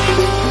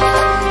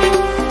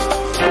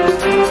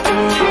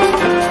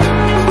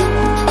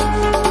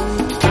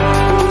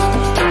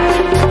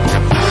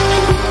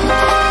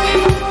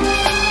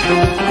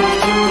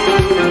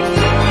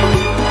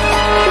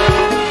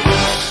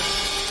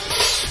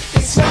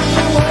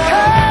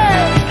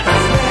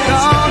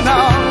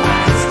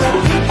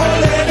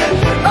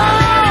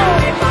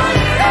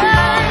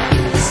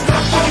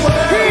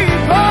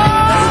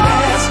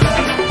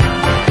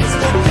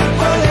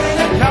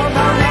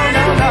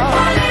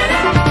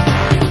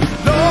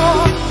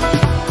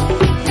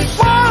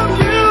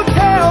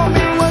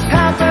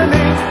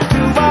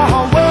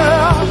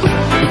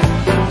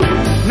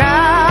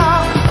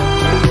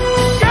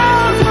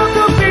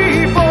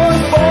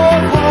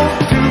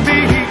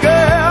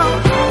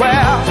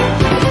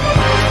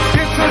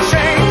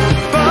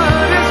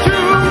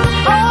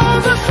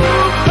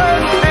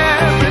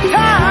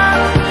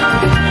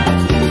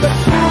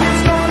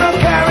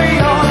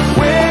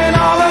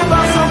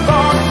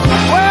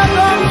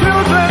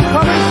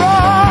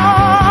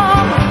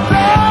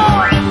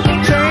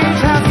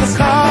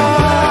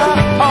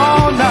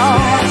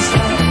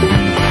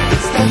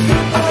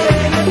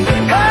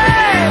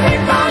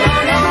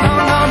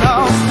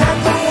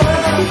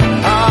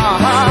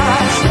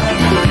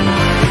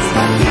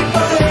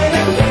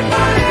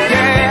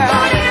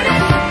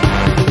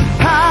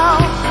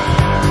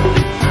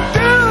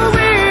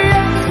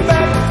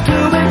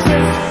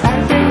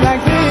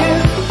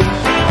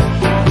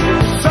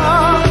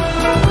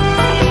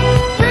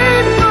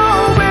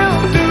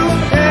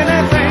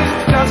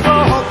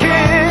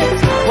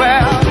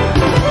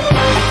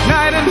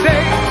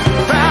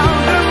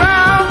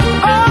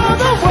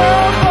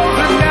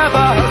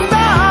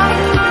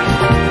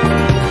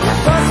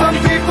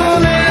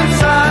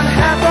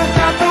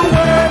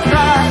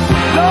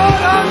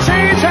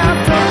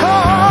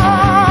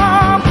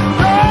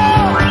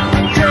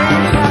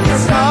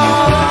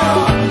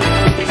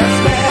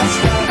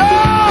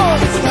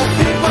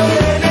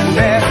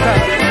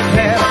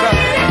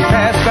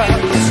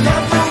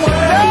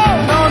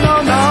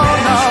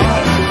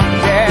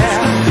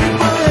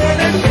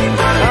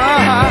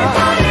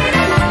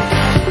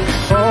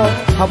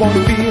 I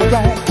wanna be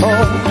right.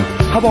 Oh,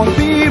 I wanna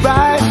be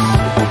right.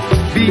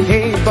 Be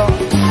able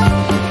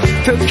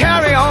to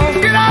carry on.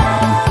 Get up.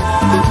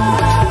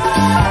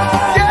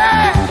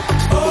 Yeah.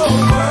 Oh,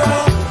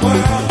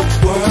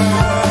 world.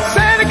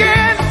 Say it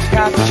again.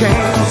 Got to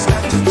change. World's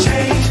got to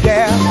change.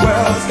 Yeah.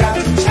 World's got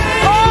to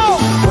change. Oh,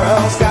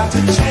 world's got to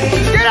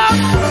change. Get up.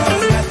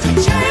 World's got to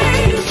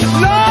change.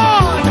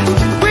 Lord,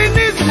 we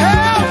need some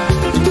help.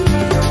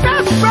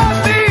 That's right.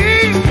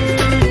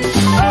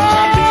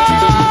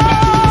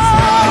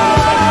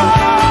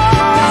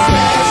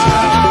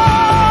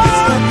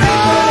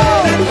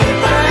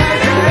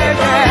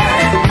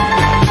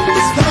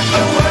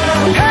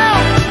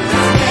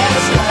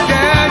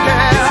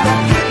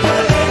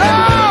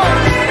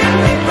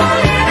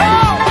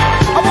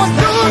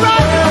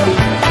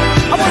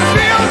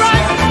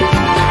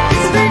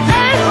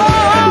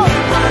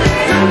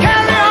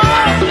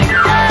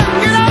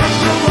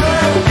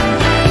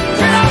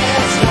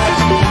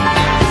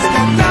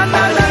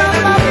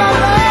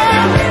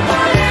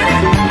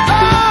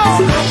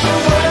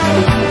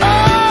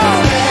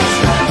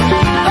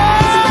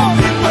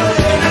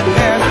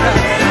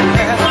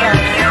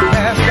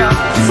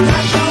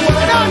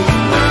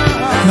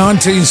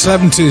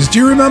 ...1970s. Do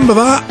you remember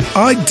that?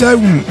 I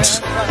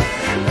don't.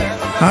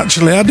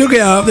 Actually, I dug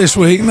it out this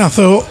week and I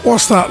thought,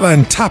 what's that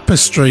then?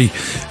 Tapestry.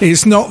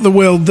 It's not the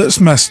world that's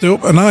messed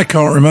up, and I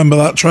can't remember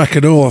that track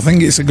at all. I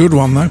think it's a good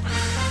one though.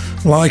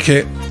 Like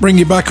it. Bring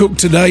you back up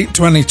to date,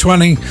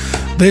 2020.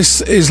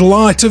 This is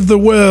Light of the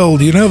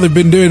World. You know, they've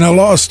been doing a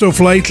lot of stuff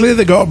lately.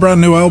 They got a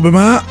brand new album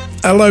out.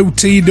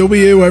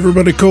 LOTW,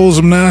 everybody calls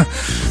them now.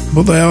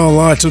 But they are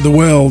Light of the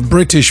World.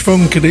 British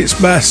funk at its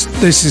best.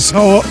 This is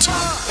Heart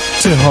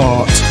to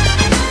Heart.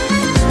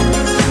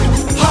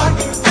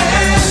 Heart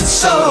and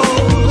soul.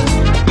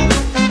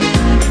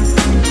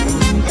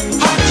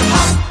 Heart to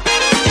heart.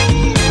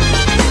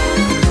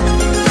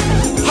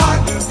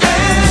 Heart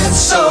and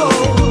soul.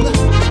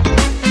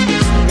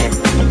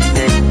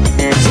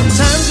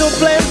 Sometimes your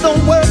plans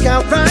don't work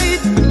out right.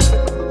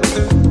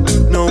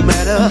 No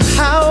matter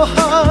how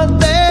hard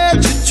that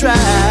you try,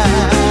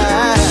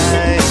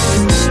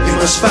 You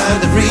must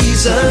find the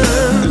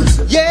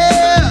reason.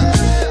 yeah,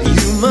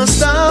 you must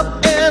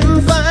stop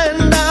and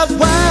find out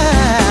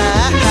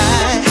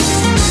why.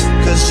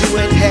 'Cause you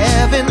ain't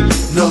having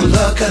No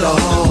luck at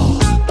all.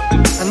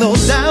 and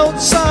those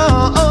doubts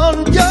are on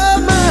your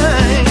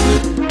mind,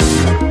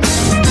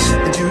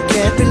 and you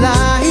can't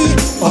rely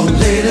On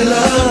lady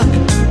luck.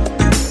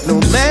 no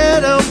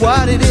matter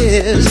what it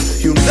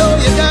is. You know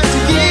you got to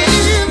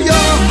give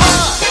your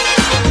heart.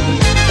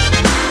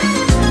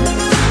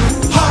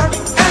 Heart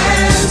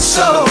and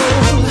soul.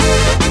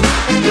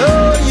 You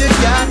know you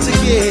got to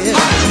give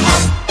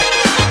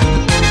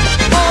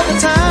all the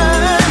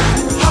time.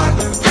 Heart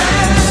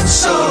and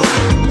soul.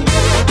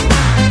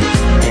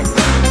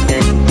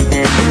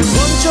 You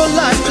want your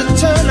life to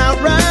turn out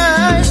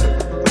right.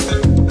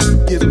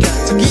 You've got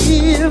to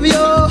give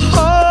your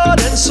heart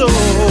and soul.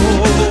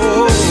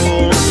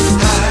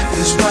 Life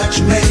is what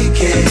you make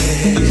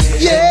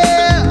it. Yeah.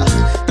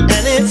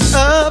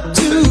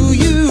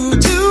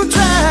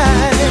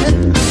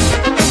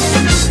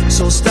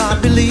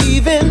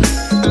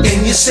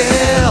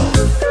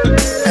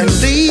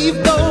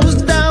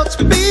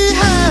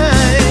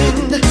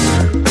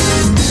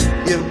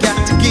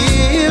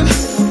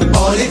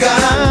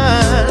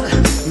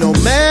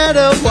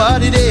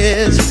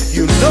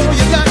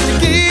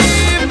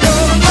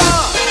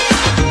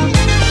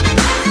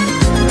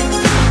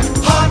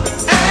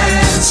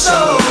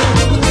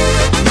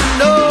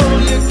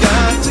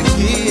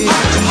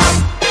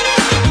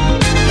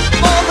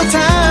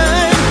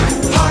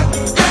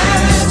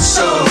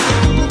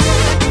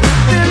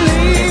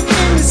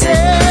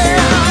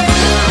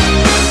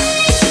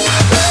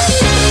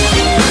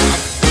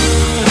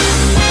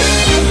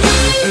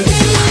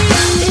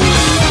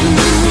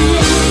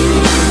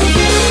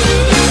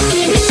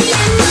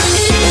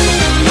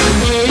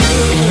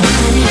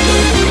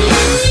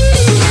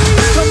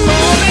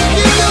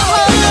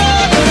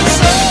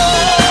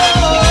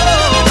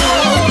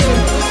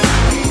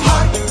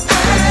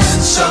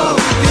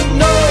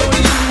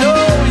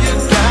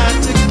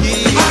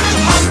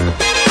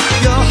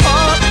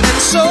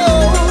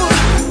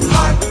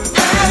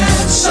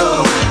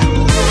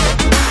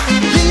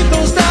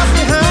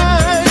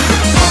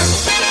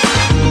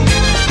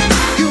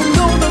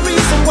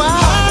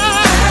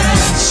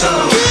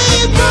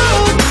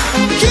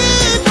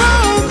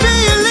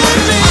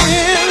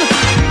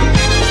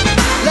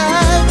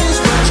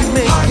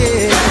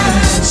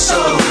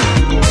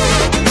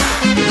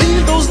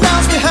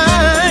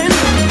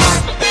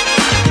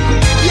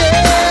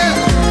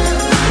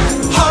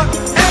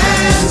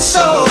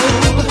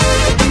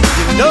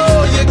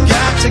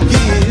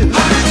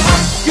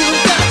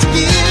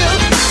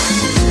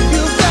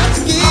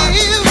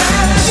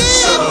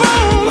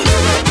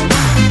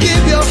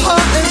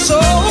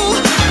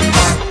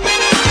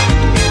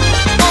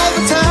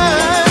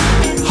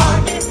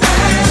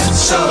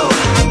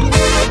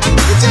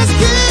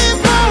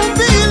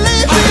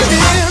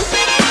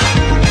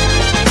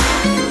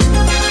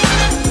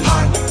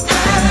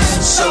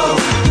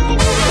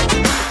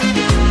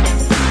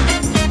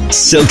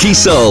 Silky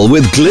Soul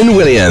with Glyn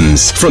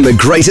Williams. From the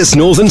greatest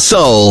Northern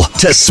Soul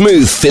to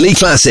smooth Philly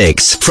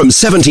classics. From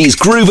 70s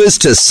groovers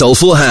to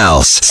soulful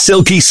house.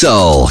 Silky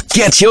Soul.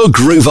 Get your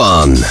groove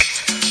on.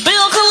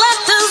 Bill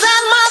collectors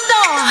at my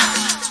door.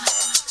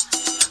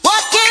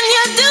 What can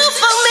you do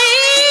for me?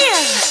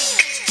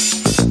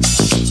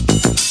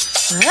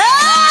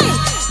 Hey!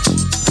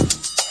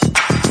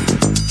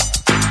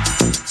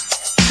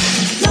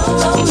 No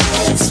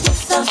romance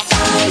without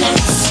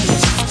finance.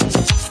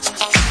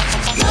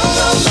 No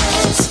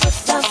romance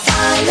without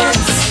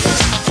finance.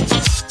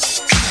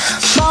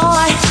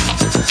 Boy,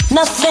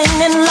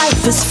 nothing in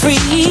life is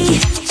free.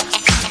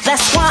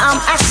 That's why I'm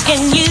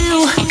asking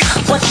you,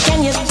 what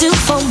can you do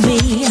for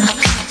me?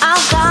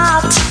 I've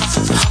got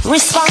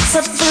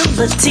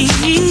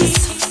responsibilities,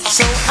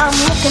 so I'm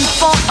looking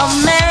for a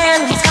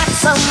man who's got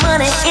some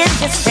money in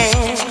his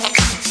hand.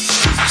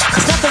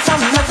 'Cause nothing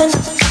from nothing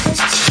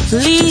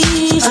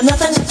leaves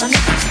nothing.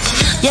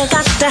 You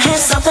got to have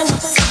something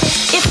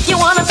if you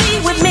wanna be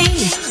with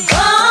me.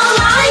 Oh,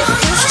 life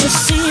is too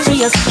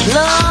serious,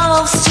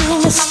 love's too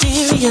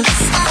mysterious.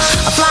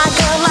 A fly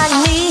girl like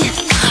me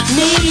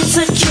needs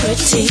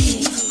security,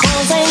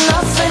 'cause ain't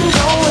nothing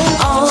going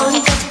on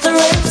but the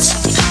rent.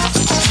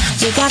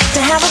 You got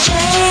to have a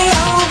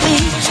J.O.B.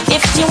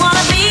 if you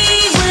wanna be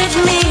with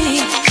me.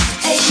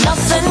 Ain't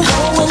nothing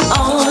going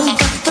on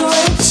but the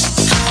rent.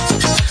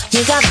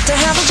 You got to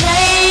have a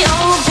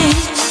J.O.B.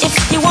 if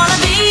you wanna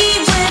be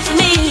with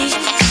me.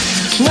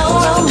 No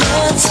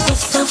romance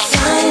without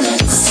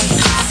finance.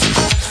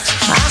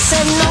 I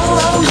said no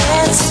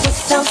romance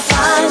without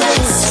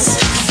finance.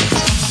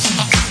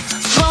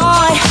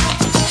 Boy,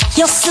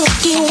 your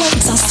silky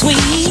words are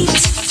sweet,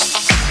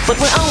 but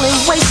we're only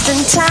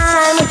wasting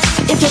time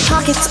if your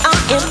pockets are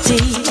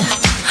empty.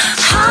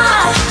 I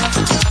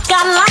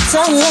got lots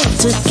of love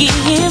to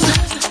give,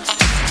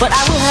 but I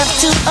will have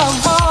to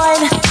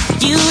avoid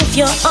you if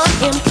you're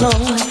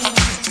unemployed.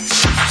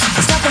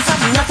 'Cause nothing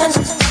from nothing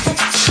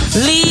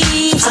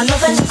leaves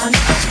nothing.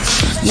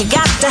 You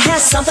got to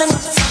have something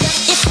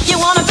if you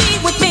wanna be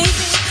with me.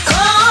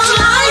 'Cause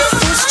life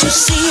is too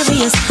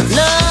serious,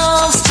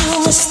 love's too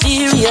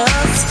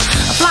mysterious.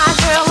 A fly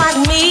girl like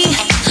me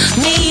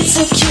needs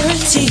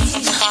security,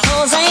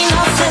 'cause ain't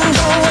nothing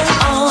going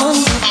on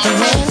but the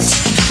rent.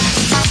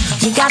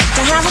 You got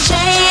to have a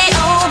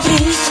J.O.B.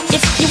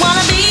 if you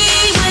wanna be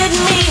with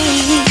me.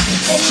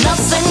 Ain't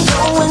nothing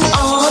going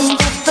on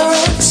but the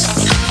rent.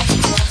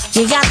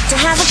 You got to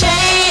have a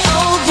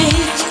J.O.B.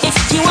 if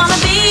you wanna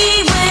be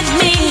with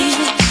me.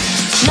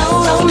 No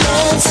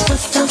romance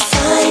without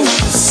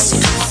finance.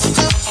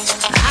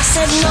 I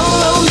said no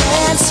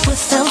romance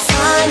without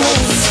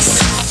finance.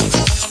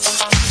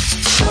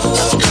 No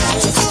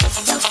romance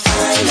without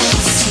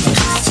finance.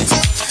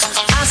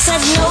 I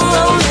said no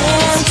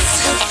romance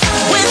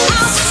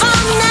without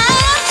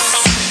finance.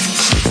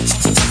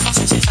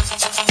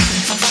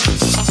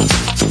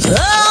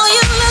 Oh,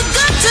 you look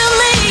good to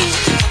me.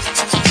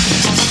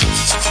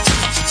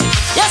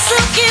 Your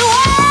silky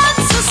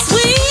words are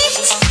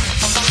sweet,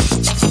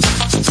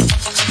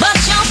 but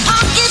your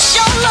pockets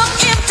sure look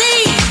empty.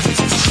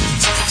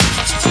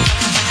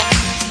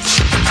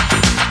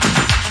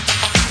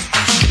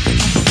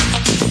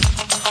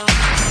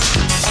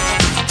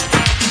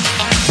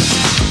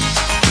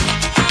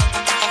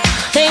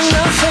 Ain't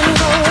nothing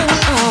going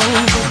on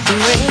but the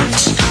rent.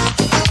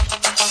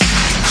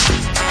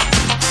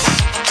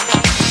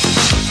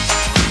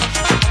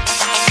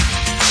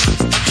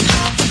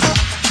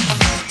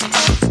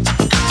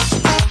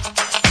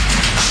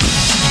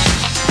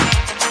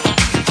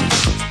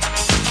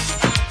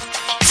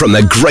 From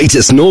the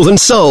greatest Northern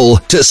Soul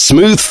to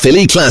smooth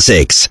Philly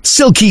classics.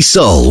 Silky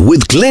Soul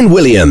with Glyn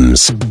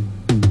Williams.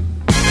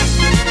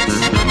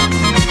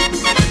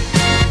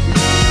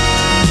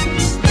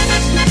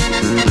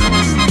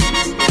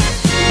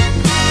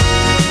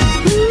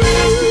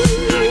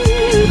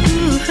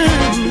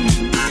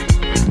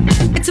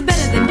 It's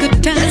better than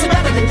good times. It's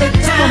better than good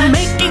times. For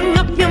making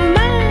up your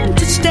mind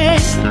to stay.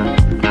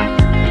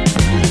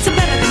 It's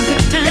better than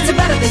good times. It's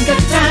better than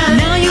good times.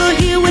 Now you're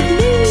here with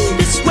me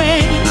this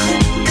way.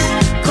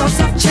 'Cause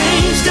I've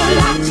changed a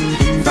lot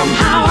from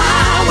how I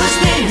was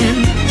then.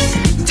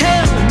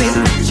 Tell me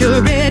that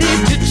you're ready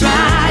to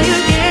try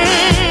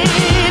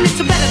again.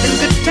 It's better than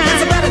good times.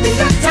 It's better than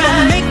good times. For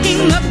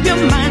making up your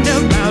mind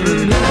about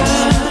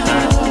love.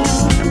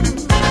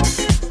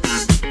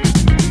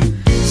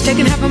 It's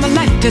taken half of my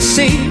life to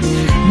see.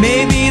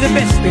 Maybe the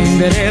best thing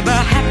that ever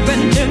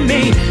happened to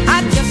me. I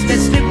just let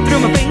slip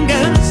through my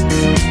fingers,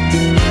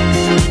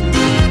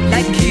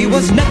 like he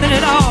was nothing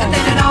at all.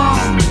 Nothing at all.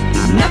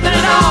 Nothing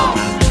at all.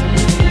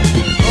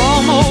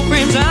 All my old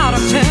friends are out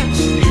of touch,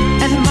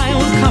 and my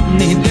own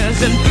company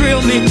doesn't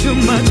thrill me too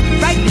much.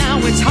 Right now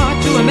it's hard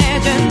to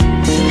imagine.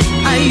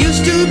 I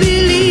used to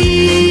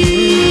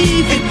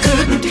believe it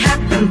couldn't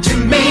happen to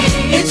me.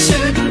 It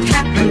shouldn't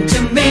happen to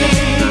me.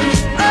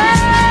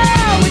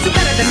 Oh, it's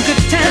better than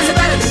good times. It's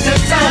better than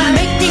good times. For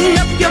making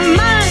up your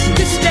mind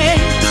to stay.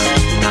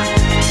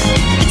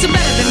 It's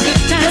better than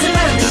good times. It's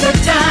better than good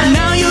times.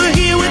 Now you're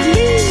here with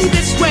me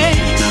this way.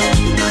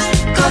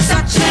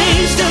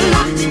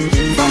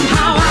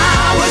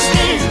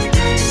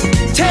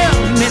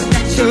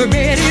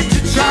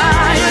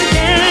 try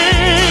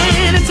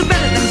again. It's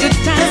better than good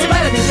times. It's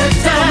better than good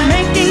times. So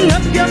making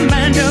up your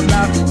mind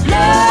about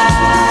love.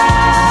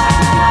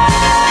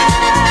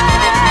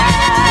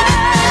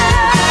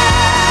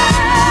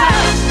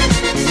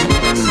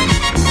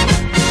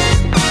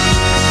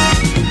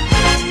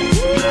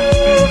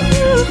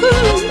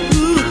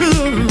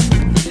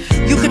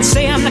 You could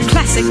say I'm the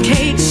classic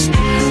case,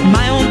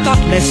 my own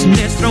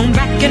thoughtlessness thrown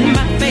back in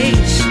my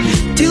face.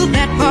 Till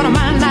that part of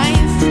my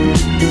life,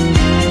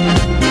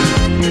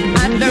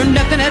 I learned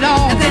nothing at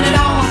all. Nothing at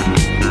all.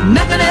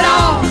 Nothing at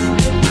all.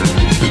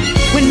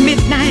 When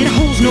midnight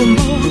holds no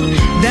more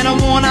than a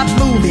worn-out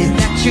movie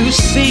that you've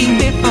seen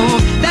before,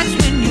 that's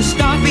when you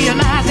start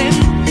realizing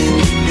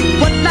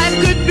what life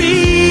could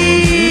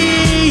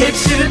be. It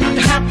shouldn't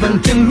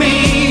happen to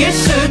me. It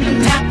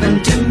shouldn't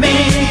happen to me.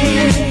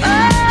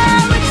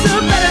 Oh, it's so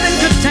better than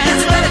good times.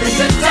 It's better than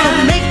good times.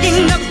 So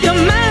making up your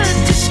mind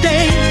to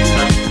stay.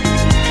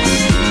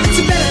 It's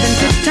better than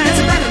good times.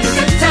 It's better than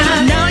good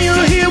times. Now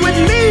you're here with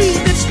me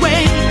this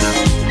way.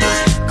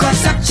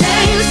 'Cause I've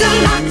changed a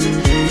lot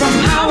from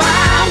how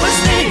I was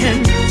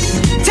then.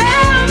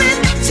 Tell me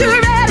that you're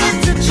ready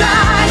to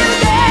try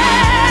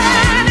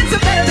again. It's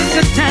better than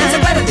good times. It's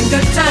better than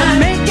good times. So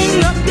making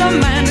up your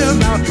mind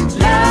about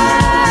love.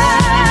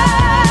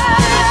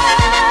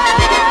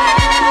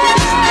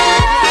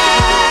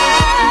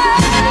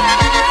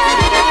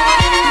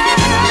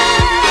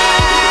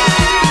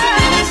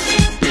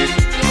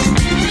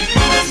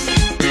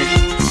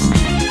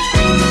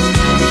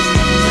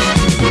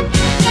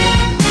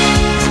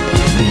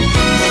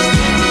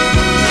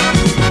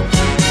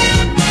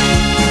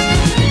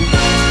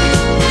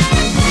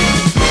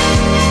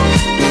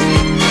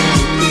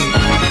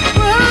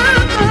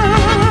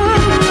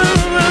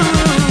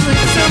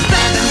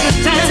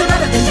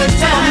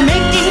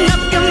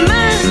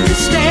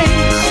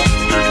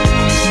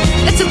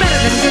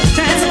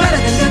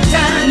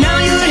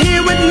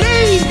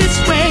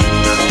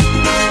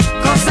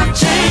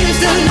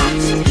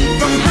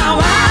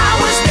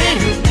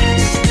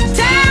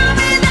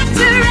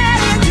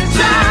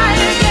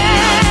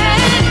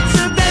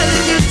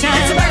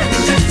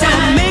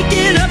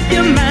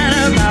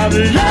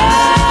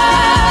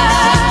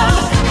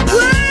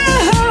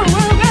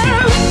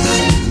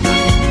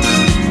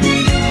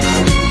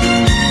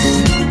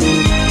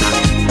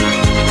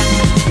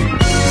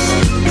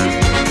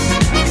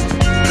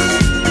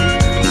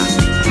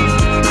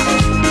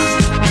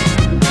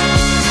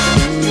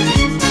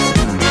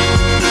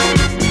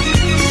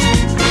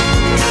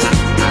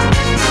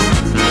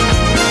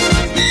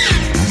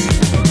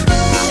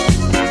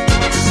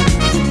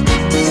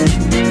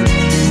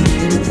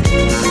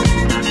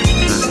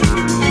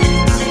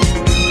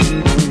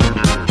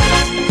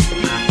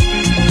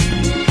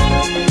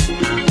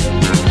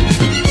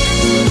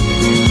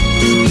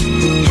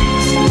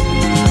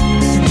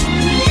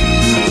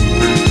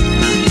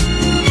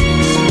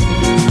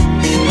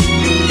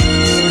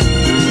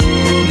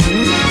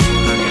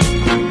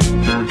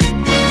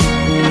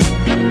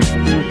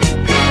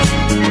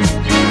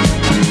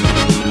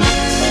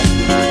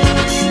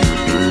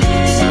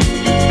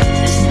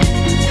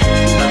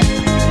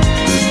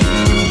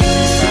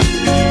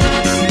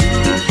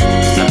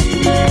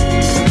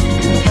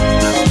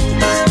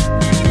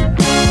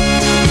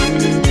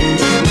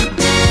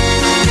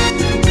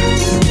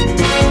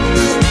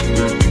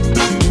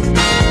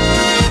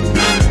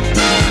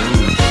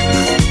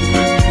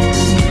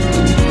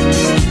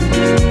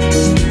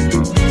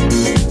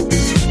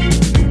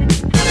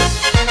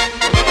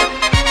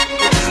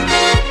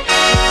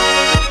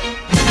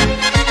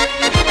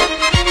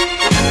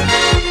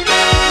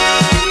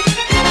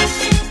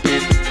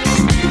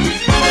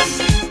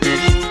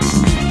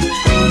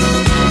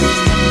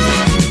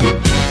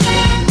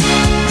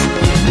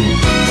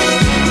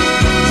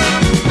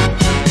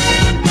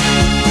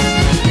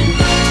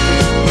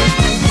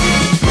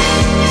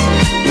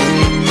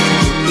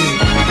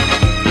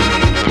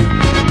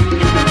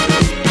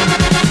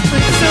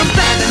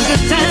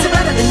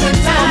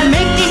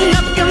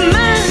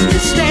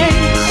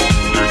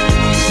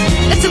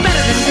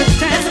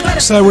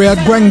 So we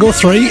had Gwen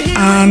Guthrie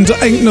and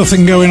Ain't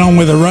Nothing Going On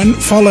with a Rent,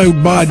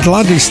 followed by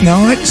Gladys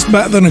Knight's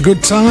Better Than a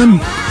Good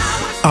Time.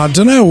 I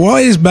don't know,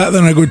 what is better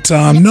than a good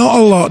time? Not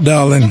a lot,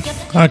 darling,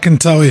 I can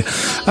tell you.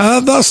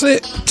 That's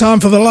it, time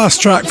for the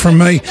last track from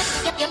me,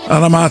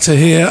 and I'm out of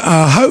here.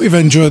 I hope you've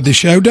enjoyed the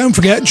show. Don't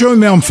forget, join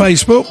me on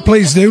Facebook,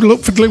 please do.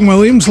 Look for Glyn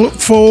Williams, look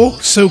for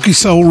Silky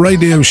Soul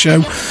Radio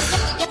Show,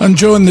 and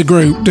join the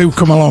group. Do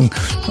come along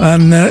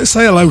and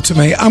say hello to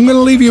me. I'm going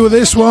to leave you with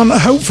this one.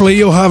 Hopefully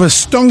you'll have a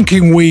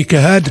stonking week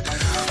ahead.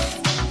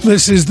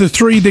 This is the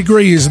 3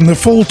 Degrees and the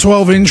full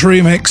 12-inch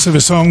remix of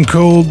a song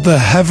called The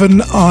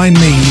Heaven I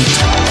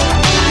Need.